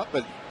setup.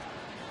 And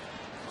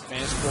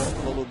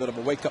fastball, a little bit of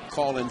a wake-up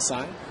call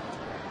inside.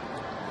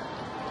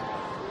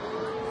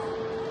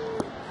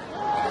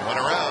 Went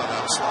around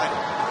on a slider.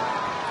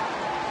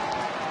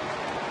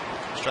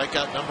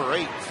 Strikeout number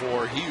 8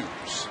 for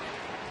Hughes.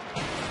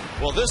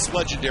 Well, this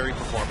legendary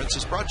performance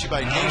is brought to you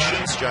by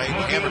Nation's Giant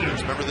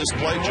Hamburgers. Remember this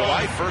play,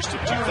 July 1st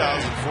of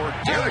 2004,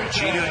 Derek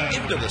Jeter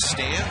into the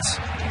stands,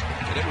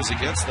 and it was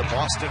against the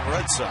Boston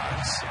Red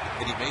Sox,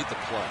 and he made the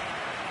play.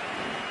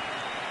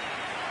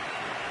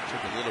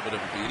 Took a little bit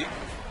of a beating.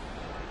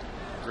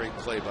 Great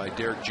play by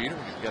Derek Jeter.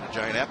 When you've got a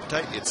giant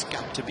appetite, it's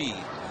got to be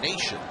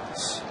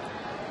Nation's.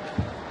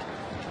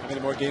 How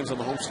many more games on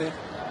the homestand?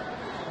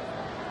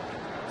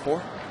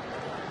 4?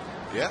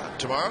 Yeah,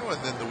 tomorrow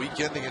and then the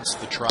weekend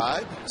against the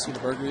Tribe. Seen the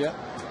burger yet?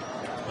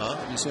 Huh?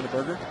 Have you seen a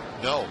burger?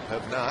 No,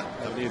 have not.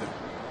 Haven't either.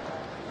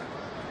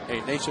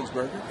 Hey, Nation's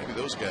Burger. Maybe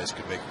those guys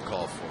could make a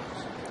call for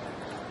us.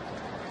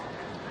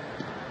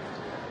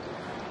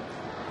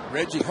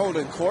 Reggie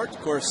holding court.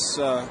 Of course,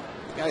 the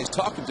guy he's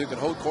talking to could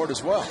hold court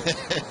as well.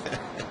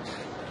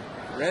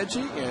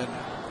 Reggie and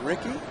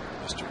Ricky.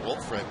 Mr.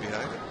 Wolf right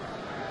behind him.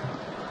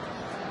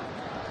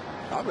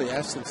 Probably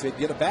asked him if they'd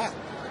get a bat.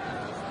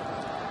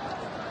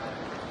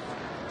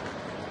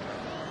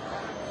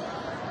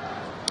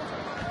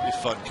 Be a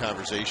fun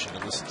conversation to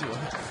listen to.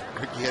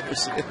 Ricky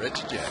Henderson and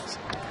Reggie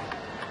Jackson.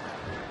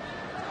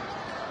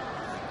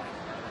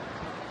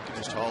 You can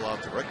just haul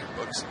out the record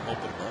books and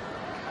open them up.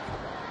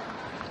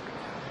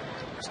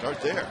 Start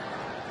there.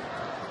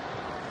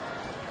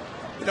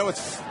 You know,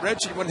 with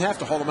Reggie, you wouldn't have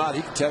to hold him out.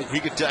 He could tell you. He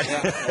could tell you.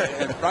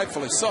 Yeah, and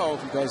rightfully so,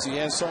 because he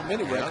has so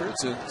many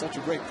records and such a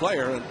great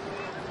player. And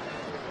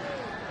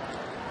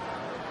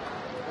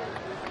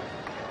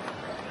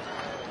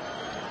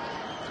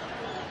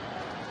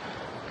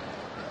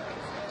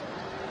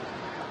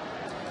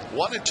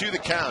One and 2 the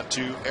count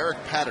to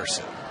Eric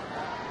Patterson.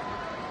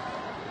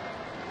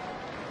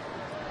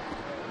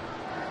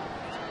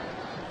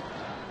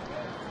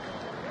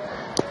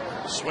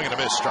 Swing and a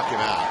miss, struck him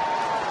out.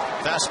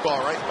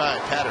 Fastball right by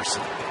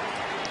Patterson.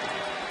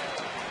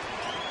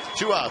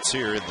 2 outs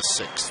here in the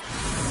 6th.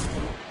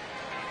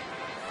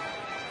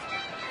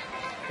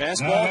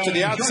 fastball to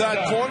the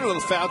outside corner, a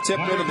little foul tip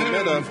into the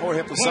mid of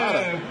Jorge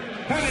Posada.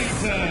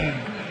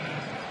 Pennington.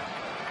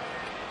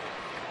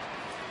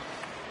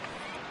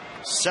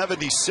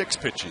 76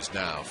 pitches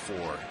now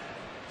for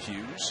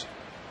Hughes.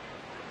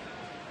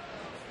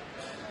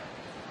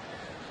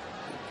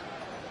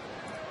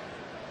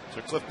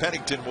 So Cliff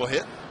Pennington will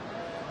hit.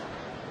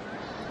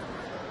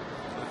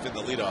 Cliff in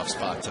the leadoff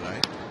spot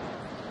tonight.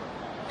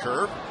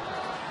 Curve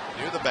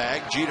near the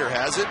bag. Jeter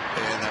has it,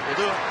 and that will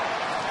do it.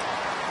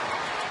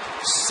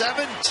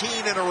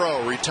 17 in a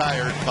row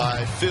retired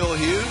by Phil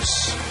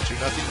Hughes.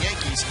 2-0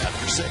 Yankees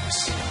after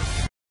 6.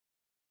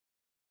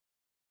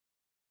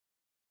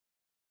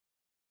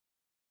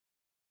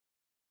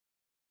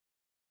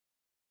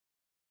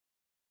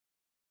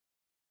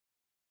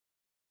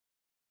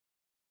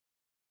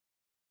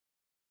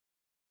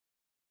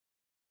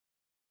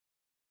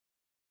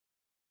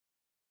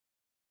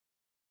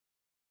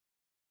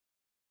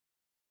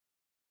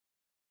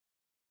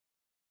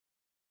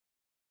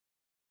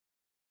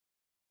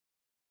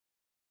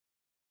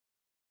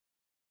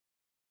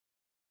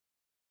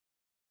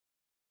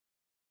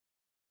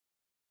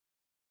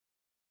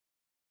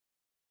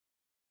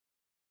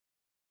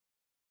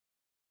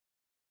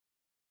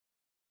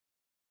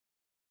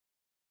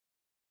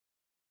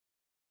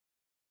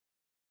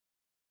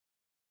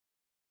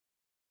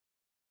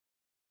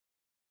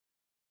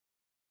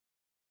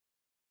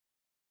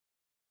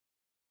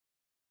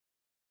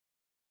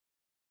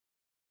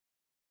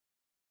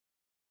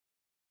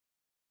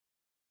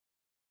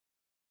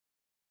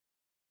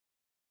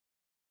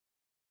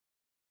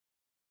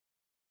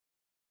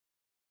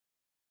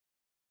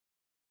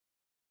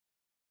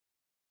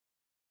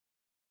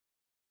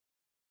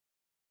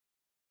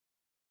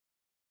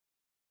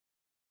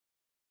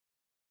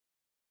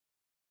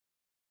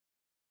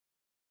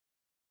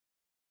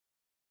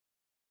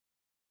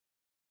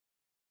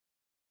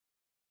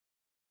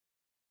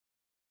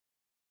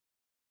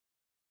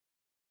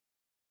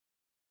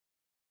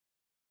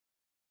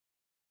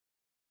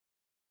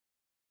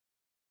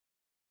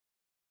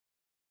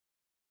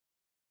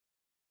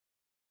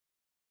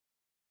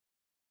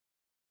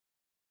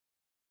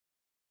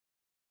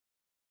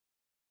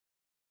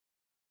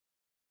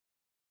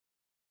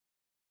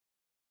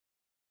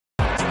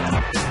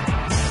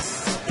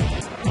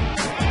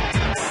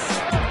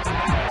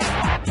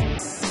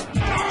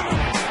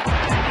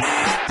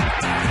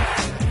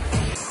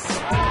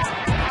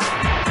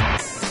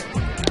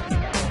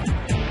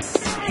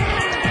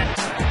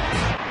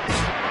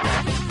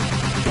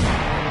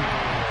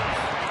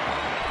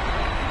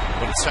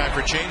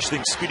 a change?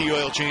 Think Speedy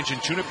Oil Change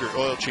and Tune-Up, your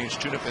oil change,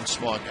 tune-up, and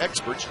smog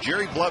experts.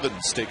 Jerry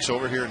Blevins takes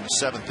over here in the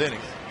 7th inning.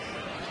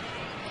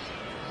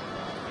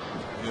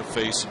 He'll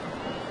face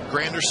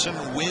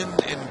Granderson, Wynn,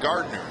 and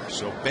Gardner.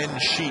 So Ben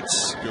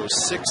Sheets goes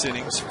 6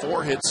 innings,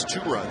 4 hits,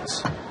 2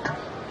 runs,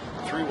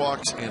 3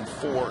 walks, and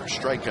 4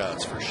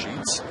 strikeouts for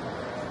Sheets.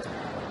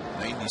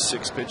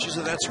 96 pitches,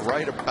 and that's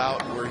right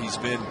about where he's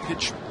been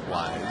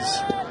pitch-wise.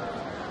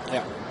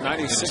 Yeah,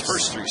 96. In his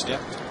first 3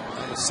 starts.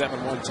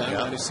 97 one time,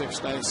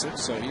 96,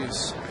 96. So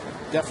he's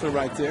definitely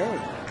right there.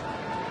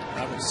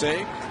 I would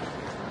say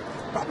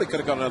probably could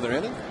have got another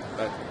inning,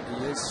 but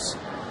he is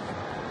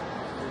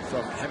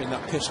from having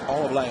not pitched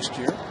all of last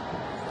year.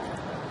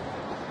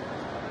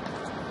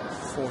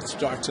 4th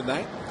start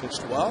tonight.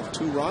 Pitched well,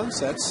 2 runs.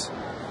 That's a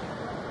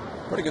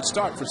pretty good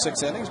start for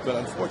 6 innings, but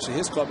unfortunately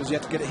his club has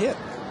yet to get a hit.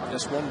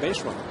 Just 1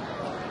 base runner.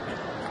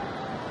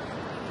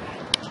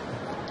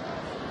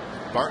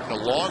 Barton a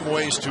long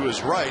ways to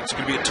his right. It's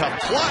going to be a tough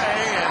play,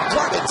 and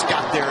Blevins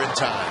got there in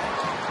time.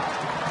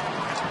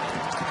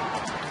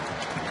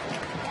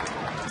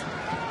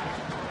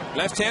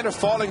 Left-hander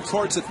falling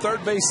towards the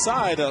third base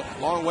side. A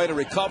long way to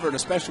recover, and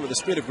especially with the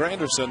speed of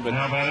Granderson. But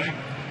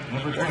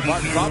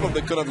Barton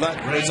probably could have let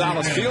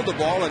Rosales field the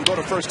ball and go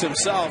to first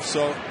himself.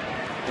 So,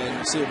 and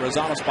you see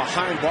Rosales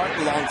behind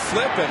Barton, long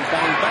flip, and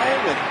bang,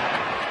 bang.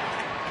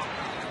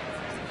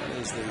 And that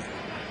is the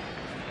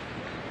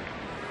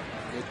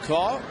good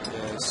call.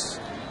 Yes.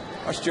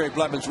 Watch Jerry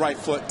Blevins' right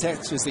foot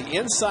touches the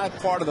inside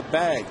part of the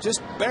bag,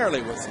 just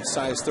barely with the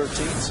size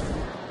 13s.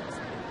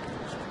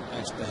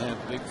 Nice to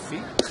have big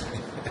feet.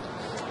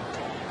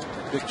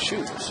 Big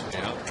shoes.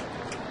 Yeah.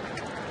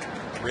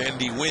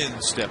 Randy Wynn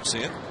steps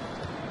in.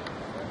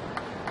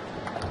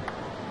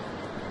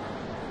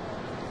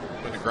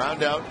 With a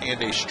ground out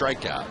and a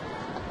strikeout.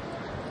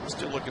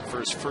 Still looking for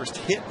his first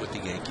hit with the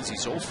Yankees.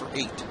 He's 0 for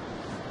 8.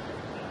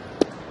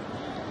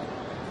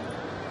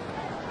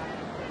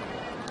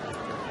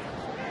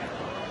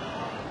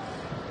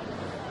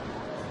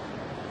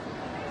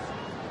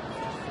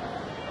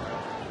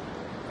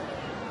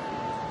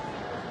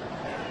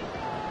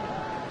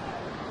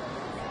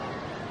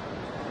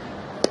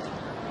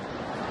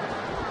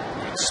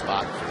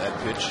 Spot for that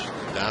pitch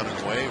down and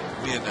away.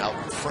 Wynn out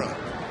in front.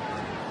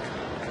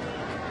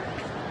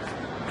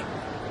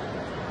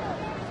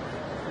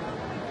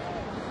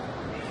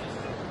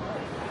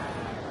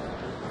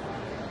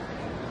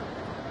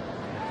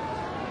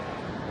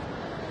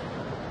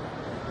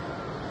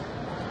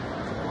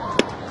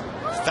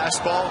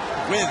 Fastball.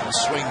 Wynn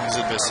swings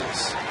and misses.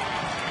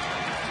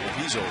 So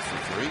he's 0 for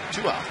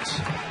 3. 2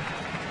 outs.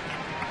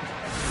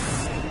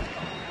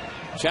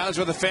 Challenge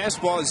with a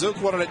fastball.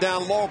 Zook wanted it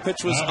down low.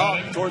 Pitch was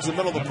up towards the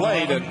middle of the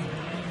plate. And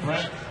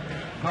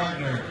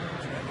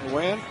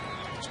Wynn,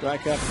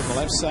 strikeout from the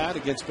left side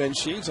against Ben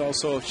Sheets.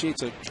 Also,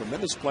 Sheets, a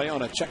tremendous play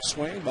on a check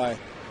swing by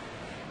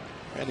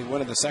Randy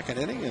Wynn in the 2nd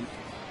inning. And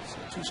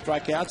 2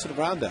 strikeouts and a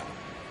ground out.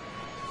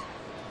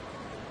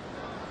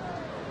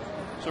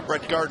 So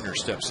Brett Gardner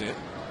steps in.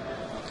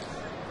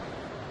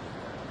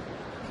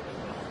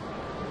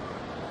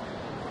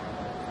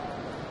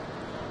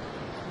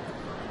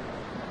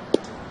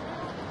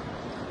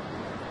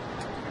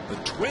 The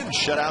Twins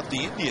shut out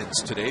the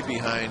Indians today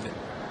behind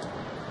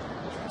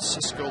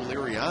Cisco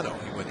Liriano.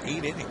 He went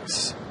 8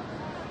 innings.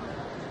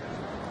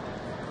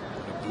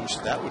 What a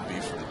boost that would be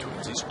for the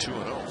Twins. He's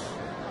 2-0.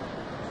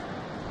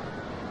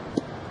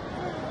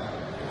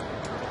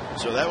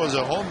 So that was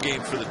a home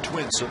game for the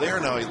Twins. So they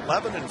are now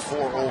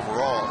 11-4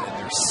 overall, and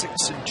they're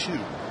 6-2 in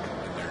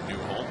their new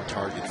home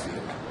Target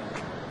Field.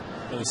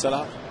 Going to set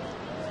up?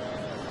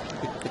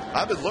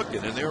 I've been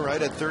looking, and they were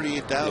right at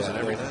 38,000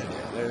 every night.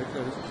 Yeah,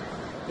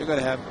 they're going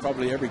to have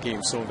probably every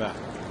game sold out.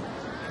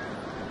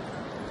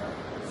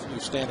 A few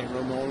standing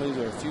room only.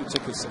 There are a few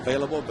tickets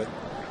available, but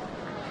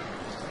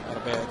not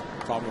a bad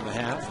problem to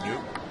have.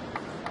 Nope.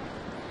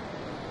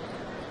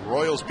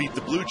 Royals beat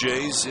the Blue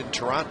Jays in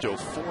Toronto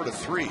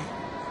 4-3.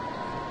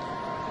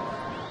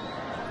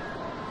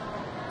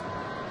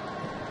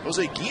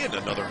 Jose Guillen,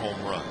 another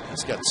home run.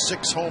 He's got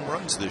 6 home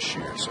runs this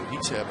year, so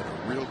he's having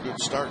a real good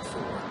start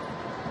for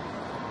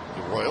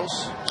the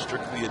Royals.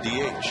 Strictly a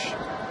DH.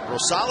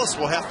 Rosales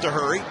will have to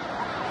hurry.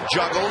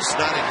 Juggles,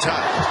 not in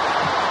time.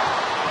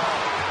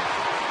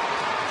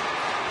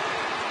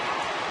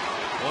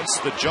 Once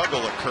the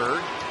juggle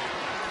occurred,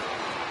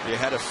 you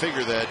had to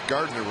figure that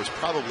Gardner was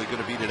probably going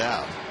to beat it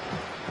out.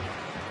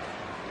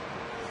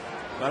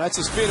 Well, that's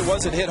a speed. It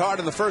wasn't hit hard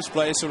in the first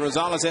place, so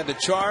Rosales had to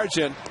charge,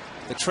 and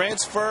the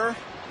transfer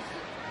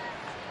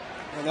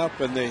went up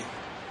in the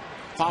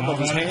palm of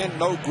his hand,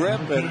 no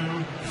grip,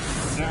 and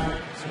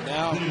so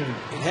now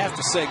you'd have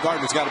to say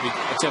Gardner's got to be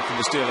attempting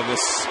to steal in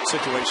this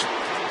situation.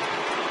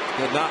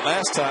 Did not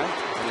last time.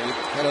 He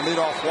had a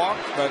leadoff walk,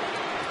 but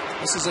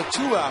this is a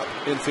 2-out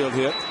infield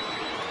hit.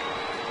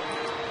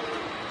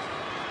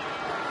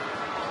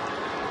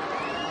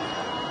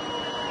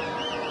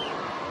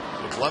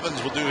 So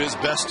Blevins will do his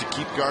best to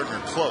keep Gardner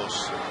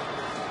close.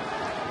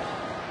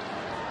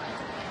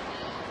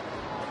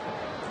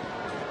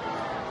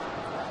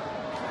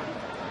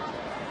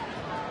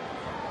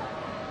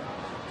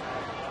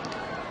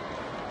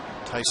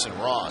 Tyson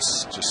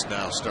Ross just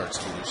now starts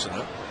to loosen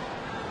up.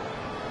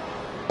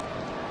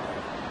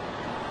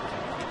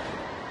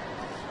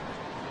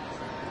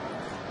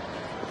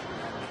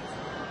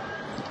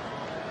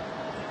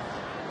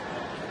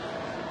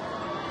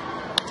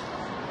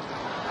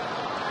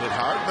 Hit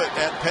hard, but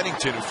at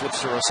Pennington, who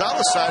flips to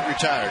Rosales' side,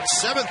 retired.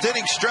 7th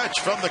inning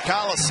stretch from the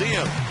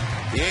Coliseum.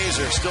 The A's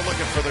are still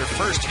looking for their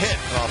first hit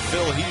off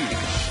Phil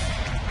Hughes.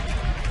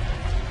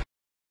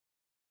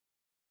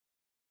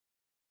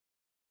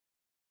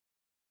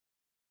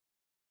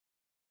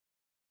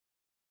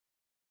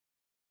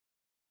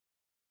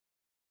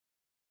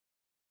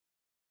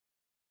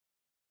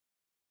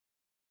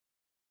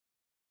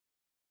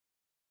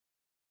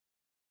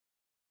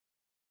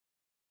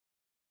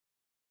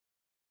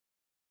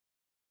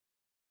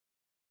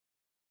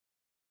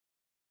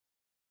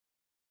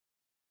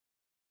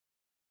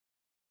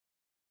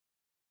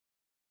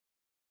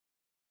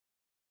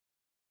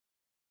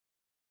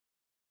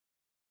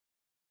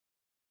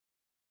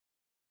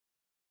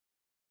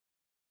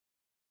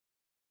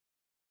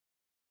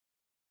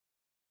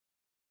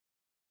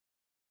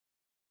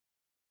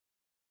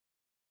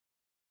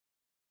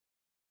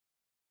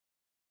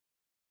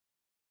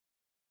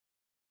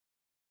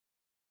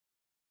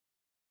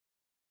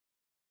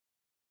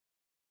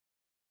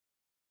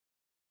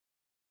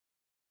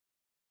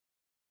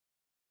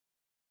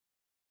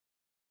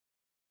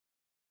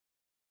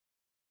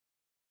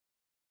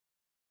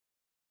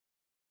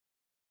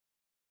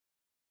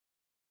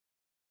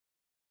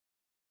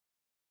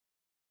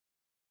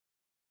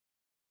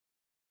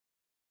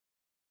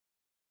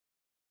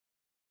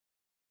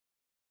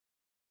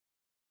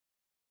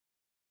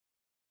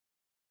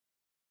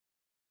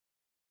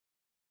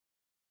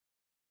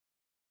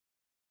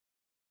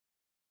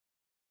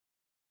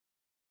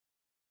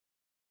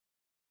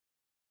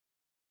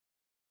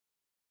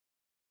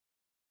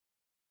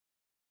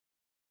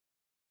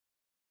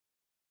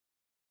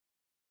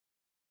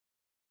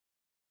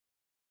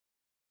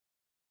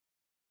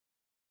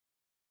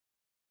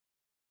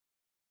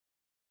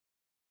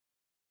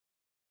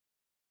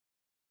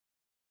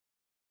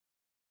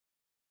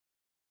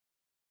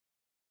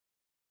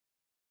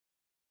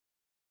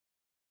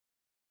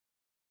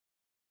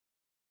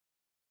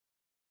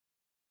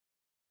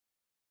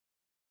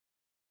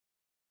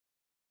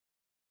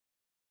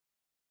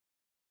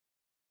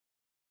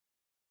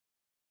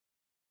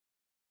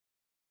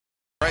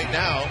 Right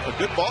now, a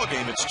good ball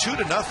game. It's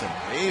 2-0.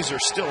 The A's are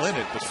still in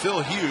it, but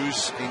Phil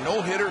Hughes, a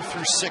no-hitter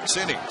through 6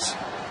 innings.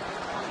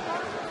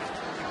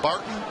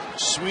 Barton,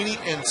 Sweeney,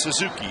 and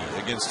Suzuki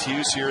against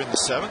Hughes here in the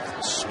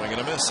 7th. Swing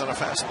and a miss on a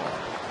fastball.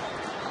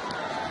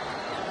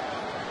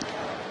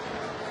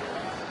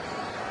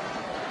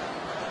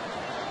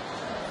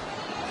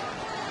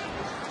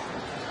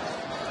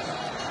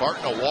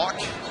 Barton a walk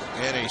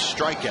and a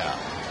strikeout.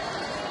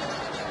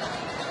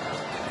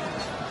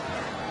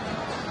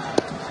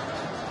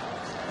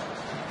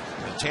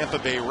 Tampa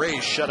Bay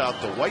Rays shut out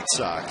the White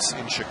Sox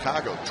in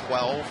Chicago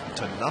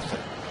 12-0.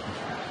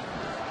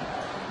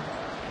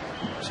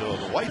 So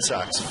the White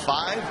Sox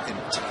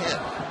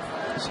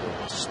 5-10. So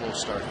a slow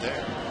start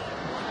there.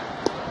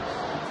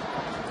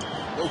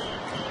 Oh,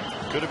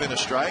 could have been a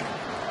strike.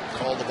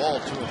 Called the ball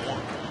 2-1.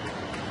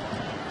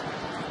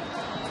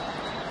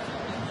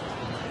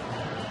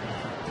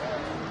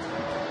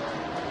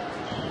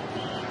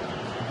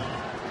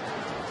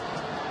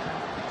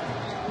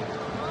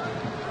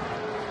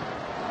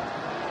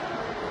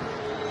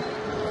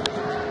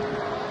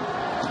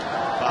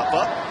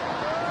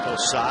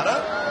 Posada.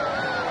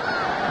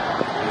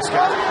 He's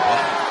got it.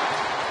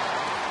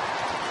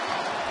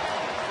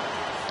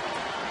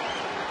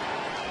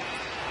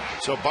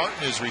 So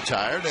Barton is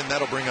retired, and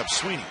that'll bring up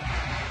Sweeney.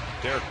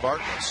 Derek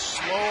Barton, a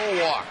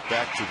slow walk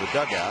back to the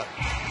dugout.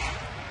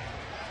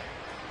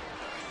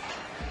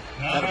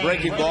 Had a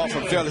breaking ball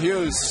from Phil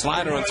Hughes.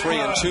 Slider on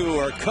 3-2,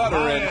 or cutter,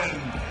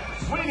 and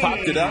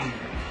popped it up.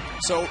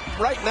 So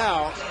right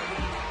now,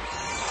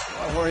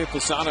 what Jorge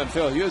Posada and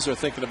Phil Hughes are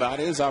thinking about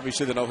is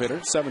obviously the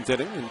no-hitter, 7th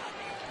inning, and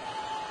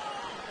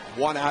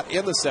 1 out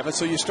in the 7th.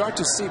 So you start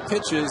to see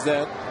pitches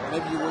that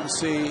maybe you wouldn't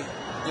see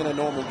in a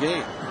normal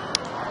game.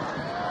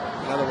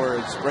 In other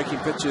words, breaking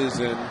pitches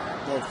and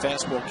more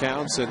fastball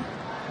counts, and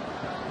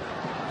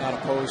not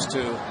opposed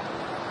to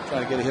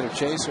trying to get a hit or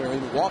chase or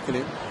even walking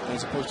him,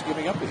 as opposed to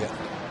giving up a hit.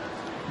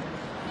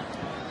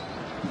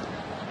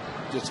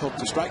 Just hope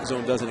the strike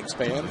zone doesn't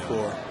expand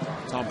for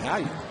Tom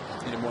Halyard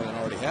any more than it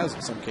already has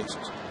in some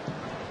cases.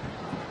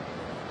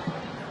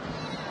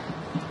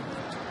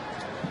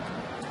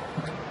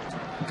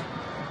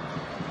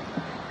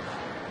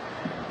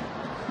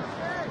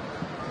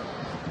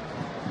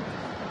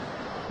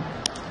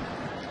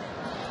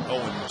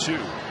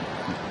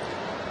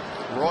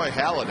 Roy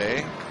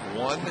Halladay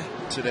won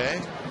today.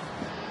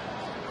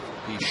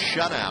 He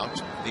shut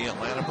out the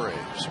Atlanta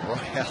Braves.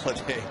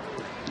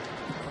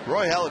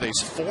 Roy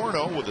Halladay's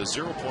 4-0 with a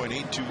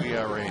 0.82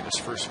 ERA in his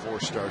first 4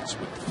 starts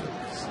with the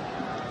Phillies.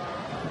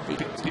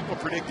 People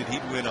predicted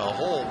he'd win a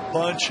whole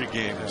bunch of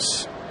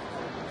games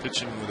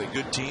pitching with a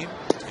good team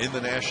in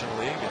the National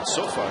League, and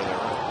so far they're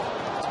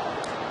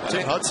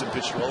Tim Hudson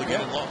pitched well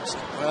again and lost.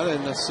 Well,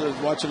 and let's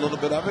watch a little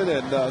bit of it.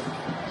 And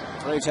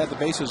Braves had the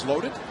bases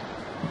loaded.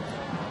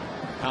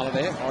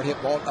 Halladay, hard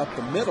hit ball up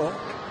the middle,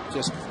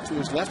 just to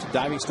his left. A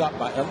diving stop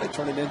by Utley,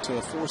 turn it into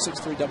a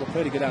 4-6-3 double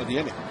play to get out of the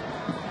inning.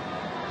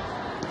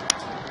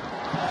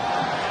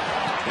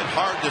 Hit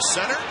hard to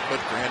center, but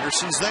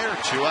Granderson's there.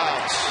 2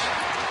 outs.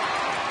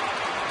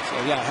 So,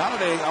 yeah,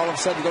 Halladay all of a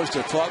sudden goes to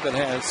a club that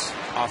has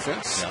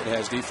offense, that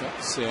has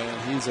defense,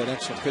 and he's an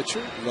excellent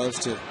pitcher. He loves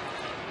to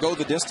go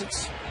the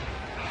distance.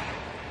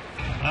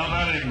 Now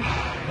batting,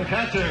 the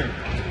catcher,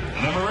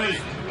 number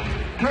 8,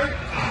 Kurt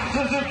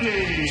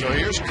Suzuki. So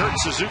here's Kurt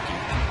Suzuki.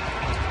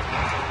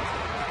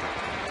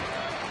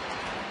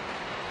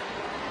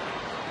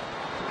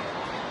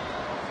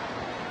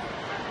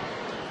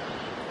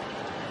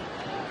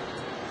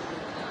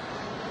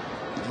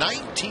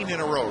 "19 in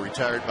a row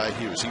retired by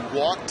Hughes. He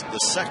walked the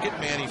second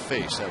man he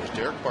faced. That was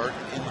Derek Barton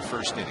in the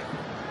first inning.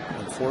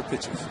 On 4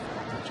 pitches.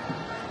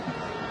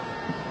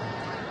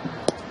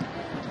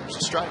 There's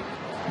a strike.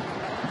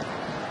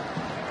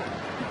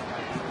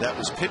 That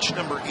was pitch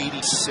number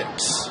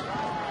 86.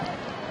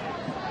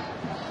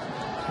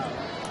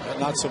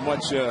 Not so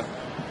much a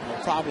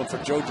problem for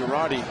Joe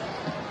Girardi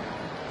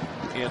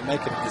in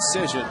making a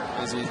decision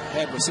as he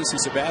had with CC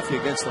Sabathia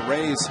against the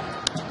Rays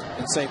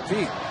in St.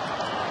 Pete.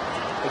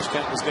 Pitch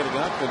count was getting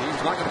up, and he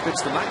was not going to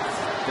pitch the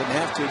 9th. Didn't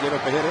have to get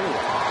up a hit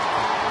anyway.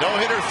 No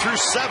hitter through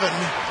 7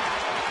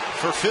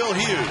 for Phil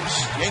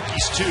Hughes.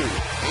 Yankees 2,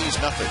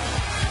 A's nothing.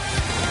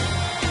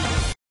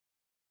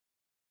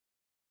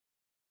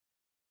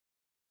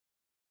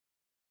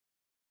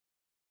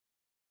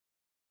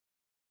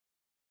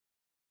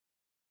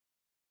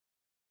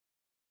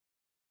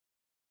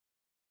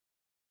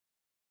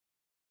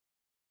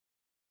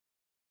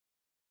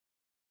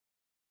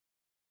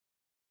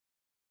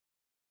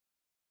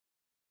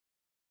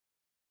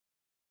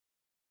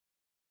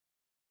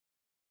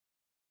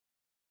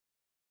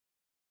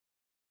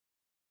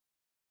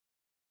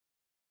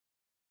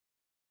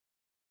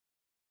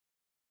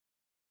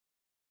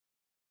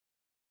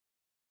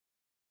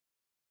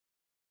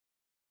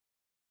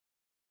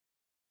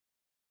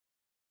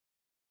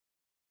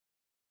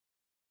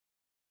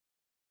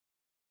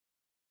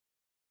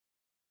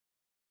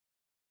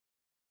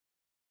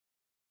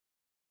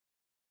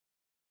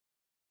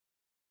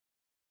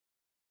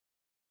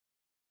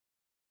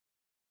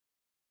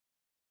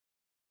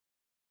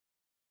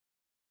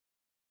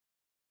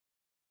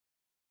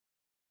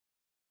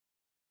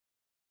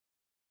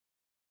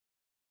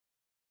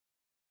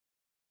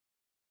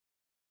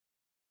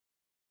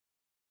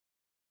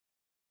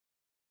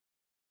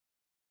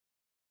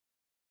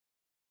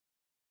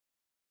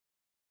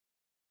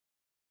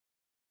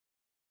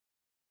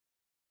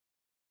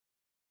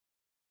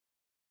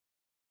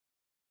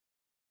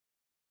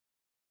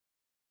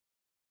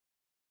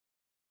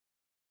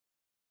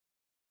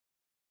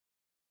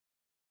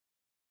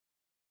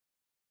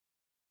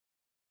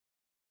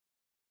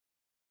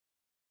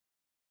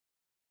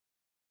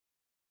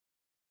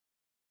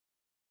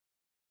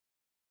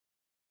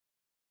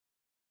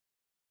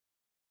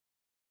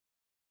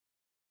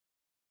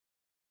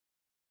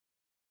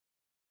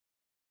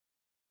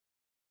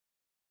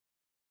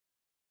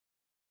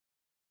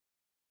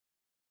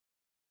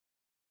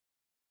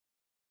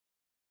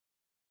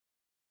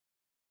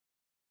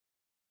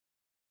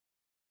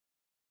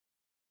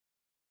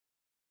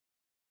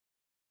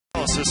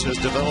 Has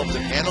developed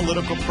an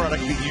analytical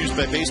product being used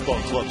by baseball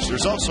clubs.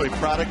 There's also a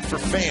product for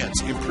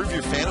fans. Improve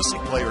your fantasy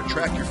play or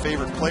track your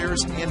favorite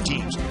players and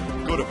teams.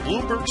 Go to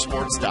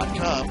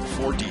BloombergSports.com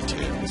for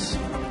details.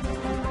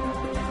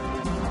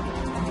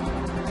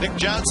 Nick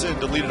Johnson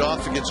to lead it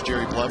off against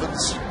Jerry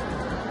Blevins.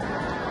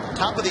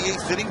 Top of the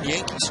 8th inning,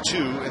 Yankees 2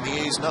 and the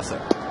A's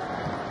nothing.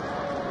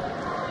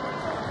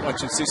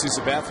 Watching CC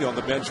Sabathia on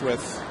the bench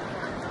with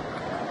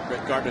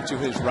Brett Gardner to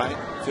his right,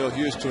 Phil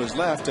Hughes to his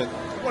left, and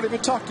won't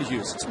even talk to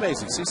Hughes. It's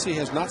amazing. CC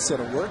has not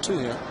said a word to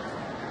him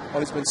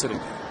while he's been sitting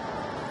there.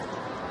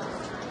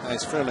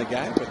 Nice, friendly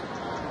guy, but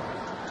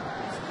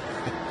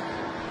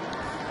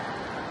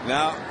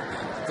now I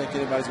don't think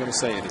anybody's going to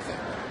say anything.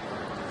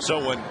 So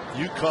when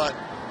you caught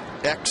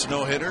X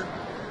no-hitter,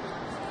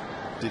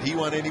 did he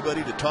want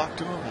anybody to talk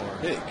to him? Or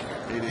he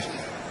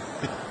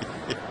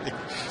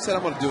said,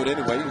 I'm going to do it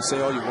anyway. You can say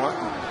all you want.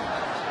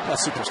 I'm not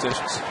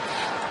superstitious.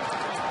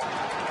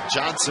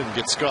 Johnson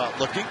gets caught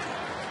looking.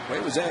 Way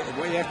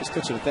Eck was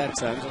pitching at that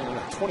time. He's only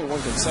got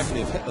 21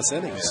 consecutive hitless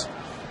innings.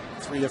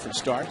 3 different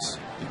starts.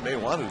 He may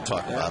have wanted to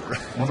talk about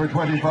it. Number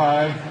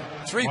 25.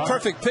 3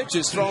 perfect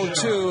pitches thrown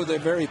to the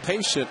very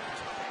patient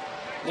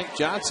Nick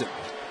Johnson.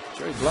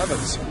 Jerry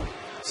Blevins,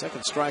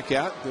 second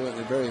strikeout, doing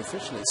it very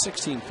efficiently.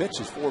 16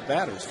 pitches, 4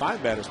 batters,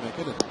 5 batters make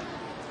it.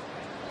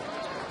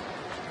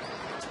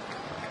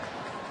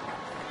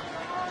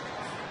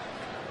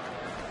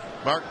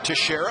 Mark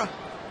Teixeira,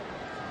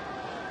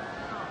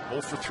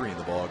 0 for 3 in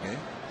the ball game.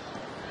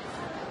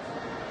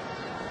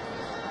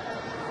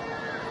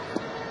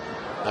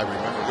 I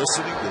remember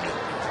listening to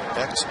the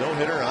X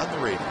no-hitter on the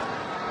radio.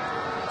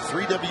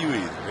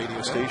 3WE, the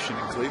radio station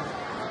in Cleveland.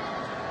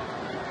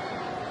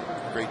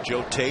 Great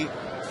Joe Tate.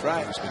 That's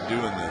right. He's been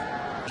doing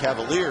the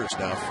Cavaliers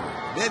now for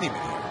many,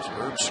 many years.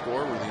 Herb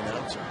Score were the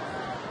announcer.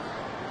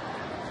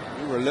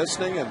 We were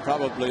listening, and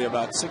probably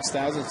about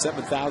 6,000,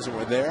 7,000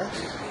 were there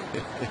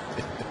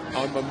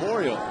on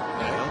Memorial Day,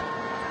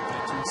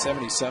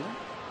 1977.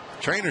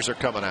 Trainers are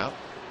coming out.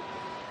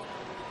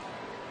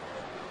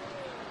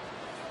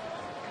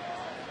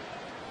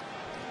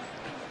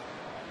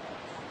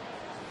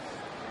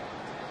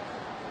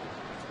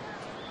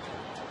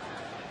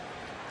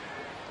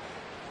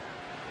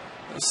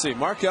 Let's see.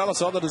 Mark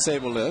Ellis on the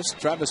disabled list.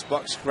 Travis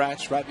Buck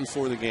scratched right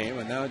before the game,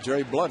 and now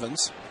Jerry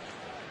Blevins.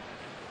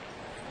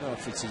 I don't know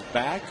if it's his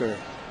back or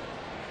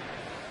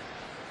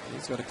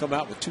he's going to come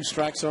out with 2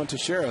 strikes on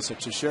Teixeira. So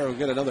Teixeira will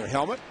get another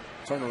helmet,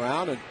 turn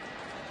around, and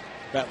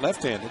bat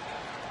left-handed.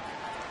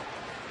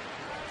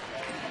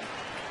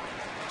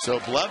 So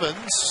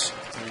Blevins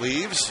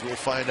leaves. We'll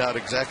find out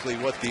exactly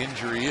what the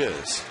injury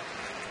is.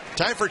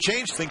 Time for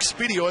change. Think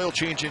Speedy Oil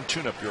Change and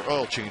Tune-Up. Your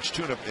oil change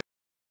tune-up.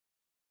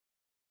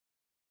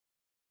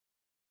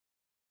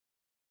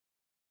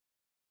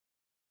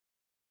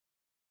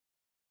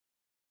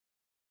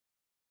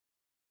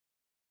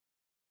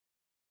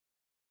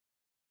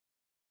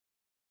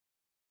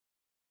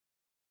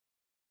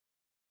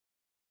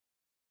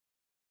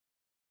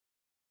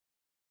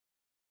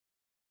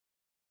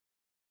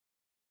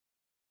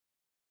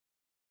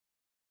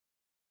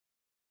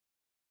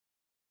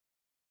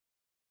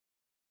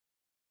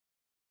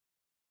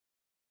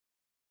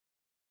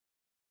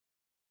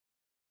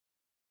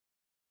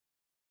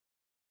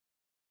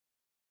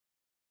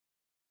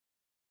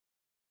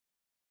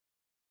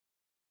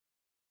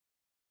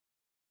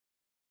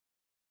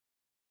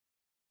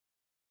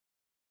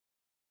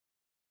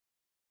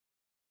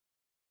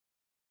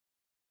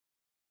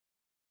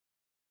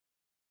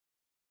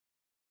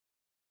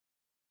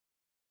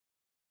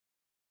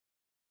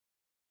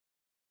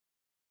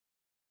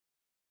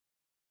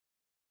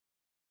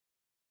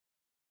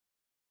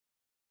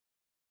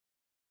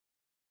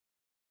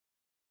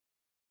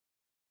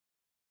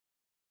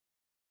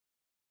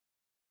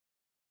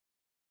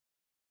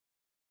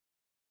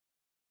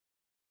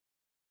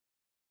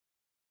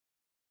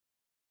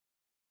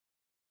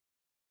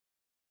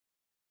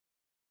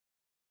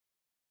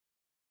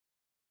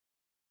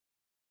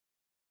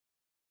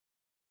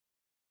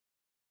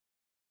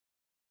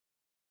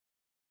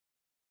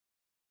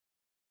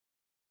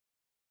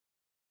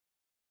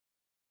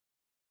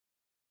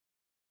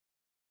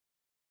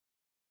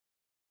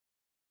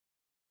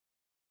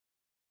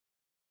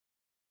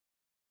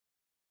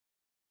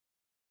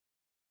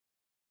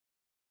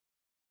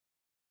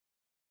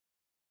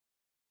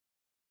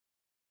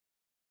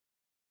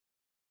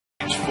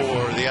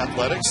 For the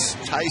Athletics,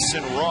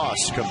 Tyson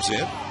Ross comes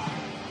in,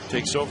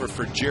 takes over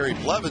for Jerry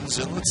Blevins,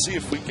 and let's see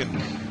if we can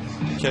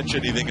catch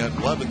anything on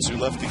Blevins, who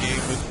left the game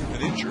with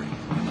an injury.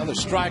 Another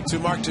strike to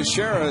Mark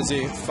Teixeira as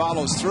he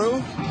follows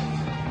through.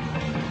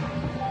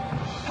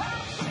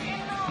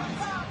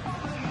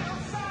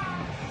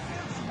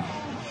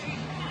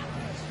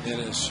 In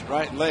his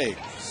right leg,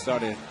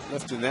 started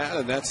lifting that,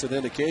 and that's an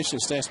indication.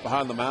 Stands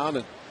behind the mound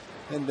and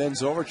then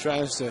bends over,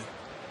 tries to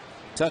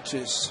touch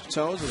his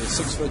toes with a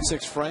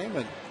 6'6" frame,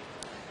 and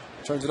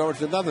turns it over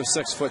to another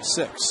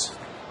 6'6".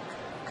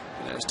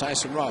 And there's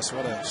Tyson Ross.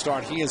 What a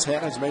start he has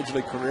had in his major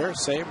league career,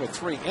 saved with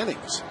 3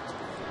 innings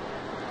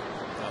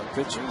of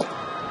pitching.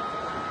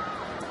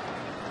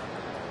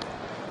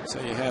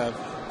 So you have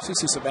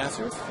CC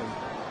Sabathia from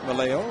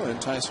Vallejo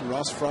and Tyson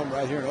Ross from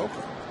right here in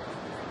Oakland.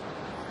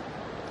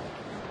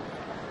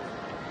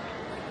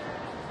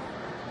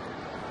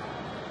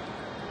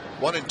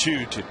 One and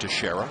 2 to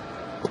Teixeira.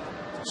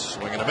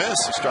 Swing and a miss.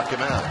 He struck him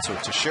out. So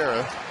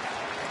Teixeira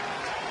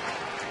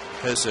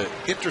has an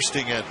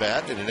interesting at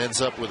bat, and it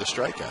ends up with a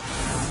strikeout.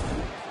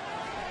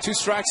 2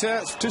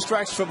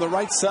 strikes from the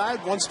right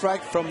side, 1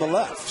 strike from the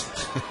left.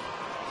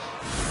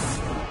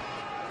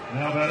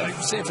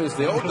 See, if it was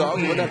the old dog,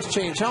 you wouldn't have to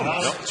change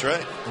helmets. No, that's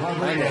right.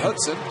 And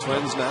Hudson,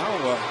 twins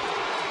now. We'll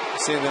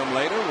see them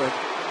later.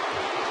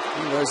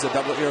 He wears the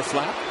double ear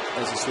flap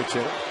as a switch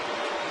hitter.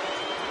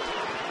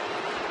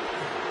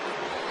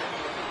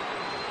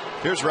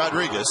 Here's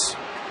Rodriguez.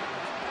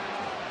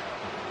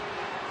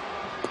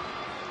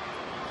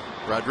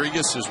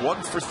 Rodriguez is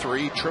 1 for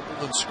 3,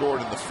 tripled and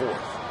scored in the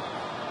 4th.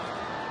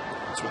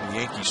 That's when the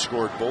Yankees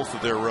scored both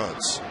of their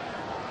runs.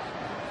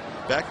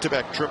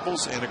 Back-to-back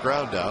triples and a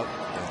ground out,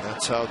 and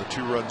that's how the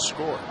 2 runs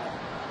scored.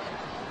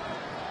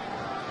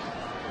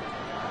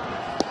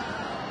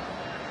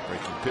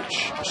 Breaking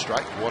pitch, a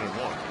strike, 1-1.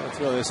 That's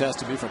really this has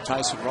to be from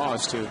Tyson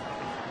Ross to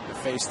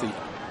face the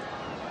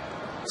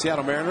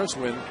Seattle Mariners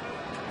when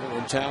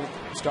in town,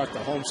 start the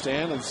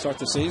homestand and start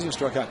the season.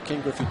 Struck out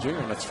King Griffey Jr.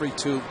 on a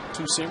 3-2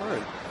 two-seamer,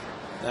 and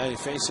now he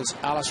faces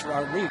Alex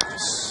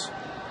Rodriguez.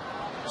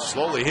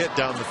 Slowly hit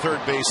down the third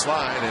base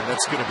line, and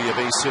that's going to be a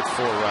base hit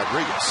for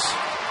Rodriguez.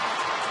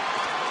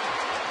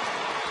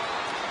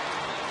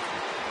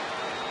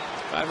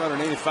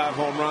 585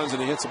 home runs,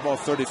 and he hits the ball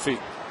 30 feet.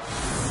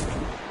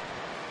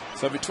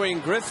 So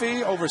between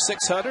Griffey over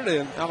 600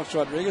 and Alex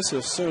Rodriguez,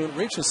 he'll soon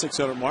reach the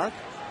 600 mark.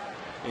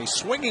 A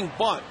swinging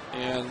bunt,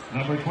 and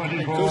Number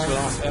 24.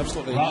 Kuzminoff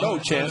absolutely no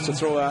chance to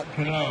throw out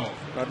Cano.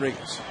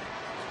 Rodriguez.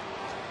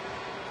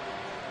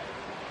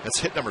 That's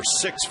hit number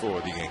 6 for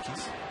the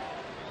Yankees.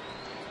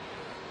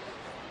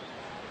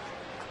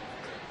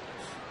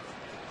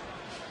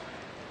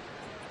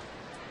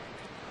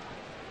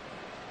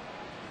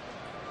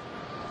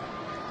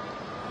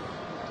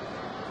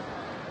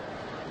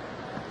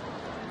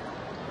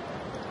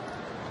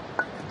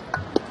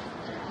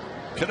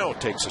 Cano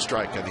takes a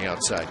strike on the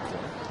outside corner.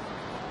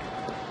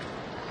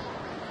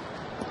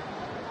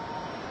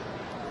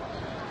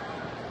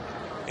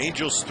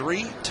 Angels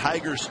 3,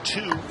 Tigers 2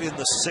 in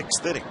the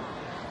 6th inning.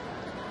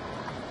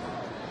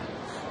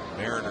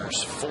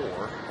 Mariners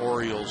 4,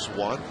 Orioles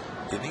 1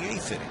 in the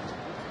 8th inning.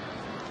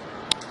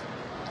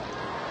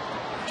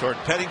 Toward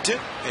Pennington,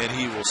 and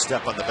he will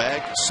step on the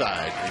bag,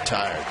 side,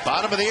 retired.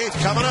 Bottom of the 8th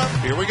coming up.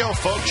 Here we go,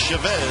 folks.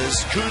 Chavez,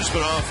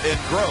 Kuzminoff, and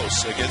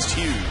Gross against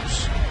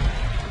Hughes.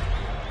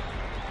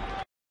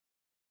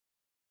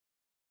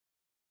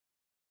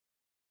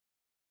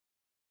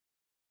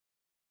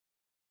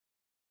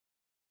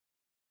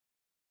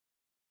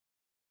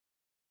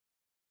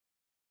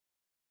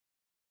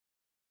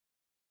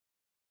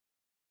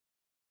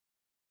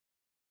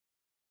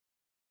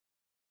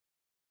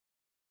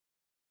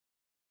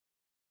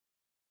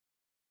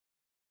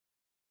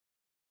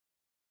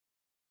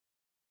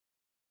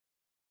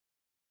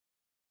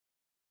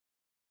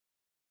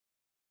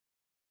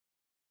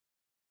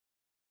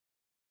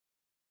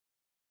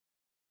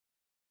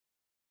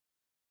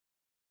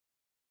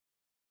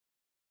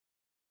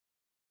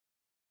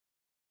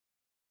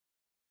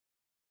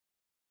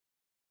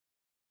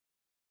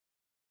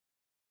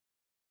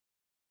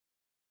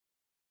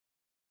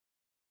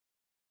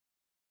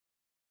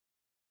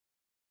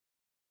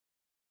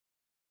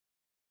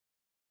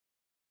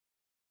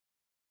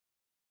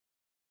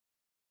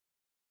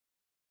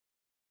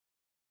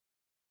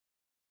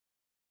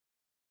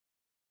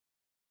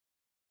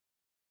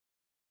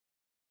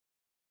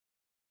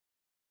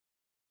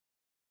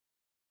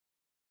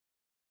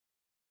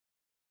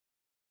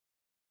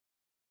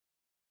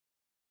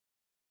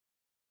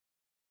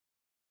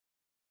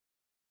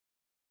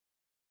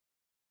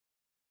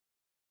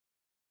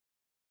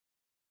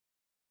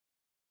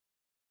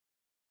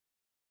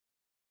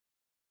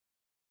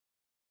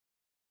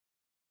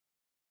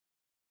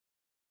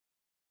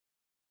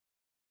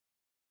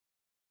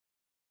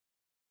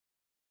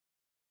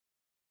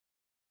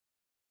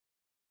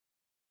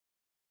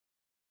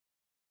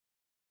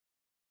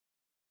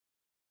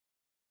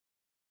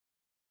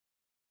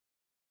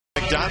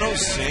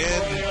 McDonald's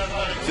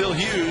and Phil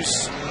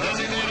Hughes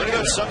pretty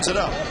much sums it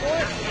up.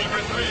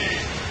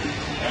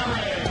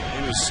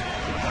 He was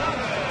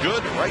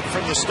good right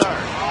from the start.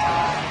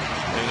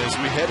 And as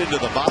we head into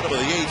the bottom of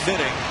the 8th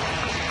inning,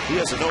 he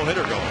has a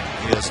no-hitter going.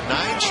 He has 9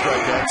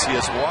 strikeouts. He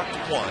has walked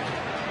 1.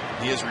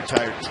 He has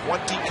retired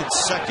 20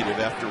 consecutive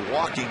after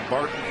walking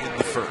Barton in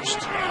the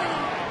 1st.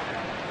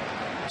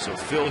 So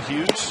Phil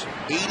Hughes,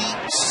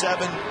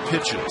 87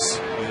 pitches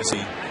as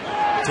he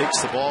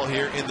takes the ball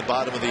here in the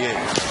bottom of the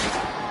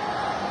 8th.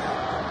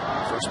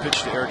 First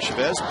pitch to Eric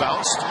Chavez,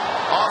 bounced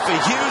off of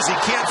Hughes. He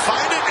can't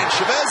find it, and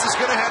Chavez is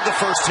going to have the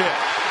first hit.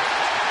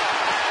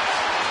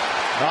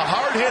 A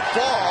hard hit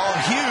ball.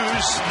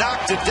 Hughes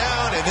knocked it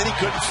down, and then he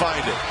couldn't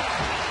find it.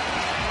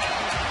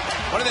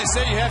 What do they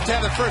say? You have to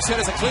have the first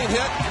hit as a clean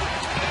hit?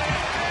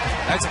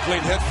 That's a clean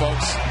hit,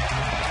 folks.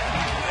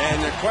 And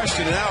they're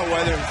questioning now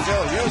whether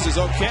Phil Hughes is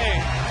okay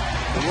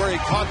and where he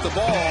caught the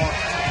ball.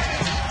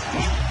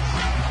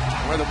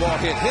 Where the ball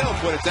hit him,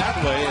 put it that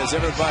way, as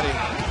everybody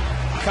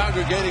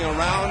congregating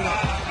around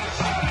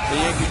the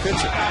Yankee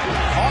pitcher.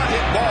 Hard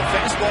hit ball,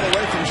 fastball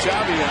away from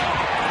Xavier.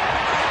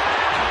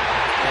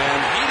 And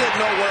he didn't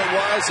know where it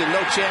was, and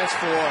no chance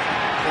for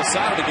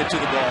Lozada to get to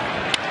the ball.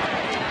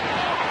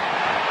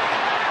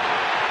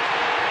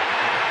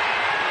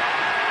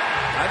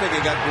 I think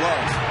he got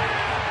gloved.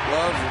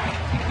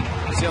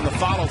 See on the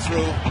follow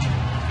through.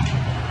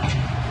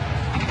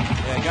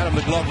 Yeah, got him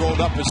the glove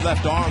rolled up his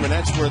left arm, and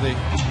that's where the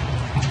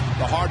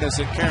hardness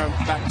that carried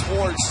him back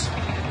towards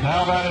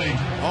Now batting.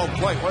 home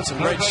plate. What some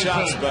great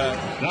shots, but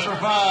Number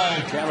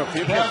 5. camera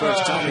people for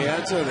Tommy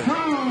Hansen. The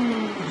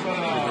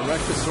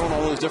director's throwing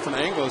all those different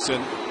angles,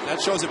 and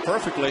that shows it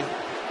perfectly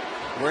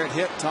where it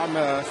hit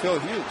Phil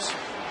Hughes.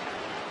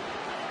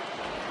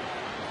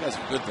 You guys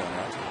are good then,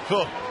 right?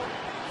 Cool.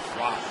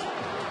 Wow.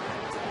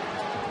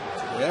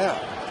 Yeah.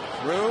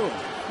 Through.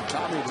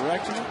 Tommy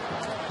directing it.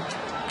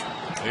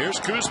 Here's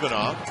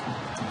Kuzminoff.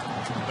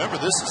 Remember,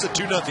 this is a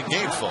 2-0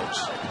 game, folks.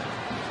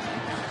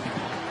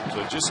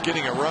 So just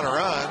getting a runner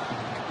on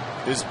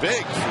is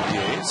big for the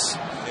A's,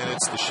 and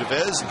it's the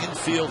Chavez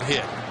infield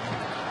hit.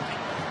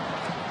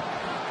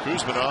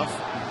 Kuzminoff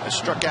has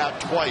struck out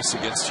twice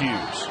against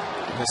Hughes.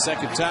 The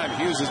second time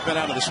Hughes has been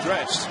out of the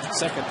stretch.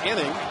 Second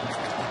inning.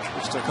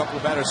 Just a couple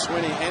of batters,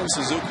 Swinney and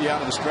Suzuki,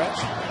 out of the stretch.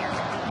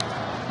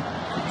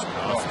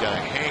 Kuzminoff got a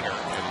hanger,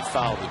 and he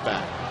fouled it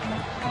back.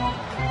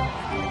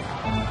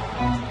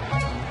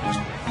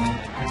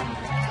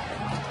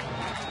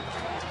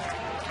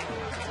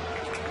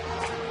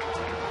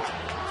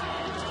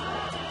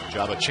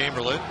 Jabba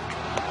Chamberlain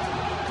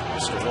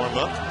just to warm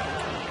up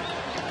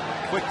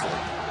quickly.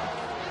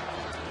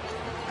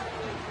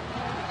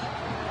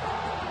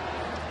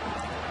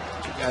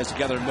 Two guys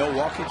together in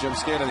Milwaukee. Jim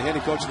Staley, the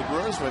hitting coach of the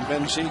Brewers, when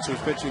Ben Sheets was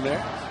pitching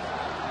there.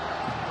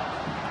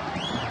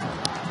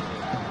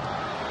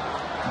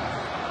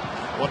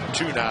 One,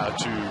 two now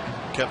to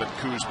Kevin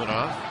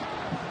Kuzminov.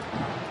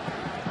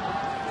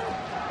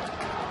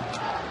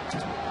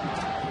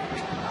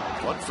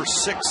 One for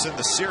 6 in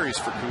the series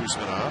for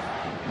Kuzminov.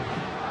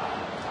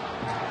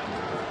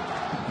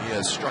 He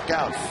has struck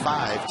out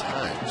 5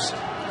 times.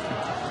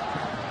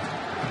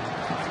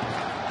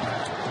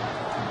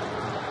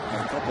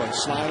 A couple of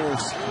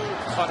sliders,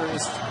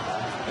 cutters,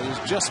 and he's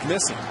just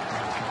missing.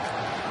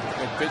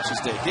 Good pitches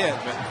to hit,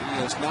 but he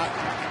has not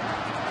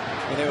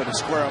been able to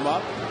square them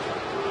up.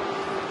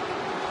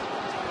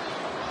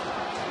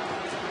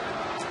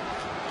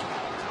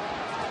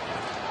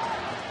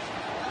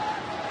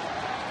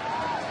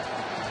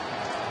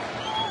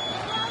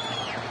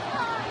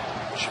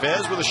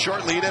 Chavez with a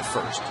short lead at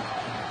first.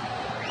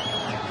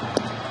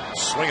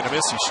 Swing and a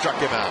miss. He struck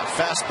him out.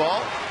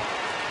 Fastball.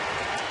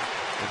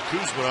 And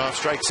Kuzminov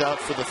strikes out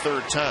for the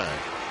 3rd time.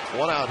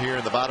 1 out here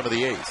in the bottom of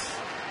the 8th.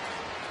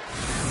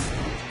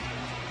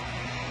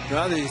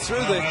 Well, he threw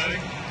the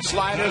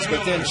sliders,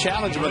 but then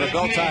challenged him with a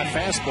belt-tied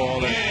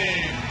fastball. And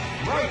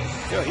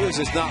Phil Hughes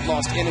has not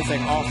lost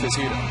anything off his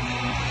heater.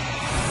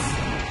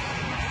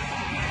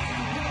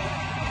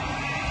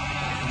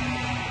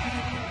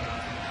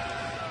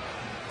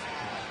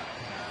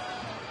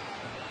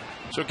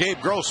 So Gabe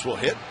Gross will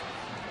hit.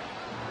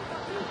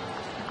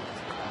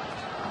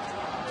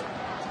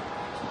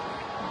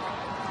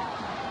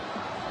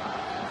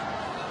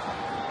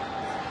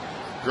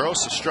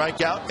 Gross a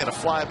strikeout and a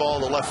fly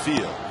ball to left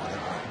field.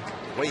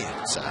 Way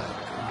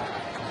inside.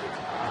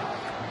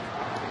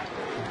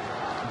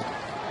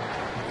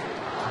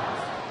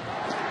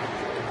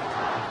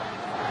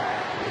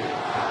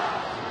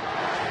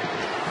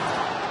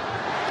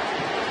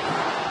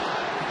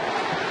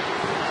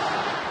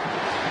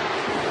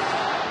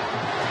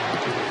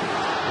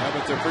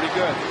 They're pretty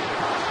good.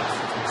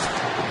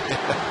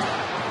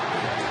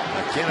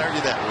 I can't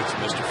argue that with you,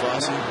 Mr.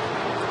 Fossey.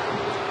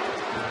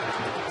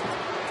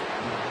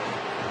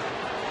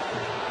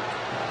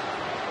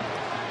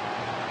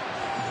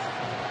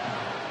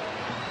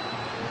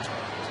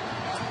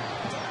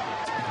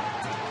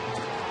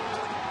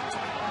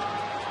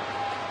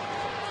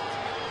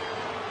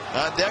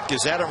 On deck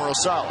is Adam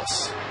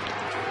Rosales.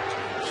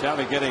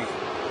 Shelby getting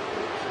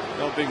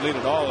no big lead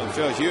at all, and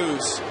Phil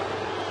Hughes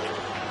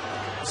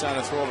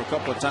decided to throw over a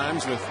couple of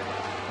times with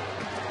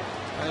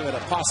even a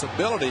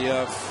possibility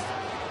of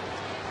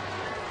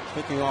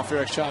picking off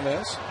Eric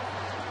Chavez.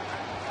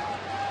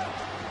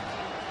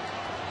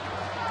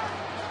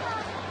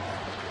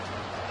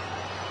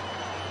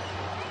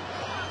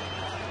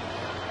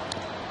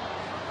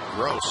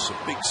 Gross,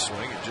 a big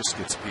swing, and just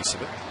gets a piece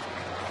of it.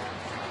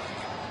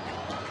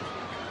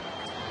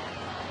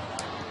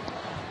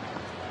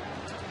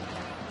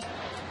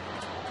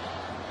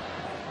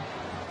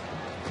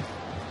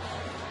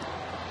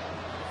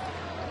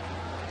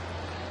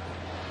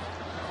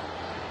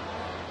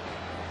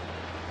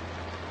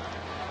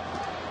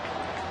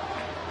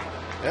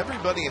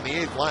 Everybody in the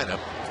 8th lineup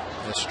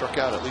has struck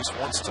out at least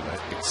once tonight,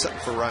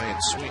 except for Ryan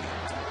Sweeney.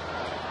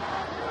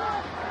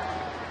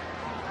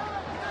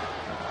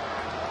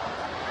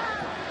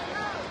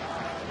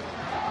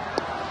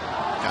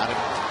 Got him.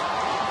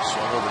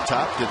 Swung over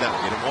top. Did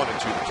not get him.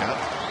 1-2 the count.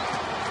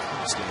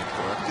 Stand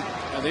corrected.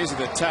 Now these are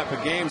the type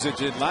of games that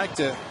you'd like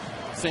to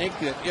think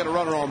that you get a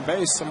runner on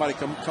base, somebody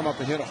come up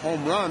and hit a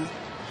home run,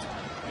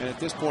 and at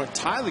this point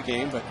tie the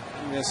game. But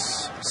in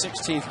this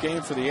 16th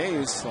game for the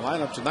A's, the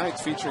lineup tonight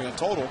featuring a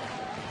total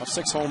of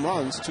 6 home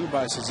runs, 2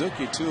 by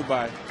Suzuki, 2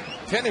 by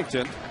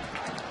Pennington,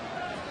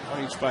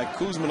 1 each by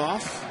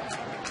Kuzminov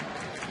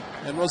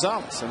and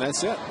Rosales, and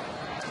that's it.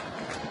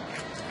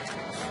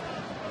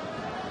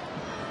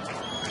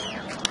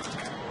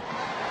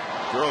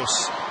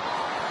 Gross,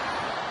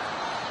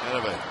 kind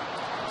of a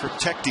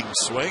protecting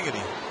swing, and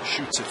he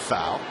shoots it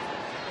foul.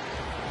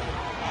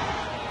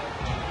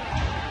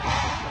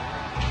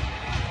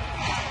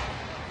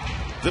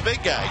 The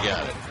big guy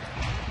got it.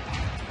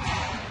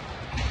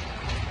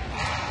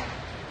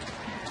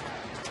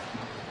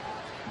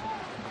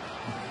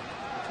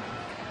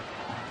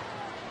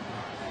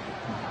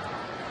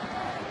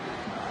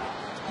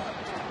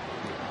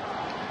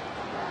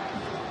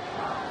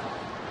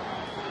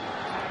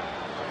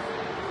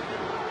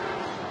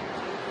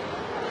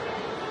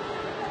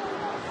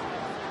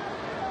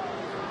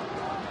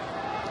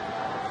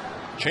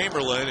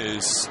 Chamberlain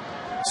is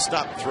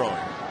stopped throwing,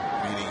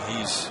 meaning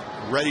he's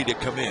ready to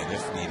come in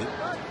if needed.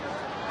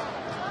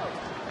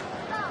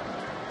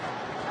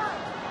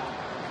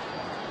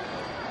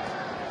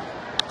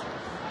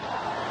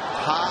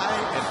 High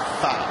and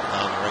foul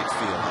down the right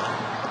field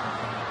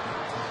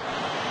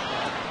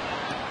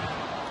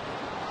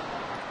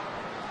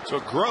line. So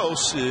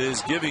Gross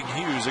is giving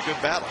Hughes a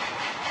good battle.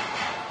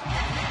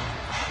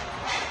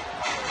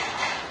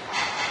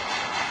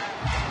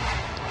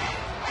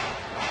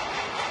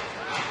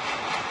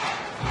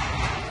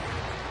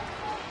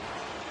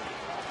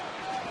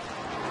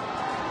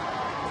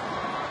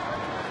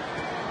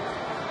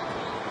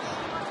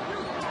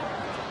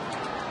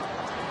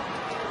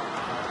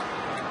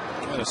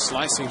 a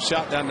slicing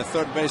shot down the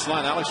third base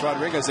line. Alex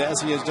Rodriguez,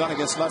 as he has done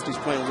against lefties,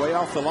 playing way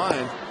off the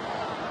line.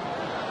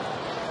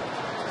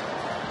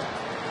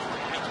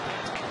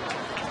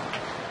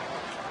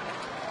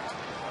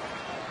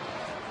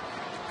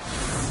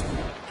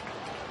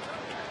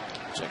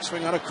 Check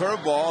swing on a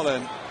curveball,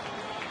 and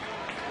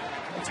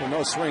that's a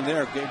no swing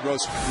there. Gabe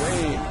Gross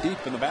way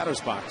deep in the batter's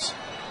box.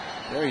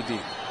 Very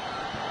deep.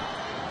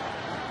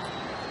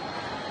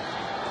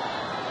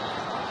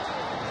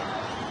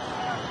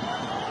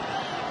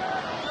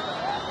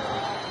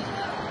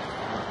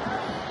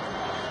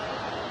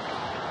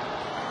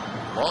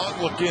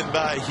 Long look in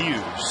by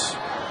Hughes.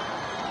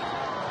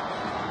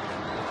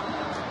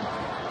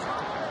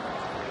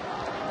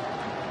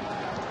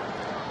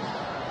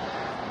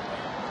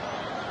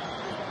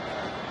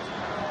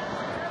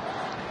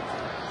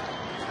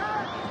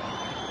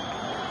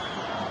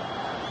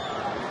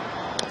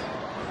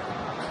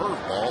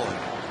 Curveball,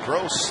 and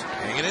Gross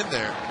hanging in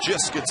there,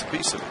 just gets a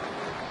piece of it.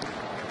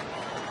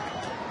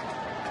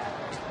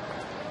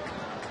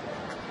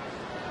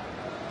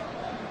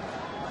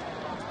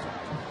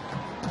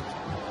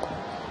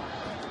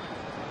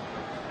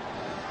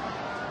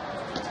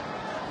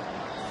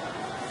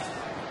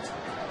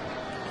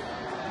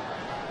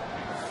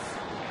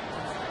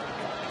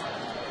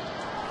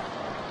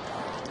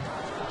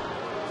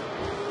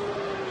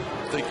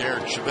 I think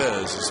Aaron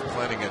Chavez is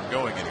planning on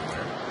going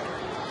anywhere.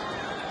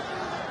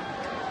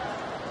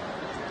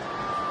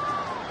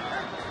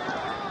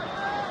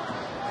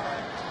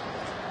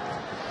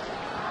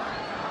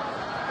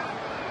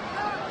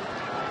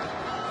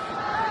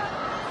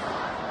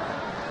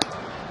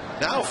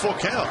 Now full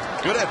count.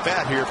 Good at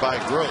bat here by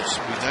Gross.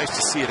 It'd be nice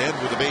to see it end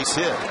with a base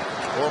hit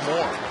or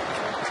more.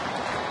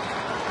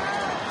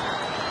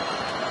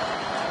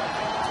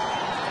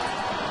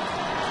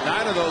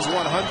 Nine of those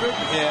 100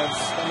 have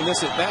come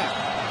this at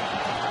bat.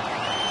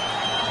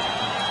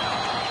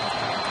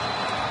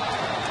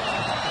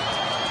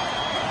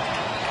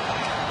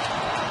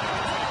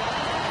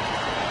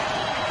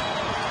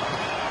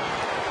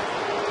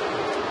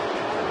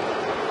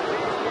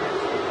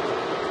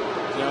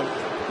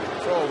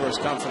 Throwovers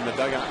come from the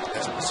dugout.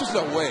 It's just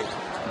no way.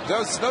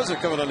 Those are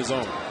coming on his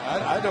own.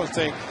 I don't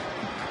think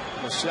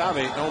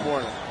Machave no more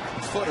than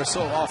a foot or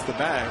so off the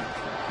bag.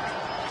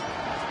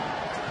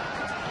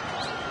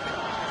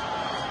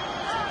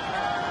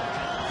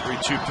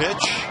 Two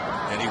pitch,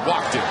 and he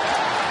walked it.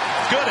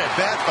 Good at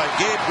bat by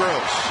Gabe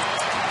Gross.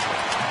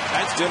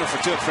 That's dinner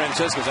for two at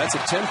Francesco's. That's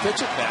a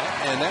 10-pitch at bat,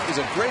 and that was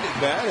a great at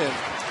bat.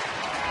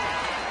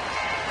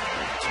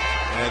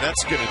 And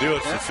that's going to do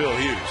it for Phil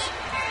Hughes.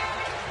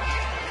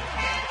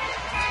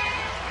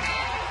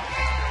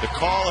 The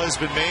call has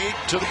been made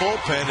to the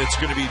bullpen. It's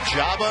going to be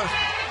Jabba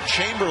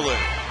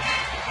Chamberlain.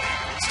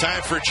 It's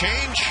time for a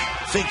change.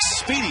 Think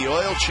Speedy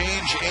Oil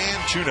Change and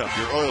Tune-Up.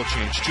 Your oil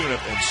change,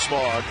 tune-up, and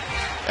smog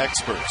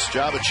experts.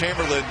 Jabba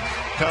Chamberlain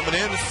coming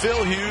in.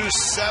 Phil Hughes,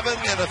 7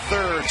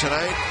 1/3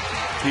 tonight.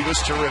 He was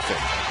terrific.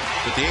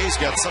 But the A's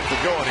got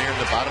something going here in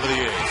the bottom of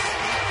the 8th.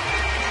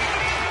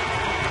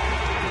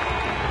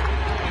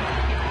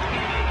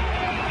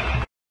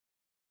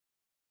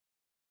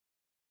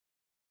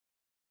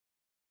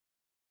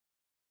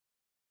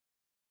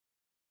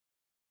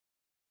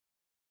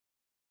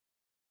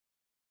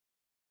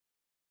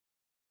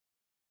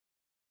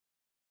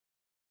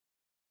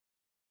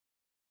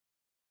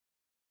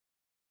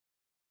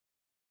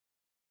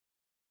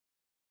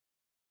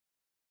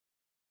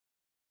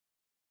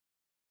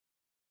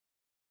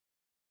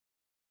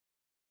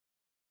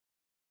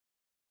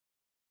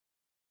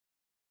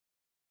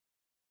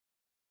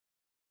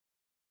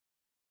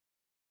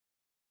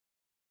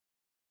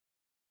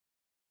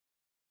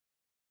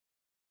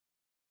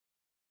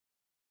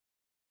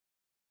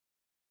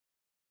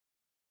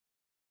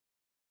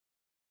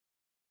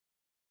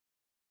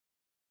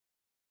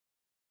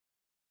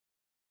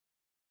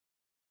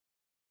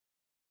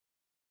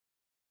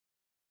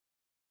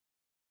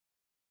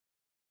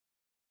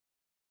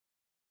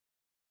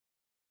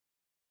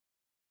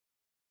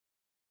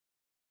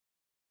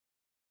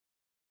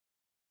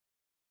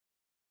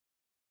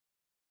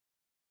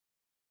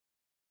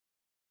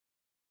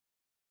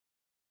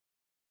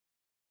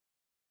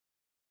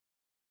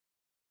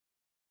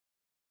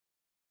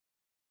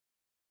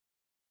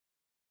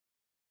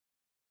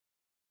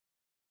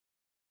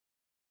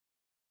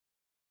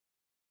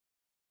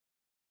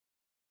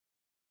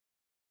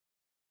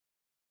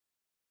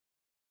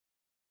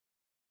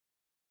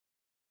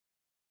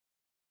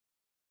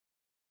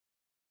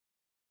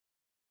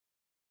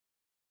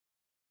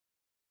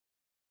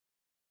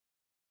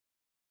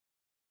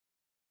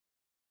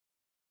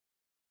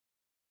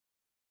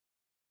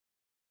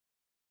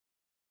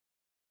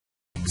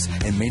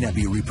 And may not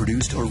be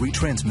reproduced or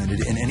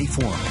retransmitted in any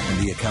form, and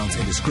the accounts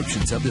and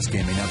descriptions of this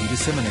game may not be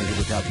disseminated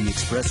without the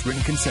express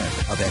written consent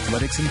of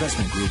Athletics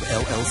Investment Group,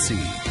 LLC.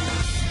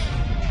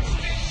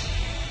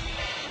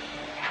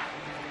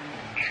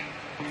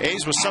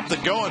 A's with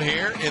something going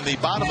here in the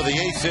bottom of the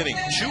 8th inning.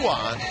 2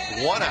 on,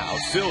 1 out.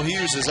 Phil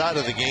Hughes is out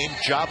of the game.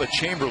 Jabba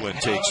Chamberlain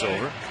takes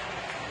over.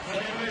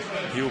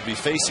 He will be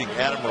facing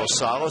Adam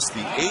Rosales,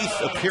 the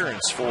 8th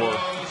appearance for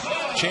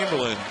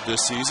Chamberlain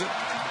this season.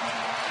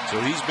 So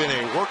he's been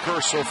a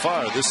workhorse so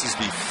far. This is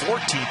the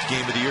 14th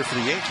game of the year for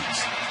the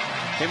Yankees.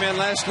 Came in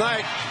last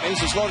night.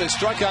 Aces loaded,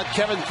 struck out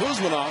Kevin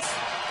Kuzminoff.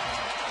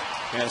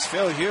 As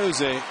Phil Hughes,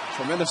 a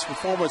tremendous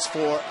performance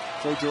for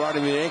Joe Girardi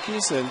and the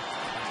Yankees, and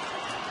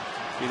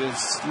he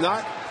does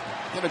not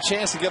have a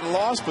chance to get a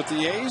loss, but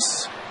the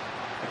A's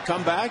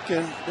come back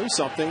and do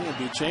something. It'd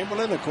be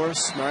Chamberlain, of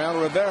course,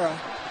 Mariano Rivera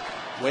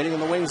waiting in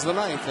the wings of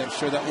the ninth. I'm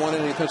sure that one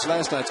inning he pitched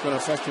last night is going to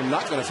affect him,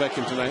 not going to affect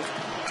him tonight.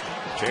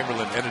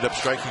 Chamberlain ended up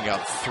striking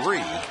out 3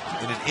 in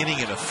an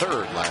inning and a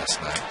third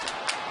last night.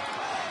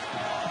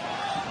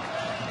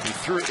 He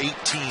threw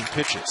 18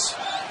 pitches.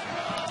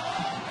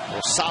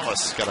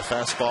 Rosales got a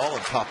fastball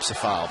and pops a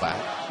foul back.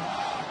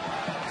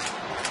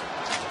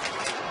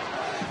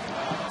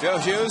 Phil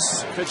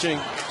Hughes pitching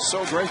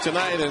so great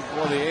tonight, and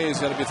boy, the A's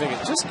got to be thinking,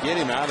 just get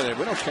him out of there.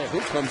 We don't care who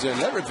comes in.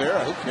 Let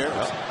Rivera, who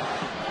cares?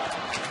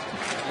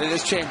 And it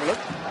is Chamberlain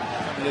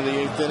in the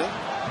 8th inning.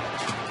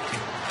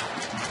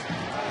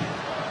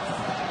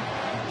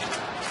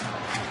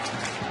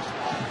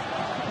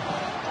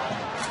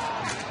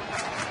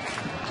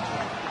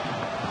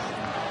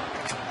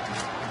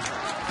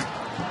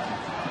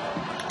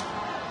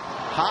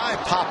 High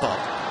pop-up,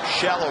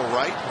 shallow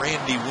right.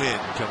 Randy Wynn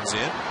comes in.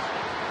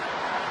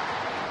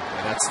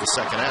 And that's the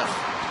second out.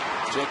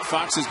 Jake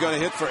Fox is going to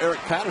hit for Eric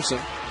Patterson.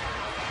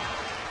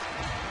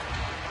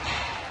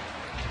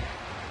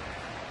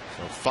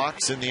 So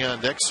Fox in the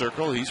on-deck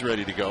circle. He's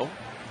ready to go.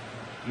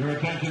 Your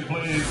attention,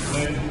 please,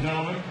 ladies and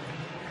gentlemen.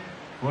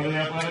 For the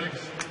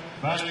Athletics,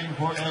 batting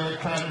for Eric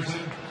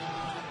Patterson,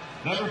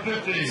 number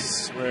 50.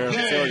 That's where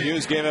Phil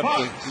Hughes gave up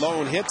the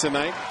lone hit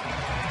tonight.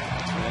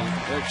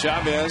 And Eric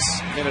Chavez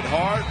hit it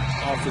hard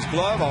off his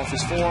glove, off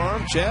his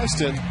forearm,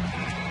 chest, and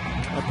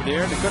up in the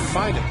air. They couldn't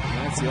find it.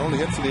 And that's the only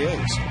hit for the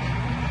A's.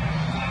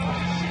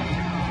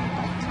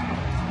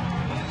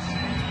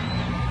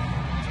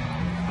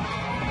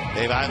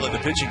 Dave Island, the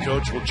pitching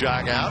coach, will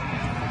jog out.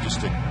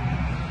 Just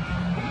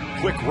a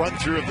quick run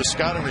through of the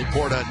scouting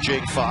report on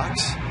Jake Fox.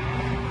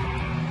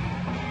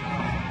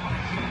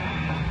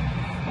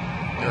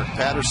 Eric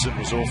Patterson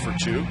was 0 for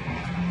 2.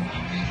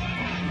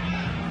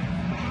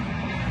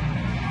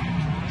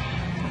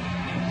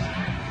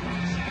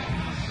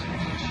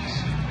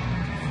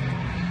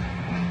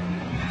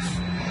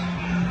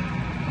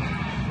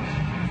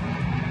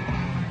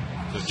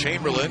 So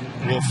Chamberlain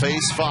will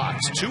face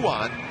Fox. 2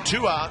 on,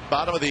 2 out,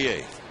 bottom of the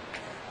 8th.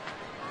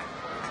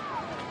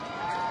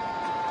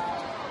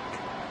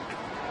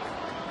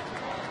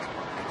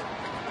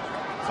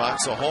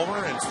 Fox a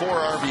homer and 4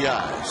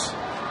 RBIs.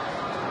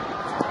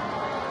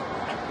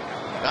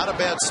 Not a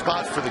bad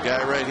spot for the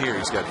guy right here.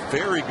 He's got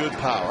very good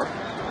power.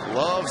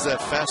 Loves that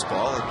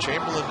fastball. And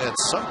Chamberlain, at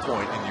some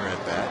point in your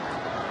at-bat,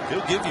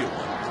 he'll give you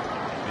one.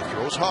 He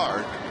throws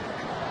hard.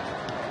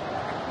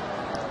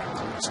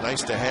 It's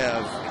nice to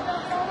have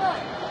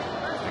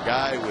a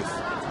guy with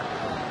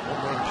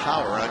home run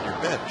power on your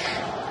bench.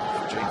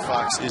 Jake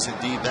Fox is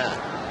indeed that.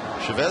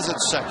 Chavez at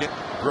second.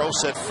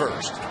 Gross at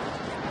first.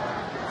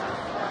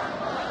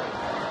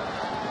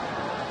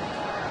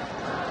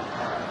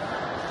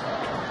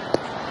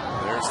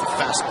 The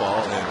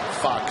fastball, and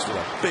Fox with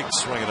a big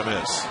swing and a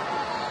miss.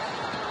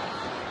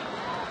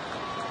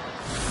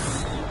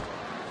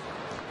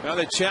 Now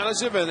they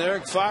challenge him, and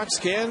Eric Fox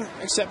can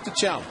accept the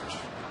challenge.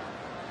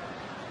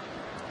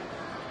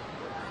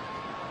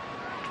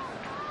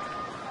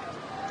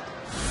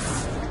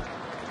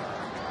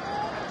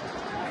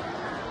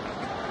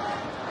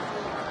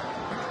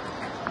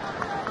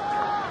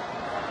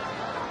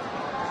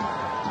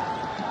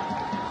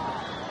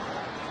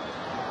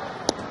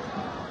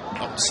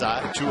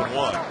 Side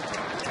 2-1.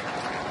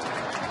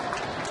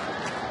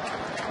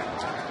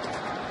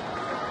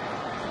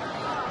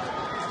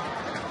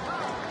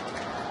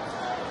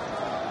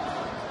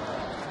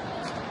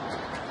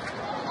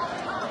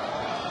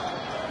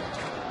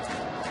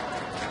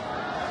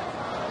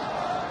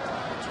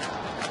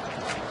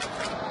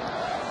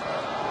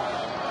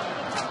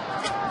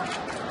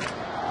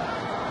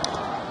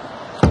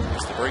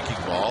 It's the breaking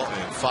ball,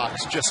 and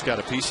Fox just got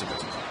a piece of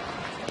it.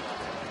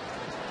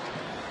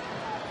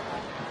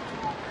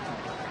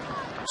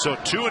 So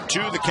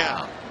 2-2 the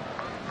count.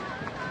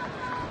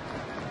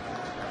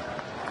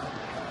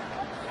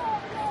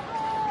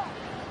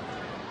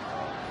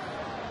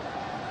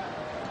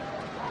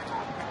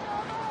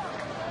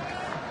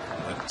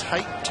 A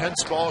tight,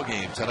 tense ball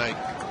game tonight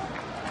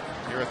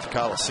here at the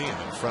Coliseum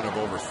in front of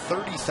over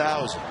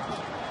 30,000.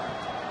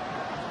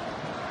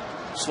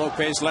 Slow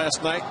pace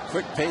last night,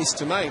 quick pace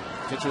tonight.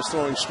 Pitchers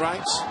throwing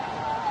strikes.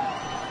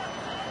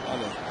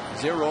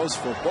 Zeros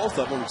for both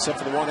of them, except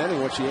for the one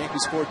inning, which the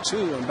Yankees scored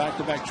 2 on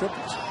back-to-back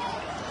triples.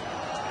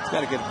 He's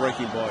got to get a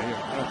breaking ball here.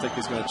 I don't think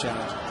he's going to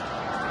challenge.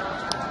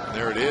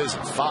 There it is.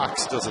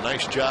 Fox does a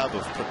nice job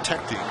of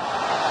protecting. And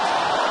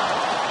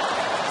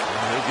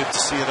he'll get to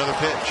see another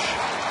pitch.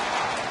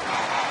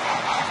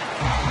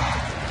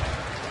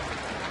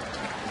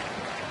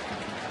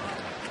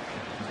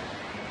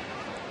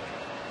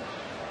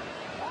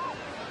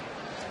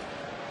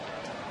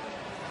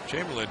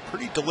 Chamberlain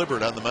pretty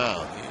deliberate on the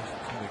mound. He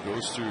kind of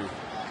goes through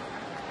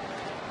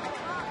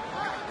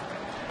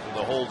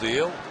the whole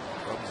deal,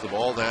 rubs the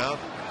ball down,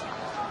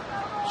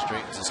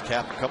 straightens his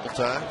cap a couple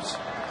times.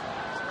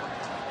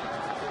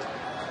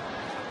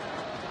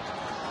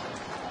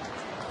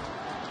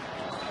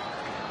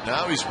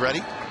 Now he's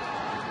ready.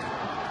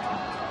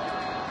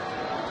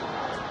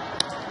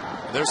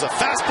 There's a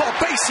fastball,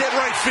 base hit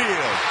right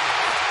field.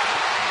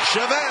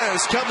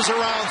 Chavez comes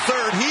around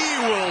third. He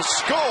will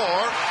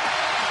score.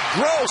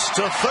 Gross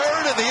to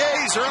third, and the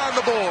A's are on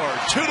the board.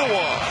 2-1.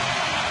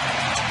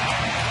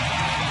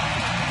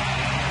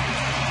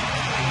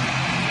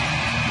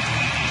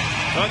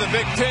 Well, the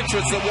big pitch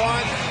was the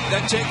one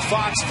that Jake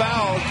Fox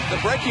fouled. The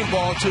breaking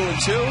ball, 2-2.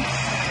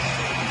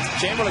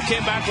 Chamberlain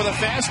came back with a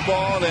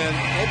fastball, and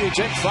maybe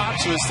Jake Fox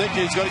was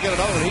thinking he's going to get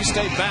another one. He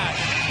stayed back.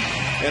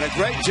 And a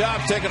great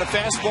job taking a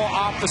fastball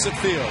opposite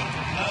field.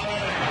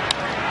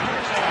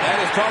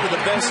 That is probably the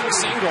best hit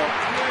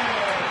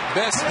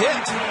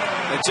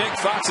that Jake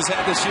Fox has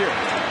had this year.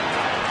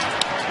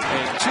 A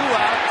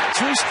 2-out,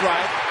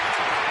 2-strike.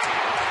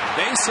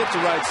 Base hit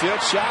to right field.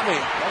 Shabby,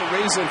 no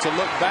reason to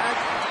look back.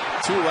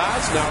 2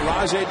 outs. Now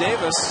Rajay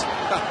Davis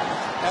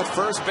at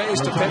first base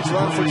to pinch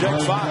run for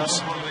Jake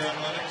Fox.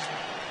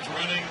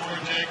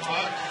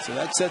 So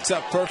that sets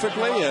up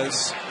perfectly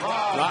as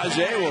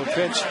Rajay will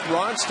pinch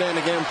run, stand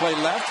again, play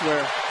left,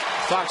 where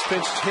Fox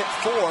pinched hit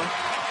for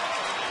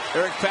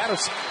Eric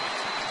Patterson.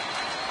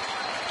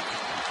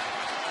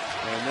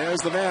 And there's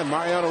the man,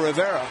 Mariano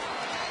Rivera.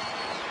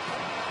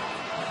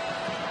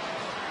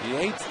 The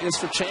 8th is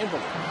for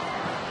Chamberlain.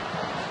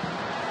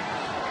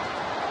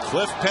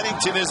 Cliff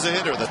Pennington is the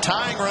hitter. The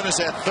tying run is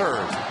at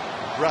third.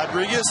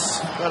 Rodriguez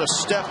got a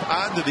step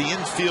onto the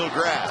infield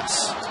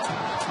grass.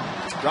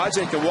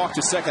 Rajay can walk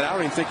to second. I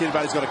don't even think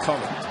anybody's going to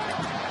come.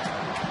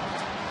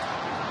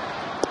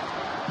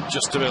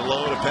 Just a bit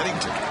low to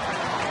Pennington.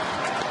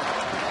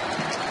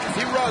 If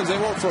he runs, they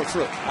won't throw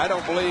through. I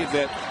don't believe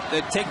that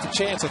they'd take the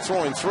chance of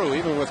throwing through,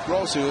 even with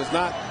Gross, who is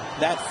not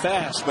that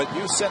fast. But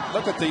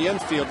look at the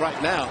infield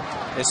right now.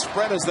 As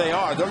spread as they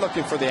are, they're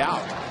looking for the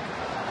out.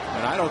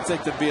 And I don't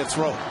think there'd be a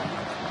throw.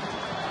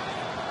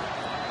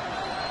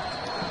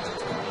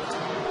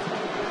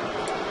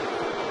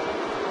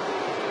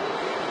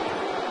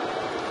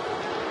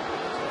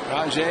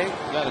 Rajay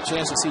got a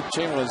chance to see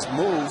Chamberlain's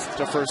move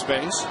to first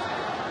base.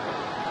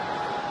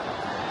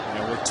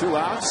 And with 2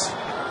 outs,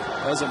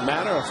 doesn't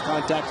matter if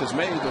contact is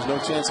made. There's no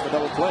chance of a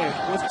double play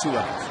with 2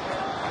 outs.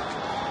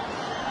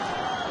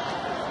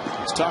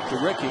 Let's talk to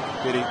Ricky.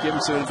 Did he give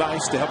him some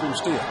advice to help him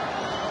steal?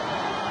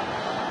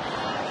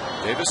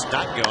 Davis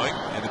not going,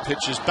 and the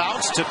pitch is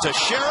bounced to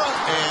Teixeira,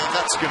 and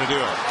that's going to do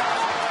it.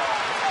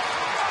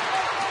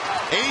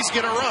 A's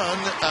get a run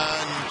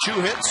on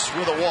 2 hits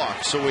with a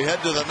walk, so we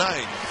head to the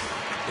 9th.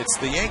 It's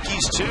the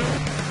Yankees 2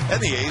 and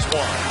the A's 1.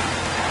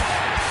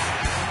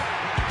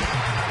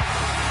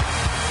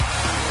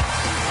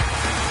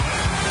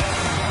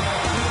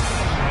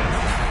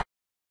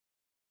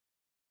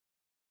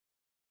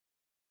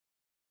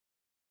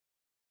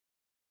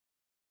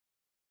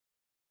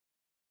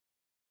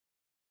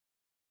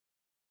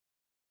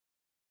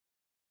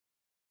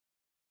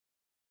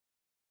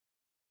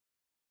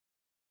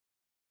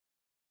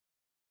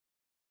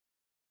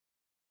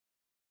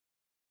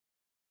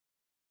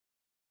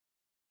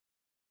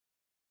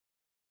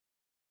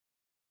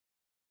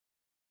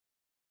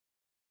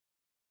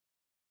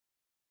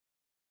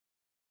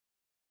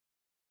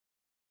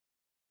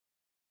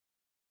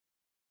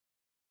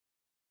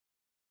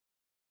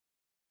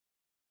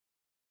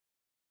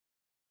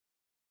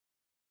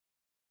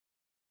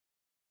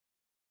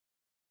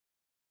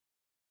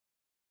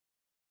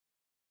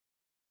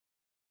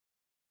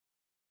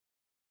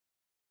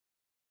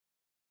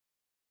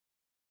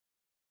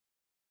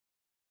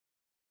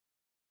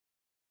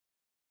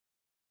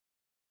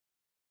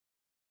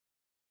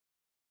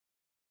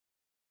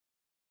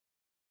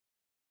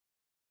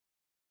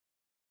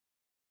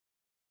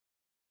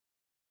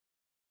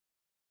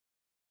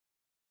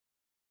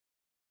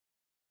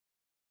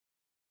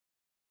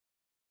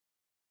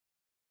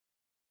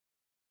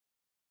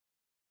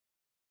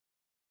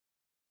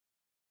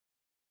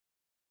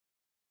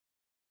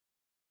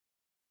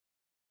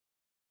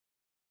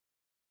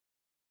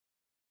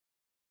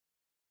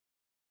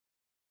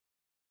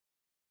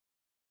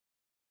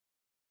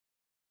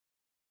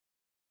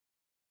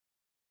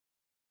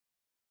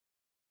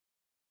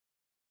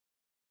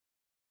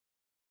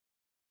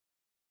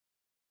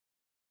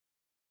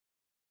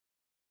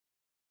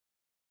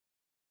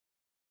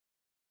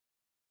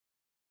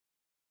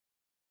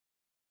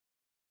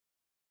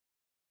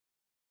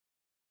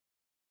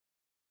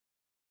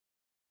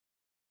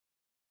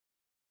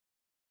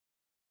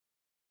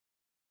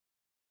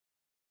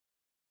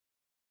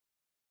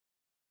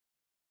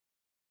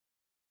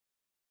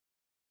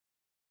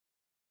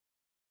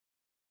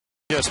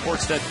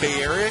 Sportsnet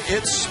Bay Area,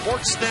 it's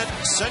Sportsnet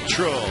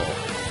Central.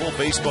 Full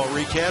baseball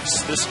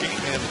recaps, this game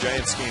and the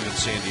Giants game in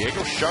San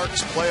Diego.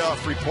 Sharks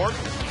playoff report.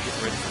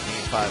 Get ready for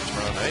Game 5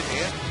 tomorrow night.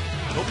 And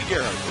Toby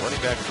Gerhart,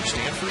 running back for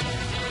Stanford.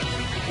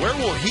 Where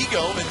will he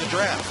go in the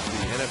draft?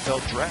 The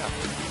NFL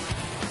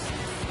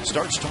draft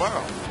starts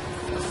tomorrow.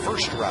 The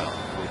first round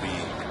will be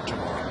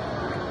tomorrow.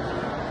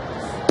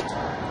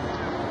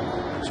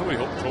 So we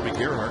hope Toby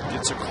Gerhardt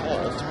gets a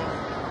call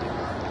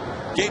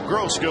tomorrow. Gabe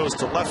Gross goes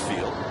to left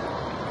field.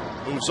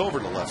 Moves over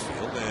to left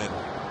field. And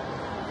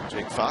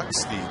Jake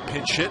Fox, the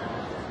pinch hit.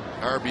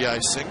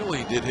 RBI single.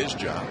 He did his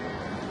job.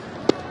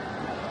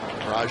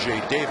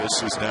 Rajay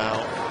Davis is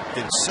now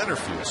in center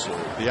field. So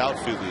the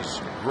outfield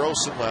is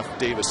Gross in left,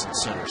 Davis in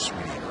center,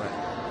 Sweeney in right.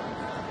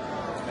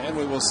 And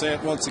we will say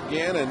it once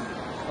again, and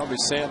probably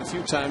say it a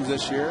few times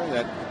this year,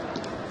 that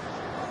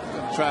we're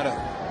going to try to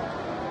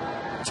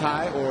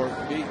tie or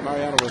beat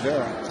Mariano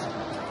Rivera.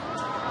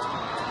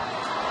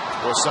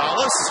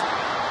 Rosales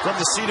from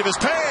the seat of his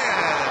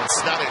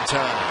pants. Not in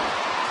time.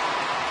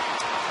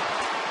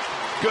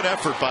 Good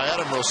effort by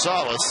Adam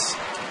Rosales.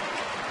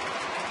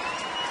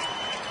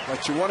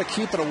 But you want to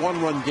keep it a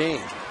one-run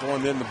game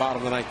going in the bottom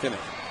of the ninth inning.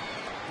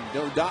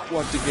 You do not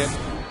want to get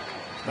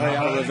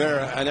Mariano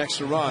Rivera an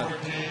extra run.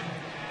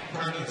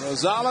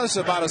 Rosales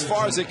about as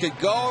far as it could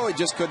go. He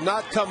just could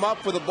not come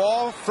up with the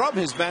ball from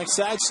his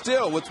backside.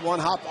 Still with one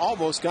hop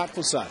almost got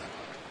Posada.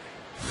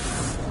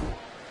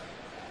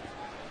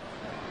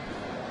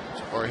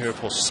 Jorge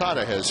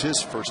Posada has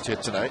his first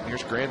hit tonight.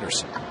 Here's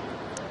Granderson.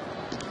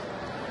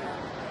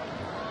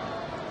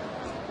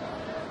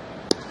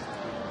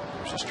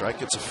 There's a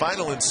strike. It's a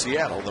final in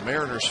Seattle. The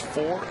Mariners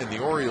 4 and the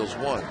Orioles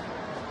 1.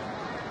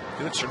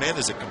 Felix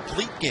Hernandez a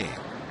complete game.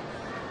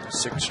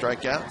 6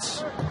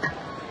 strikeouts.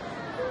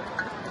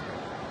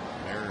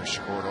 Mariners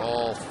scored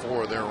all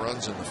 4 of their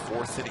runs in the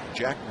 4th inning.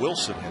 Jack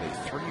Wilson had a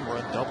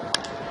 3-run double.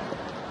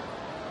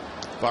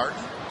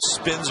 Barton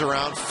spins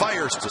around,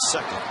 fires to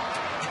second.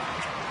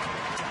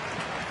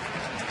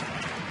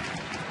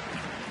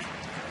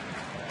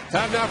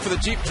 Time now for the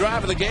deep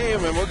drive of the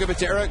game, and we'll give it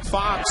to Eric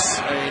Fox.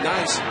 A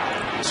nice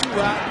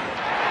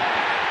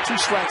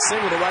two-strike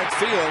single to right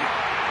field.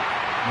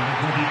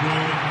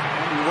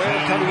 And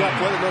Wayne coming up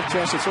with it, no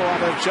chance to throw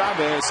out Eric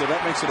Chavez, so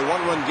that makes it a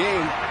one-run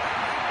game.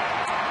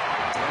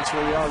 That's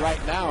where we are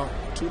right now,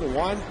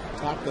 2-1,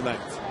 top of the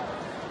ninth.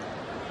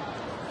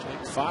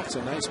 Jake Fox,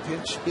 a nice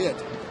pinch hit.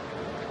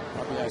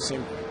 RBI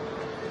single.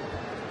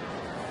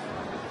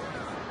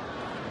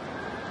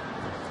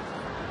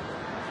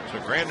 So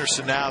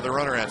Granderson now the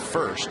runner at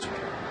first.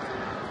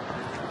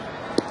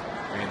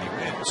 Randy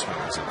Winn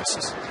swings and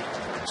misses.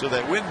 So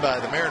that win by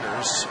the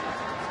Mariners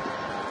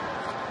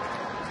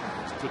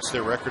puts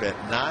their record at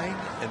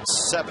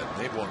 9-7.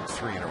 They've won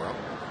 3 in a row.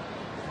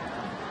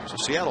 So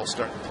Seattle's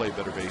starting to play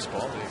better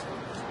baseball. They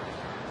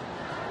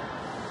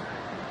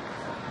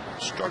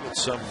struggled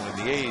some when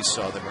the A's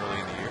saw them early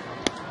in the year.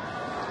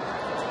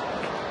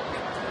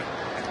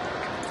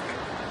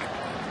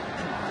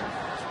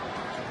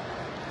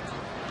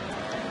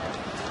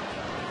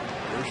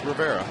 There's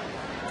Rivera.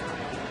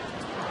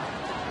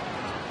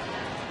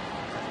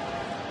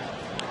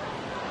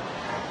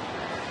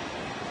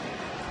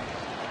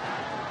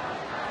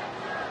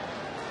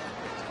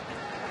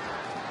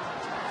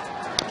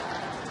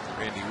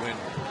 Randy Winn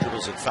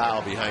dribbles it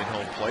foul behind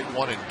home plate.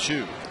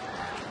 1-2.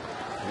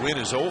 Winn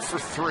is 0 for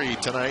 3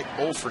 tonight,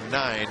 0 for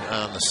 9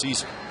 on the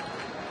season.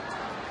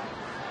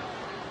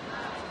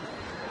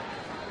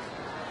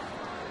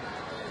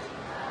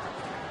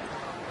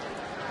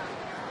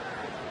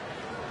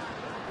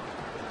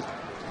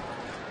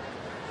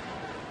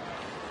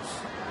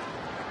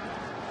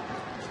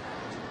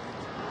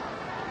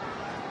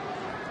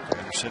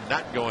 Anderson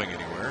not going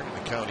anywhere.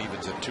 The count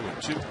evens at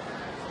 2-2.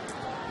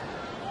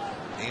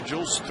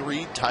 Angels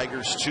 3,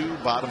 Tigers 2,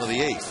 bottom of the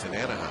 8th in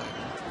Anaheim.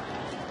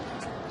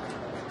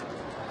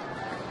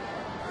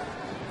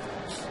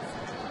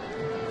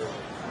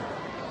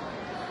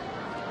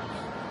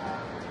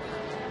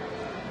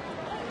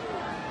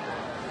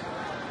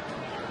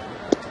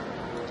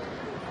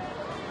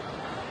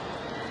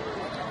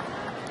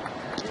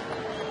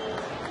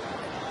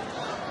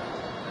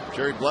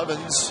 Jerry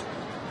Blevins,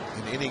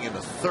 an inning in the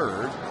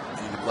 3rd.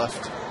 He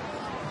left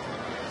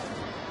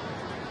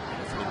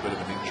with a little bit of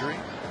an injury.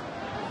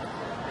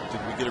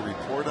 Did we get a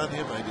report on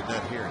him? I did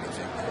not hear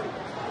anything.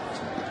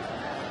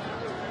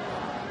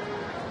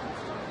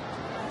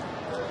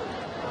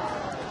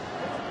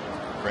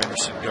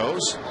 Granderson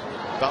goes.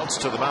 Bounce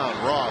to the mound.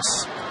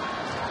 Ross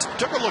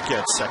took a look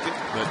at second,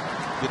 but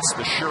gets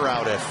the sure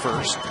out at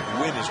first.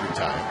 Winn is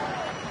retired.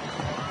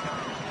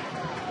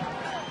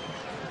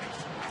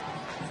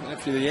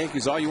 After the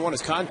Yankees, all you want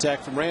is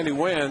contact from Randy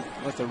Winn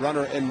with the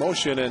runner in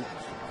motion, and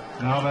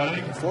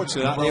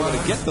unfortunately not able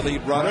to get the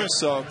lead runner,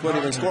 so put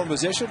him in scoring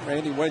position.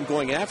 Randy Winn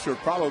going after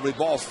probably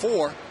ball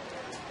 4.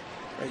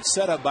 Great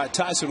setup by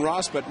Tyson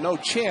Ross, but no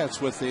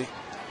chance with the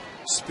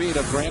speed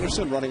of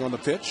Granderson running on the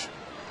pitch.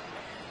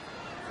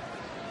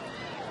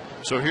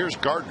 So here's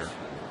Gardner.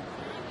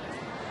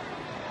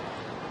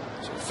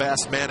 So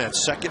fast man at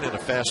second and a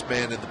fast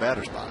man in the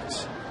batter's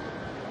box.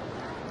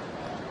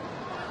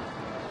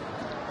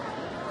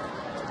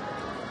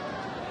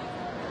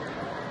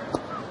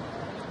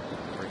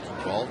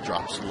 Ball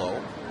drops low.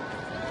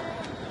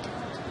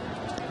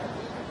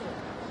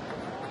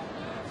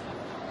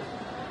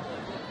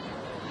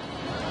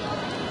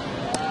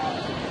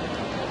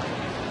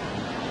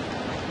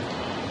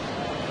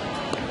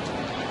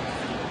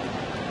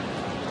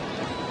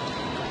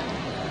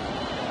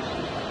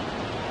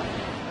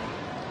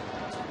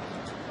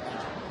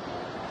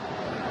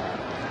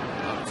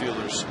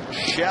 goes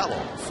shallow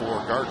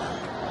for Gardner.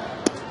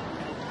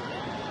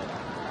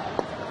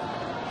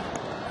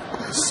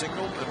 He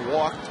singled and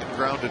walked and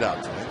grounded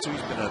out tonight, so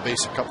he's been on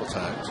base a couple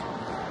times.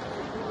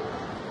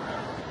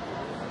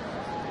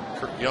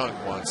 Kurt Young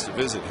wants to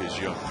visit his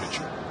young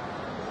pitcher.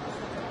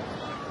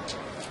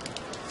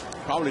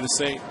 Probably to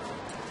say, you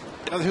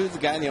know who the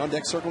guy in the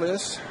on-deck circle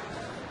is?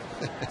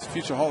 It's a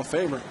future Hall of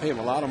Famer. Pay him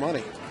a lot of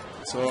money.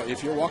 So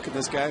if you're walking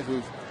this guy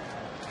who's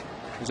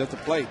at the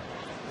plate,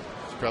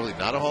 he's probably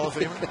not a Hall of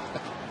Famer.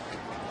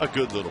 A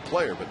good little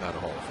player, but not a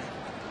Hall of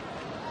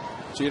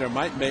Famer. Jeter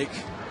might make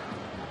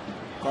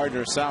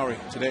Gardner's salary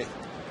today.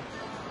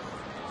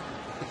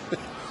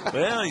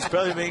 Well, he's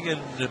probably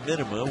making the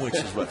minimum, which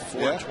is what,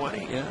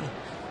 $420? Yeah.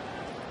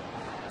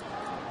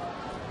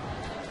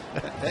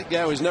 That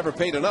guy was never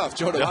paid enough,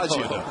 Joe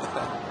DiMaggio. No.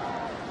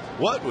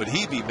 What would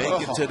he be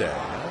making today?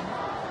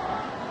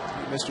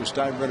 Mr.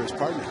 Steinbrenner's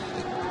partner.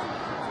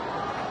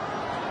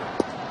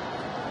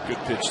 Good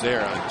pitch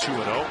there on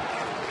 2-0.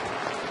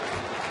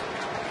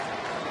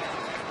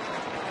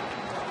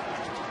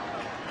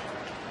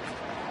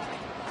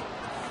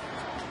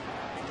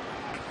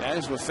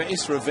 Guys will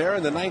face Rivera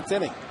in the 9th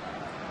inning.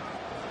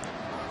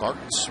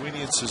 Barton,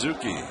 Sweeney, and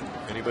Suzuki.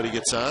 If anybody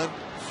gets on,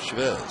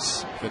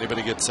 Chavez. If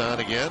anybody gets on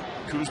again,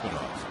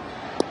 Kuzminov.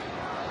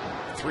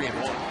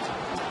 3-1.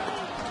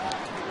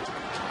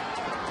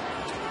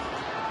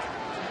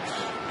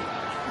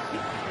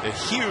 A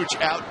huge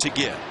out to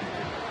get.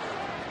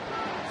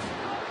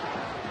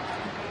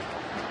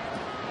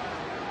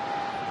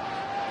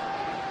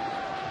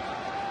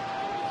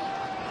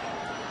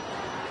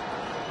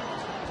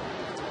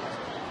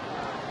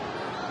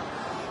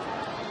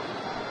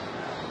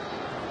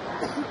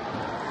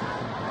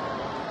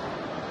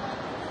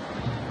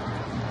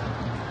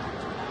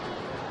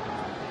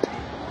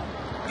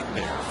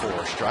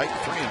 Strike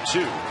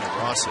 3-2. And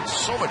Ross has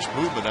so much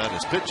movement on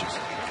his pitches.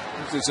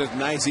 This is a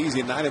nice,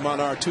 easy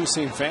 90-mile-an-hour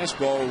two-seam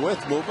fastball with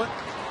movement,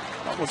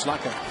 almost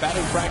like a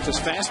batting practice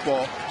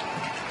fastball,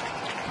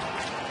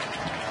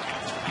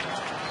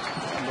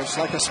 almost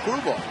like a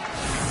screwball.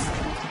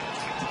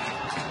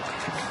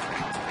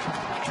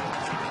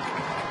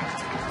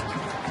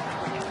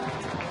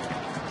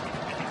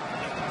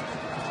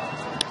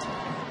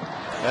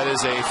 That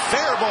is a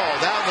fair ball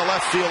down the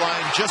left field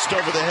line, just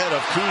over the head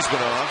of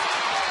Kuzminov.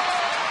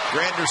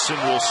 Granderson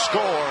will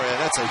score, and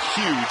that's a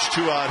huge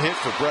two-out hit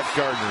for Brett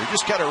Gardner. He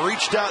just kind of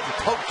reached out and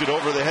poked it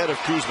over the head of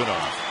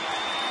Kuzminov.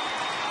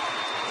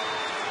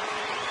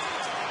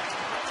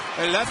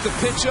 And left the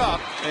pitch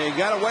up, and he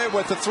got away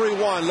with the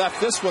 3-1. Left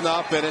this one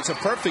up, and it's a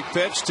perfect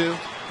pitch to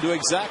do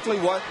exactly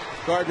what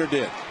Gardner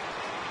did.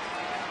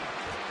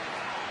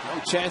 No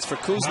chance for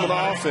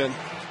Kuzminov, and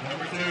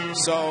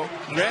so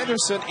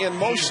Granderson in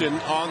motion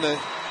on the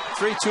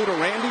 3-2 to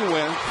Randy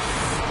Wynn.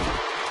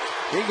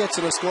 He gets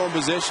in a scoring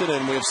position,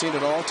 and we have seen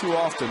it all too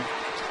often. A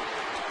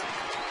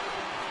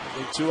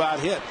big two-out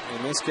hit.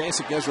 In this case,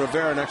 it gives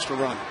Rivera an extra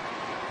run.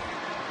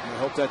 And I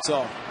hope that's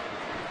all.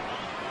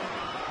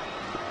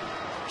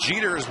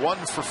 Jeter is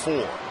 1 for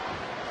 4.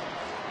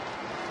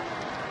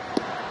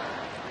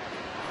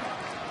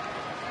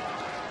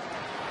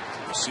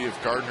 We'll see if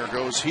Gardner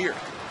goes here.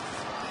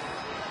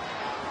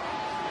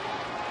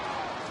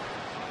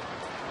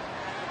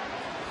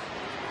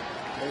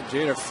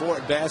 Jeter 4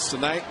 at-bats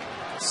tonight.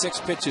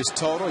 6 pitches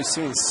total. He's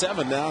seen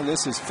 7 now, and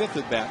this is 5th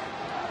at bat.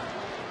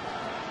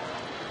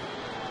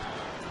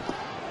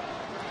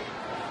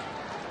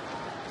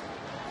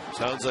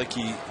 Sounds like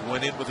he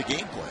went in with a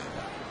game plan.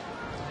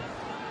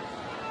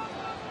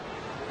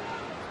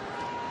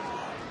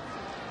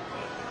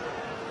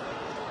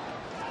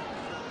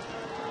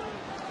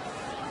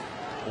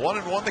 One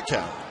and one the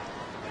count.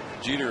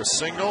 Jeter a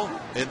single,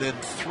 and then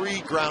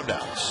 3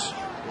 groundouts.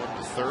 1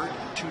 to third,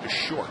 2 to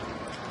short.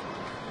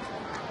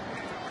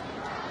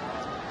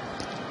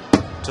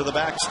 To the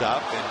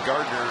backstop, and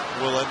Gardner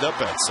will end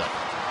up at second,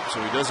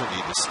 so he doesn't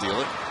need to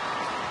steal it.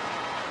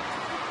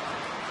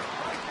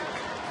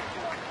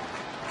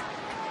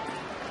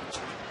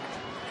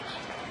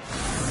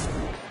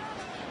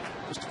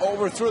 Just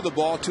overthrew the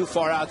ball too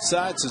far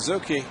outside.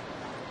 Suzuki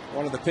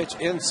wanted the pitch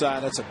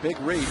inside. That's a big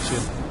reach,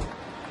 and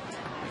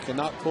he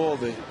cannot pull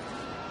the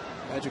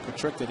magical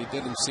trick that he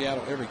did in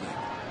Seattle every game.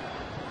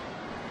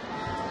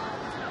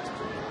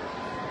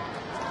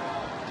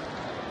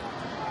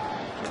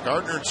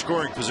 Gardner in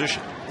scoring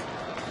position.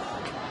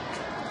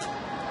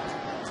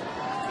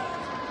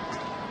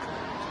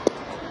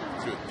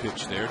 Good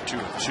pitch there,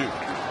 2-2.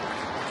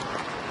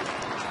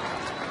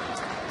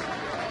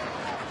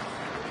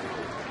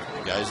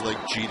 Guys like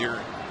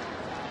Jeter,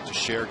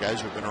 Teixeira, guys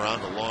who have been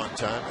around a long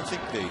time, I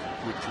think they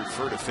would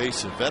prefer to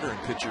face a veteran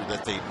pitcher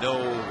that they know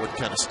what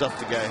kind of stuff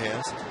the guy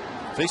has.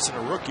 Facing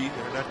a rookie,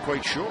 they're not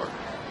quite sure.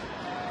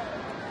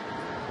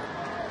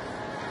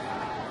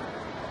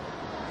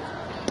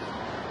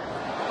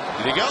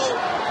 Did he go?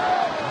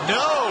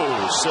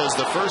 No, says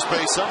the first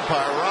base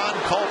umpire, Ron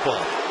Kulpa.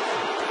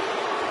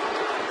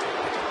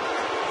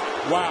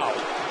 Wow.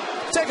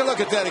 Take a look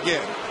at that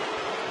again.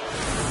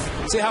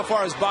 See how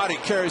far his body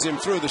carries him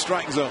through the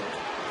strike zone.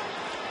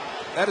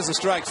 That is a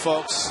strike,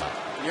 folks.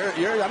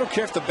 I don't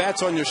care if the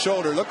bat's on your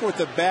shoulder. Look where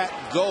the bat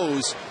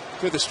goes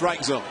through the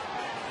strike zone.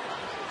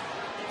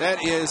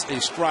 That is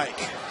a strike.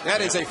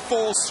 That is a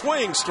full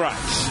swing strike.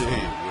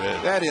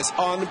 That is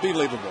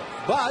unbelievable.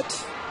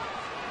 But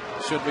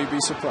should we be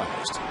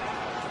surprised?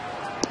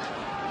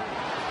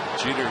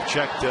 Jeter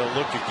checked to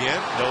look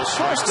again. No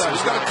strikes.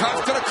 He's going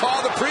to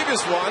call the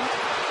previous one.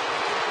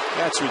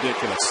 That's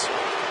ridiculous.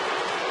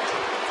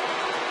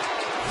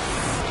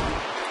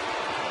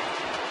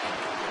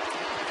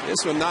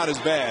 This one not as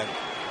bad.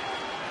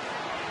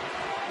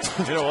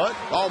 You know what?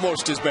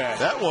 Almost as bad.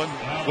 That one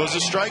was a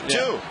strike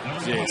too.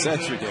 Yes,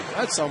 that's ridiculous.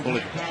 That's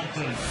unbelievable.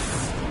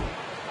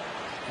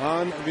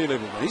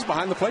 Unbelievable. He's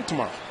behind the plate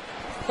tomorrow.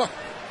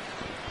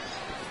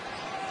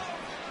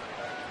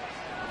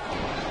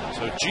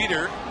 So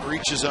Jeter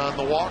reaches on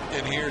the walk,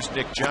 and here's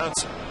Nick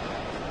Johnson.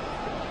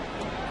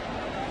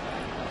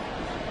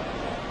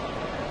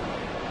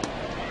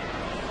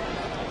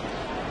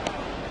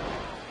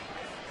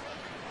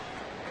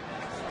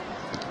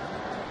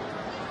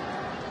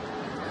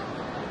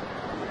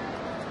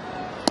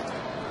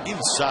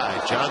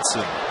 Inside,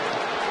 Johnson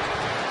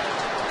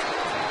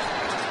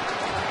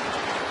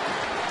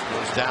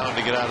goes down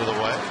to get out of the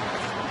way.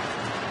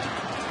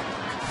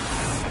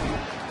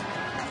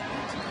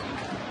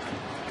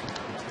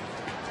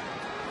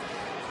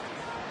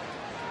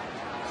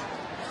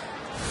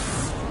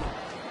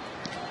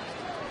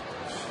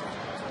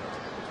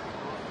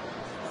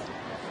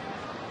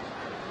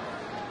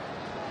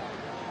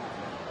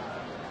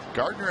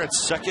 Gardner at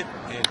second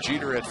and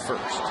Jeter at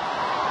first.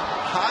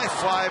 High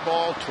fly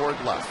ball toward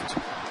left.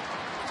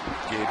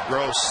 Gabe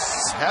Gross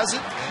has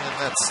it, and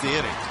that's the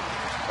inning.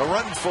 A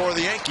run for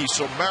the Yankees,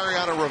 so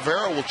Mariano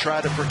Rivera will try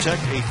to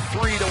protect a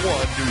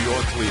 3-1 New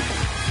York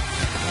lead.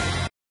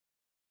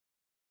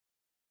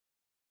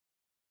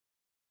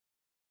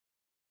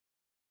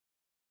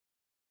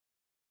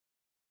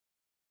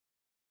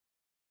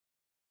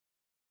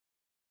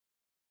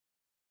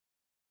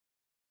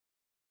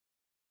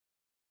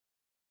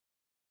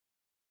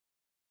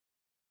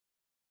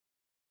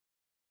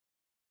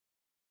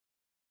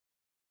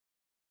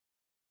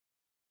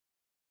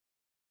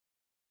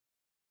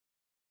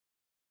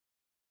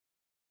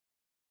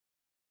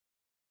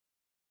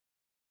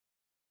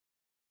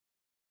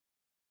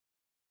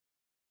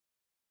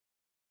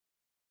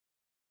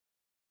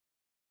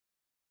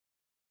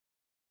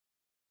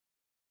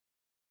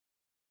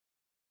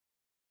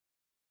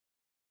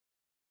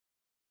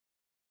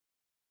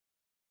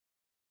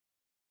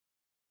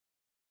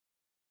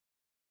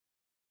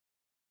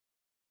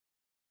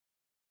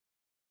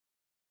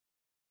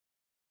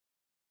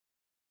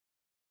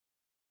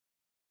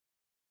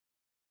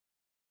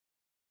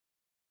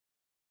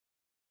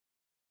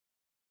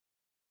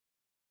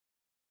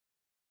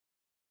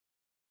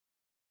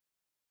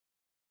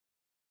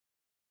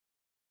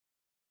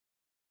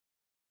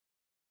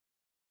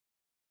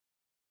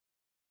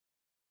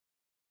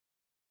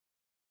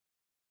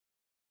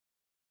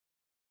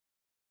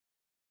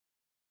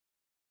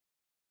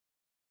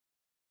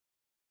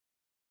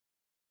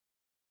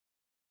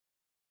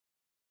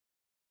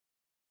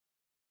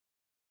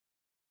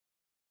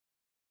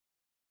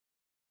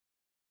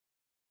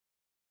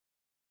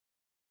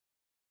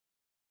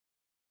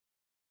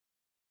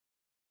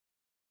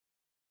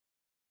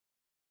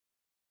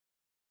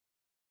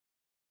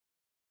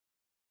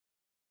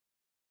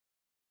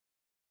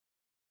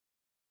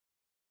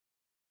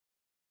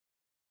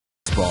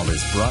 Ball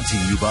is brought to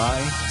you by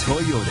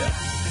Toyota.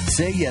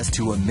 Say yes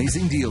to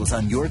amazing deals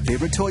on your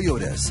favorite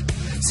Toyotas.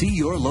 See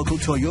your local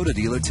Toyota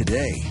dealer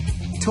today.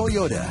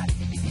 Toyota.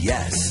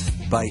 Yes.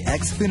 By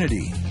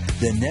Xfinity.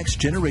 The next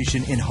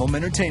generation in home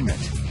entertainment.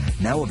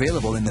 Now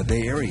available in the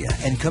Bay Area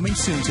and coming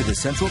soon to the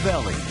Central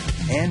Valley.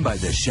 And by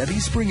the Chevy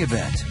Spring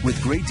Event with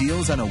great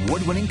deals on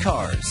award-winning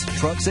cars,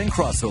 trucks, and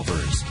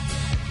crossovers.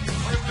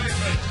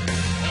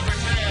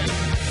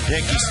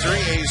 Yankees 3,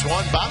 A's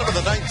 1, bottom of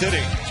the ninth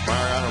inning.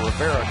 Mariano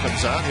Rivera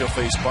comes on. He'll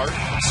face Barton,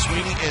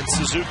 Sweeney, and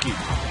Suzuki.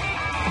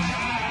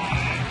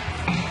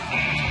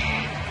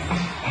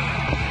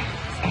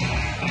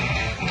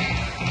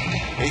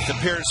 Eighth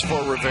appearance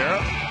for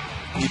Rivera.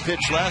 He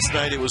pitched last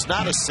night. It was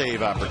not a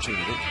save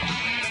opportunity.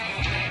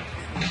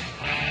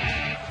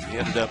 He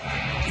ended up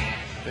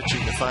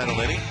pitching the final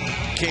inning.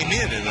 Came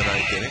in the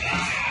ninth inning.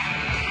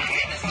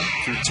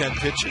 Through 10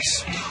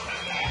 pitches.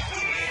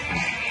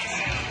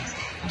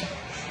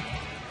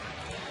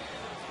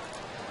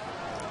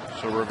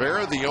 So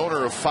Rivera, the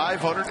owner of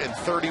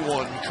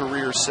 531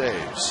 career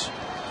saves.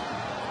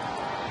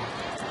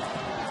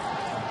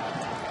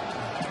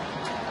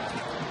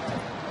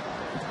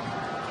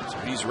 So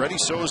he's ready,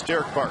 so is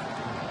Derek Barton.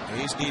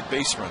 A's need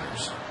base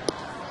runners.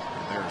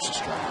 And there's a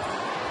strike.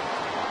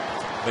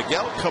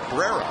 Miguel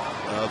Cabrera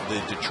of the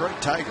Detroit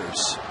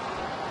Tigers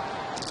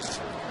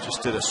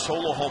just did a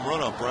solo home run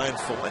on Brian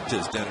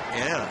Fuentes down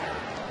in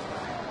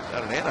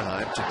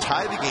Anaheim to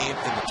tie the game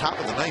in the top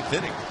of the ninth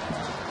inning.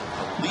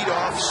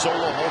 Leadoff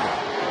solo homer.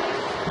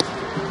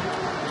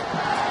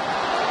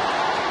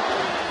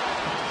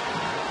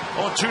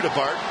 0-2 to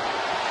Barton.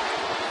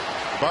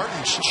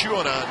 Barton's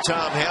chewing on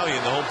Tom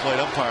Hallion, the home plate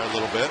umpire, a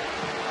little bit.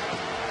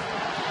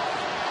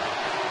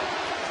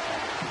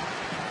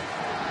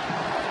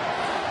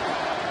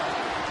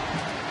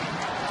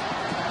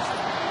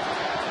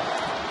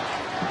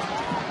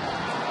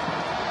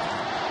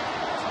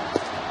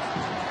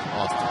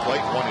 Off the plate,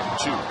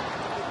 1-2.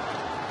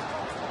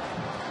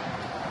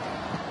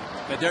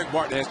 Now, Derek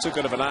Barton has too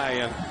good of an eye,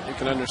 and you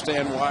can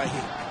understand why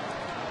he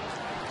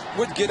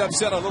would get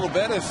upset a little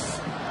bit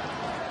if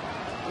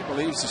he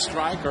believes a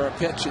strike or a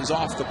pitch is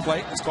off the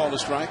plate. It's called a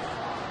strike.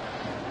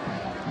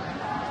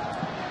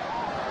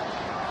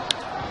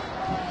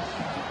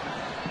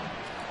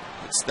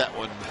 It's that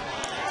one.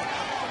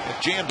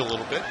 It jammed a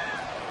little bit.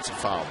 It's a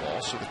foul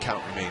ball, so the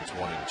count remains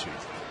 1-2.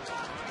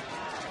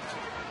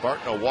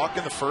 Barton a walk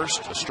in the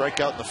first, a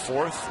strikeout in the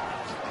fourth,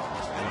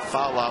 and a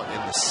foul out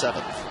in the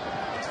seventh.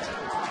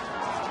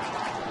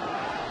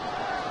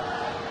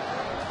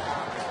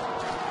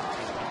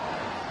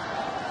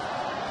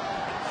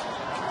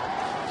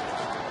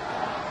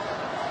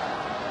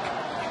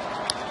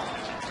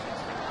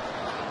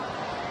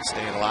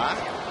 Staying alive.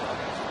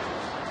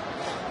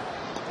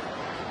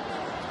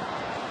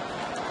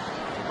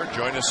 Remember,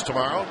 join us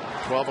tomorrow,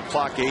 12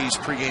 o'clock A's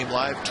pregame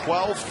live,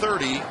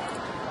 12:30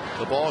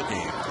 the ball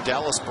game.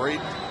 Dallas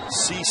Braden,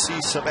 CC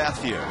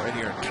Sabathia, right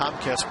here in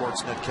Comcast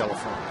Sportsnet,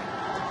 California.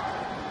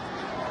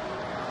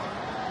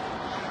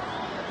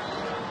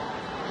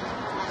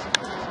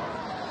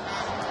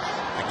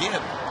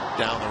 Again,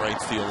 down the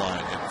right field line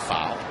and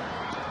foul.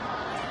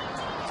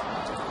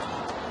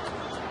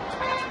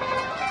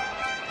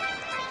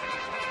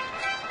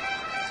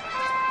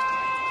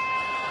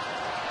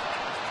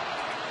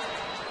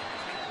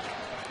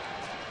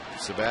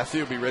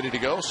 Sabathia will be ready to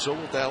go, so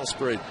will Dallas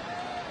Braden.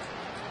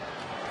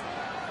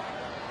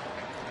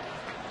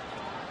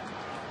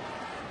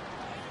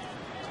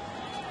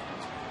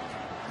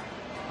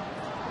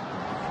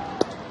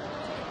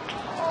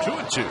 Two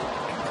and two.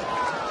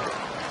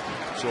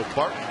 So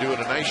Barton doing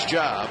a nice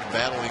job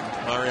battling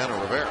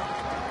Mariano Rivera.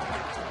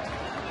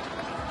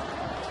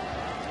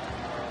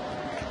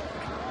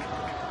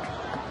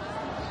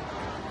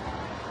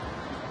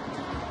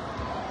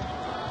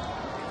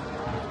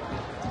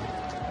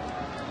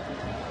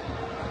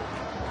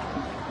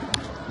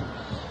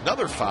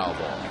 Another foul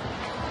ball.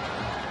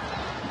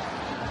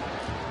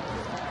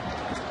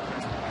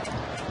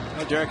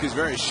 Well, Derek is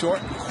very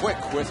short and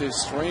quick with his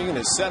swing and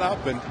his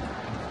setup, and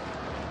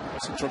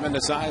some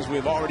tremendous eyes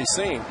we've already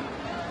seen.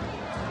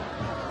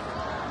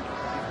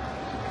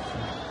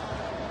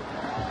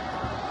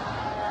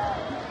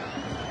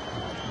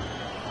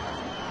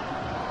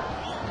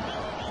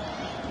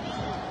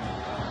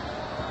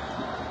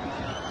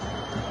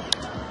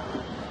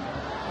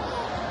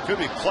 Could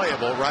be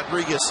playable.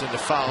 Rodriguez into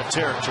foul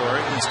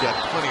territory. He's got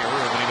plenty of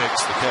room, and he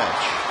makes the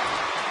catch.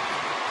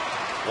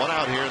 One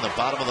out here in the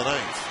bottom of the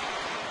ninth.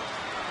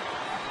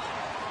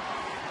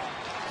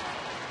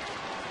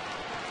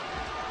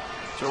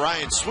 So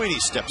Ryan Sweeney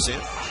steps in.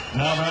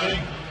 Now ready,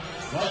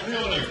 right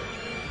fielder,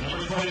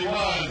 number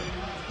 21,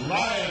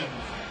 Ryan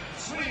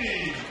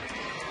Sweeney.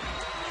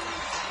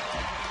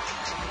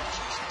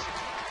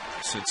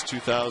 Since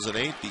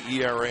 2008, the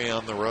ERA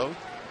on the road.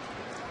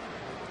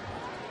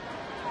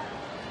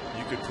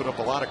 You could put up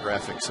a lot of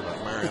graphics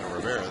about Mariano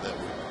Rivera that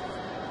would.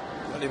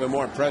 Not even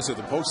more impressive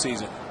than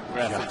postseason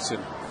graphics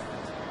and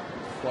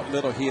what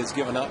little he has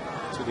given up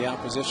to the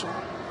opposition.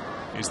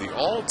 He's the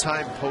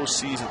all-time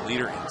postseason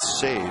leader in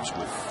saves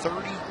with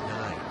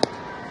 39.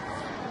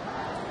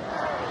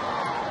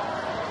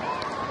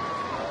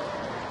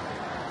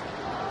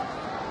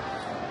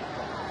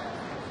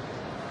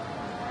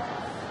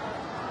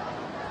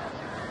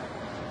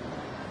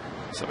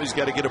 Somebody's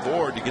got to get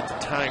aboard to get the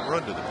tying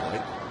run to the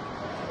plate.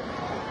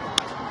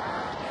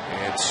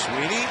 And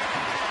Sweeney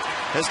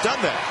has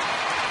done that.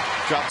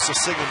 Drops a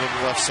signal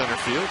into left center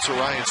field. So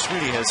Ryan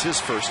Sweeney has his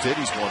first hit.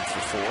 He's 1 for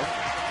 4.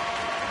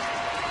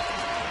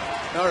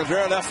 Now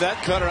Rivera left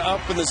that cutter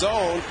up in the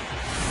zone,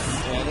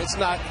 and it's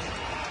not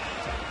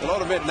the low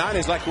to mid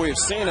 90s like we've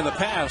seen in the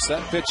past.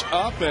 That pitch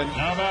up and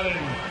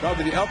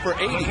probably the upper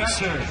 80s.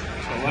 So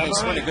Ryan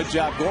Sweeney, good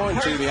job going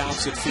to the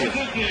opposite field.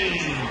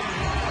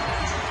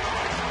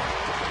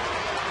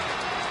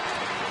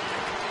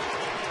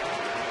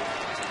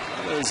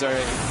 There's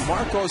a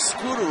Marco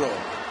Scudero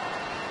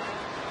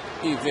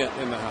event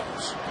in the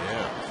house.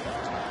 Yeah.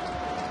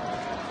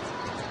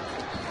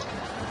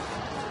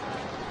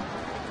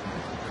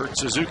 Kurt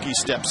Suzuki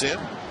steps in.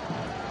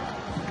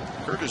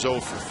 Kurt is 0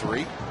 for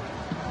 3.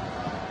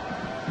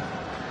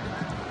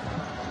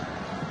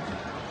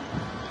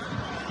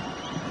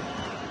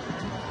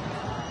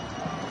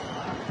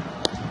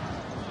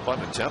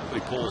 Bunt attempt, but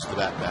he pulls the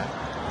bat back.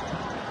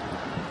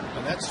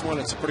 And that's when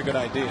it's a pretty good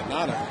idea.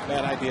 Not a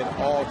bad idea at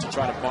all to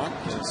try to bunt,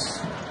 because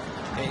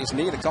A's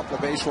need a couple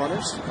of base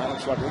runners.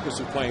 Alex Rodriguez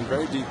is playing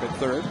very deep at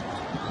third.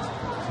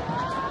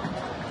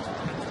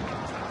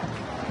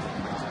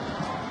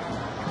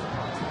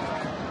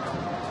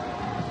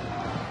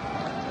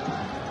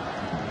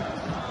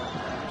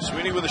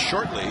 Sweeney with a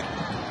short lead.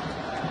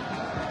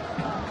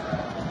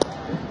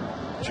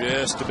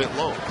 just a bit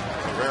low.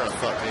 Rivera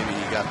thought maybe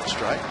he got the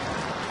strike.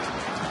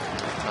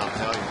 Tom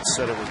Hallion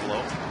said it was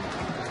low.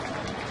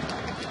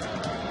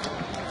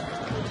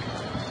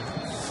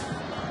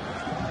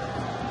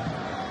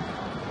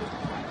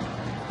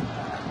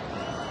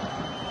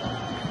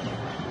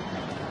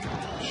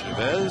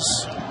 Chavez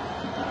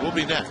will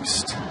be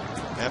next.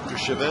 After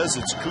Chavez,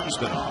 it's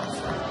Kuzminov.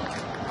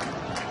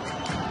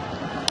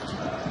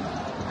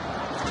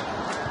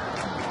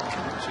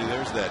 See,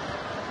 there's that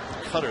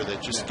cutter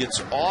that just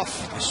gets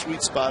off the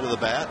sweet spot of the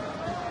bat.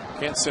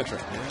 Can't center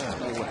it. Yeah.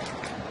 No way.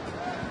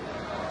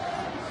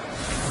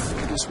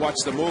 You just watch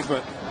the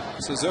movement.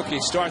 Suzuki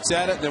starts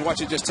at it, then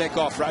watch it just take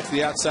off right to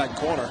the outside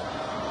corner.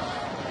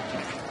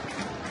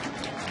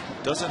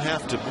 Doesn't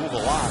have to move a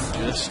lot,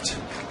 just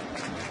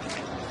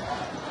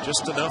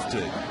enough to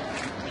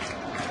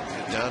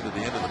get down to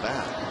the end of the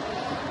bat.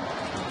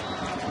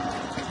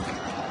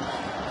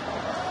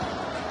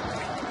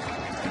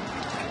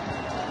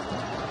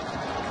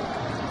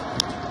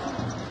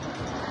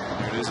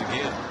 Here it is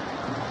again.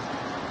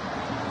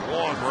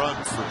 Long run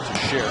for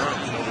Teixeira.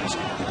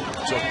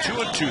 So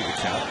 2-2 the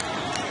count.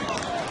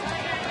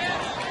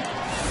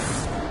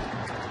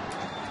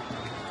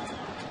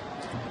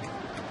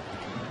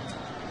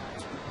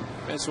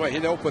 That's why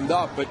it opened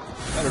up, but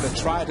better to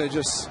try to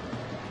just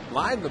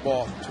line the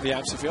ball to the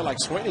opposite field like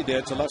Sweeney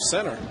did to left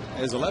center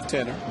as a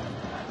left-hander.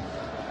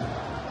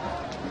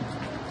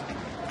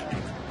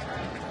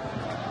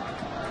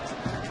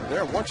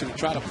 There, I want you to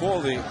try to pull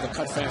the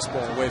cut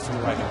fastball away from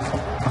the right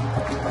hand.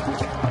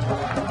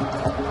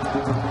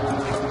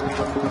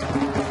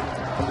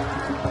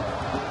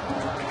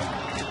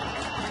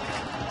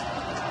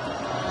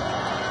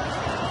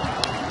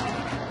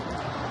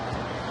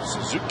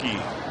 Suzuki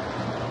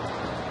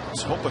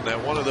is hoping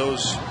that one of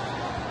those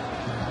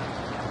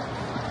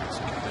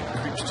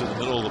creeps to the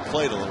middle of the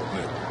plate a little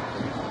bit.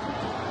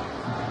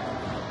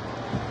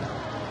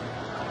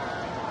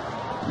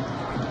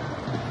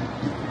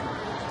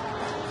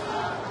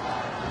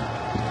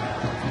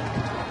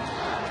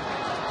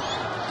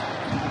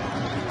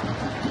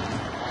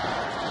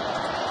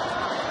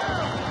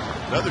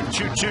 Another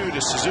 2-2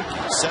 to Suzuki,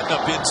 setting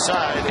up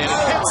inside, and it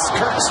hits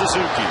Kurt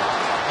Suzuki.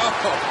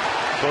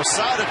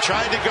 Posada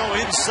tried to go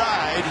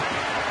inside,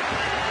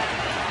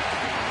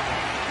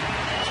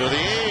 so the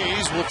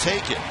A's will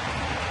take it.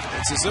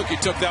 And Suzuki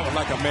took that one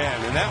like a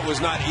man, and that was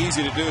not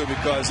easy to do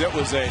because it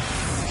was a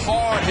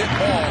hard hit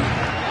ball.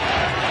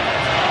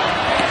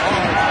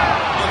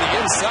 Hard on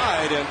the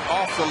inside and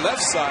off the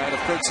left side of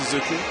Kurt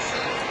Suzuki.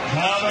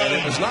 And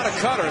it was not a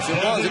cutter. If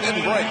it was, it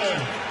didn't break.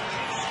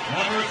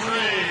 Number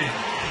 3,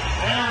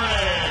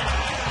 Eric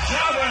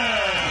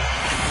Chavez.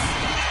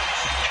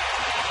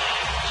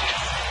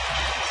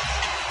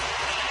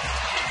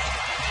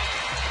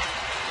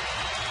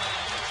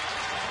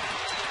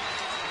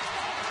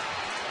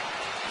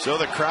 So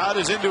the crowd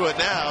is into it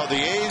now. The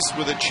A's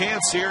with a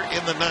chance here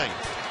in the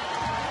ninth.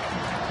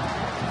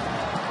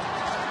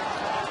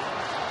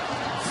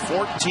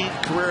 14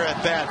 career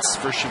at-bats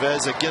for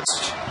Chavez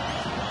against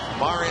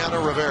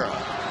Mariano Rivera.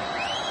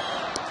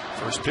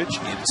 First pitch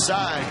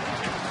inside.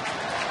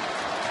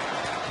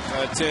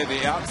 I'd say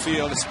the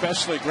outfield,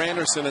 especially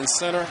Granderson in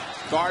center,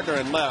 Gardner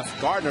in left.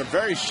 Gardner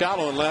very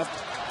shallow in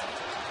left,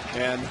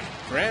 and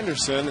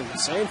Granderson, and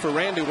same for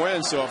Randy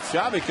Wynn. So if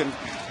Xavi can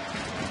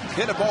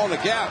hit a ball in the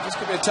gap, this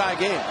could be a tie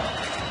game.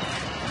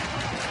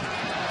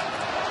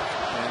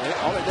 And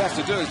all they'd have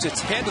to do is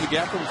just head to the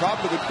gap and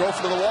probably would go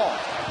for the wall.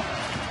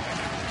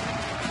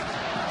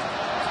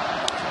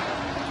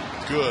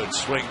 Good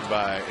swing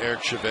by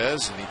Eric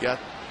Chavez, and he got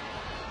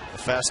a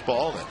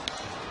fastball that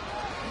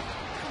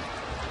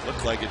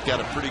looked like it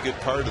got a pretty good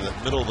part of the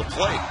middle of the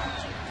plate.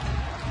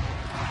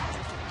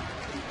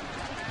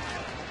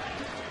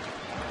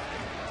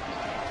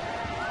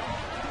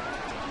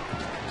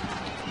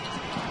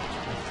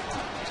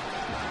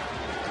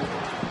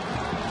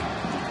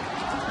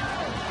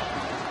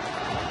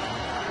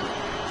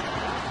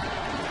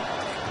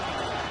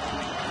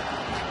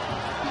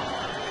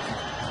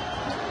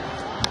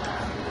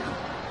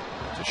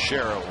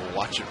 Teixeira will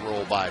watch it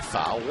roll by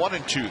foul.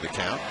 1-2 the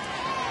count.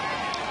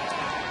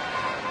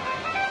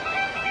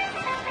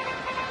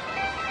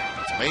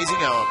 It's amazing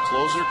how a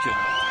closer can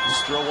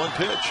just throw one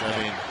pitch.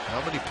 I mean,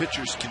 how many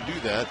pitchers can do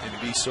that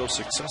and be so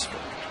successful?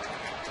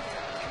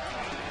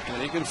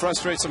 And he can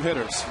frustrate some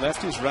hitters.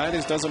 Lefties,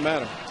 righties, doesn't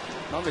matter.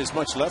 Probably as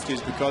much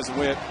lefties because of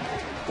the way it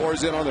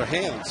pours in on their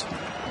hands.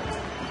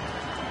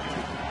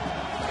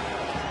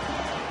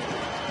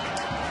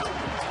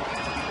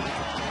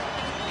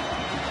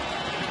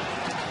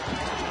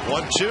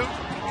 One, two,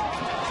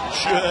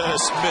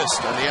 just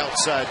missed on the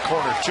outside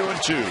corner.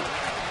 2-2.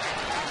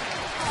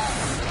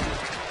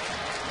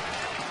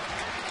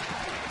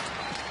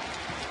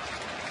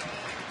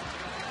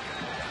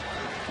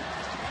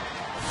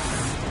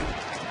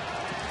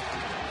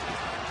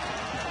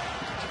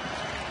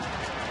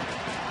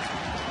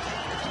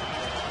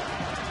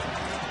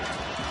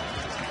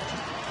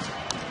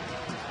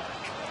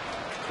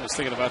 I was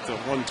thinking about the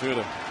 1-2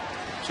 to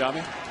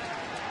Xavi.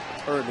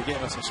 Or he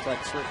gave us a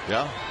strike 3.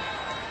 Yeah.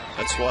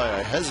 That's why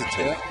I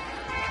hesitate. Yeah.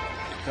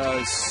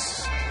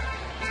 Because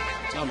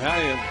Tom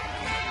Hallion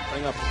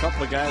bring up a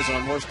couple of guys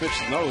on worse pitches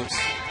than those.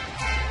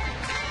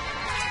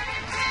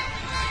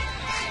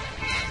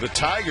 The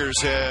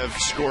Tigers have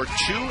scored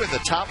 2 in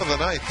the top of the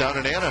ninth down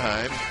in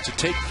Anaheim to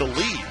take the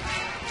lead.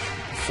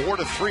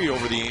 4-3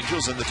 over the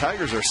Angels, and the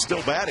Tigers are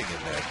still batting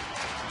in that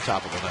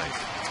top of the ninth.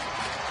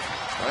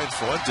 Ryan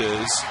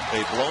Fuentes,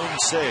 a blown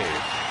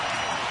save.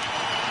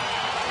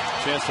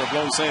 Chance for a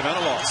blown save and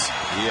a loss.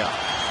 Yeah.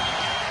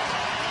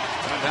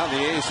 Right now the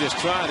A's just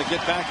trying to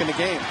get back in the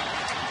game.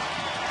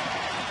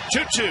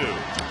 2-2.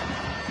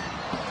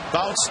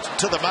 Bounced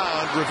to the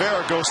mound.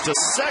 Rivera goes to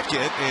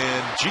second,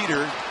 and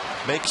Jeter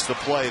makes the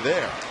play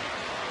there.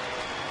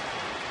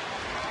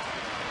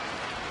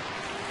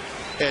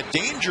 A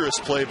dangerous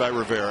play by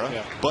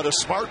Rivera, but a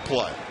smart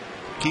play.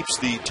 Keeps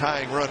the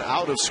tying run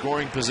out of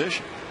scoring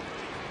position.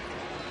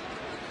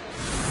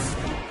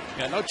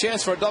 Yeah, no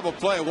chance for a double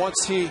play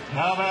once he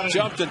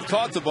jumped and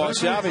caught the ball.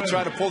 Schiavone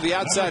tried to pull the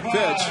outside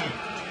pitch.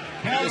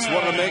 He just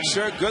wanted to make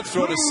sure. Good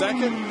throw to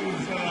second.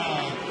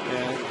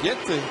 And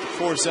get the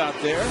force out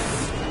there.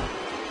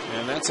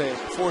 And that's a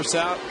force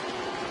out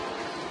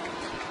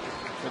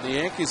for the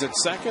Yankees at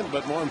second,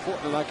 but more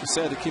importantly, like you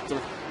said, to keep the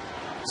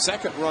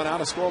second run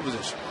out of scoring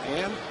position.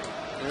 And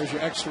there's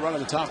your extra run at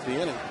the top of the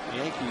inning. The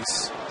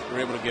Yankees were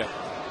able to get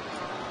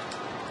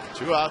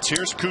 2 outs.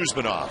 Here's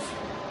Kuzminov.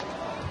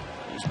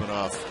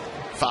 Kuzminov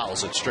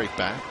fouls it straight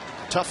back.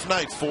 Tough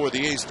night for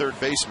the A's third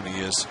baseman.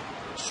 He is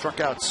struck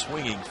out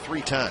swinging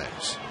 3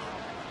 times.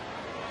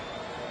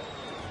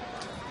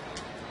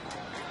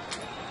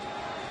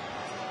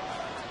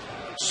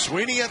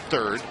 Sweeney at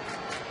third.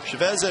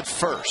 Chavez at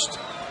first.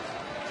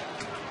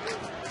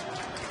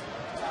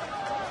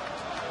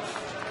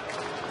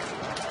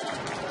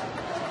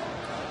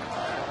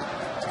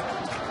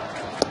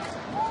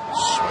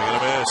 Swing and a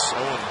miss.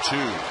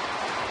 0-2.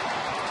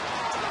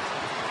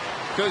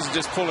 Kuz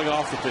just pulling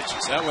off the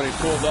pitches. That one he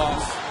pulled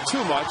off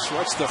too much.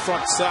 Watch the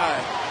front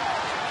side.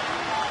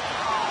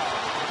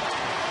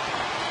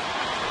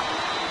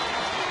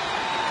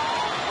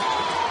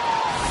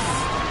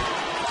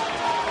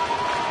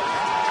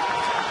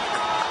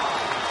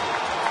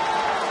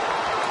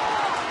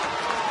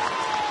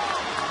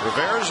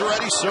 Rivera's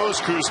ready, so is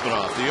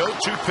Kuzminov. The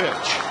 0-2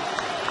 pitch.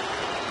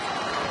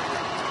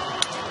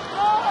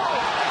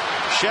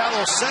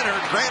 Shallow center.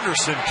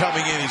 Granderson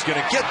coming in. He's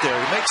going to get there.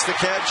 He makes the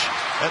catch,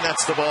 and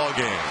that's the ball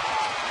game.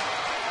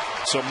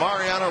 So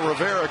Mariano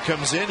Rivera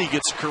comes in. He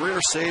gets career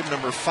save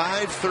number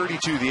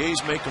 532. The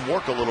A's make him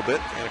work a little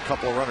bit, and a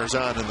couple of runners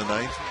on in the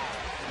ninth,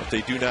 but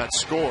they do not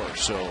score.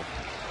 So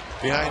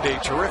behind a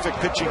terrific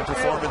pitching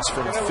performance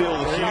from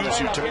Phil Hughes,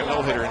 who took a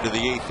no-hitter into the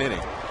 8th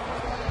inning,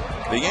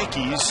 the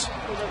Yankees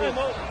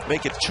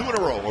make it 2 in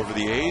a row over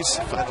the A's.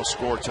 Final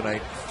score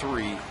tonight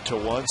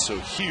 3-1. So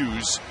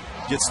Hughes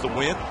gets the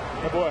win.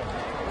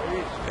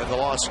 And the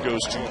loss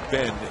goes to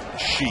Ben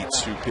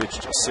Sheets, who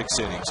pitched 6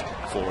 innings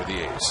for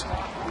the A's.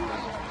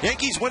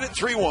 Yankees win it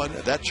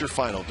 3-1. That's your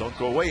final. Don't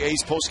go away.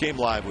 A's postgame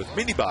live with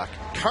Minnie Bach,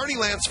 Carney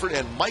Lansford,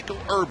 and Michael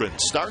Urban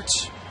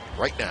starts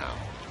right now.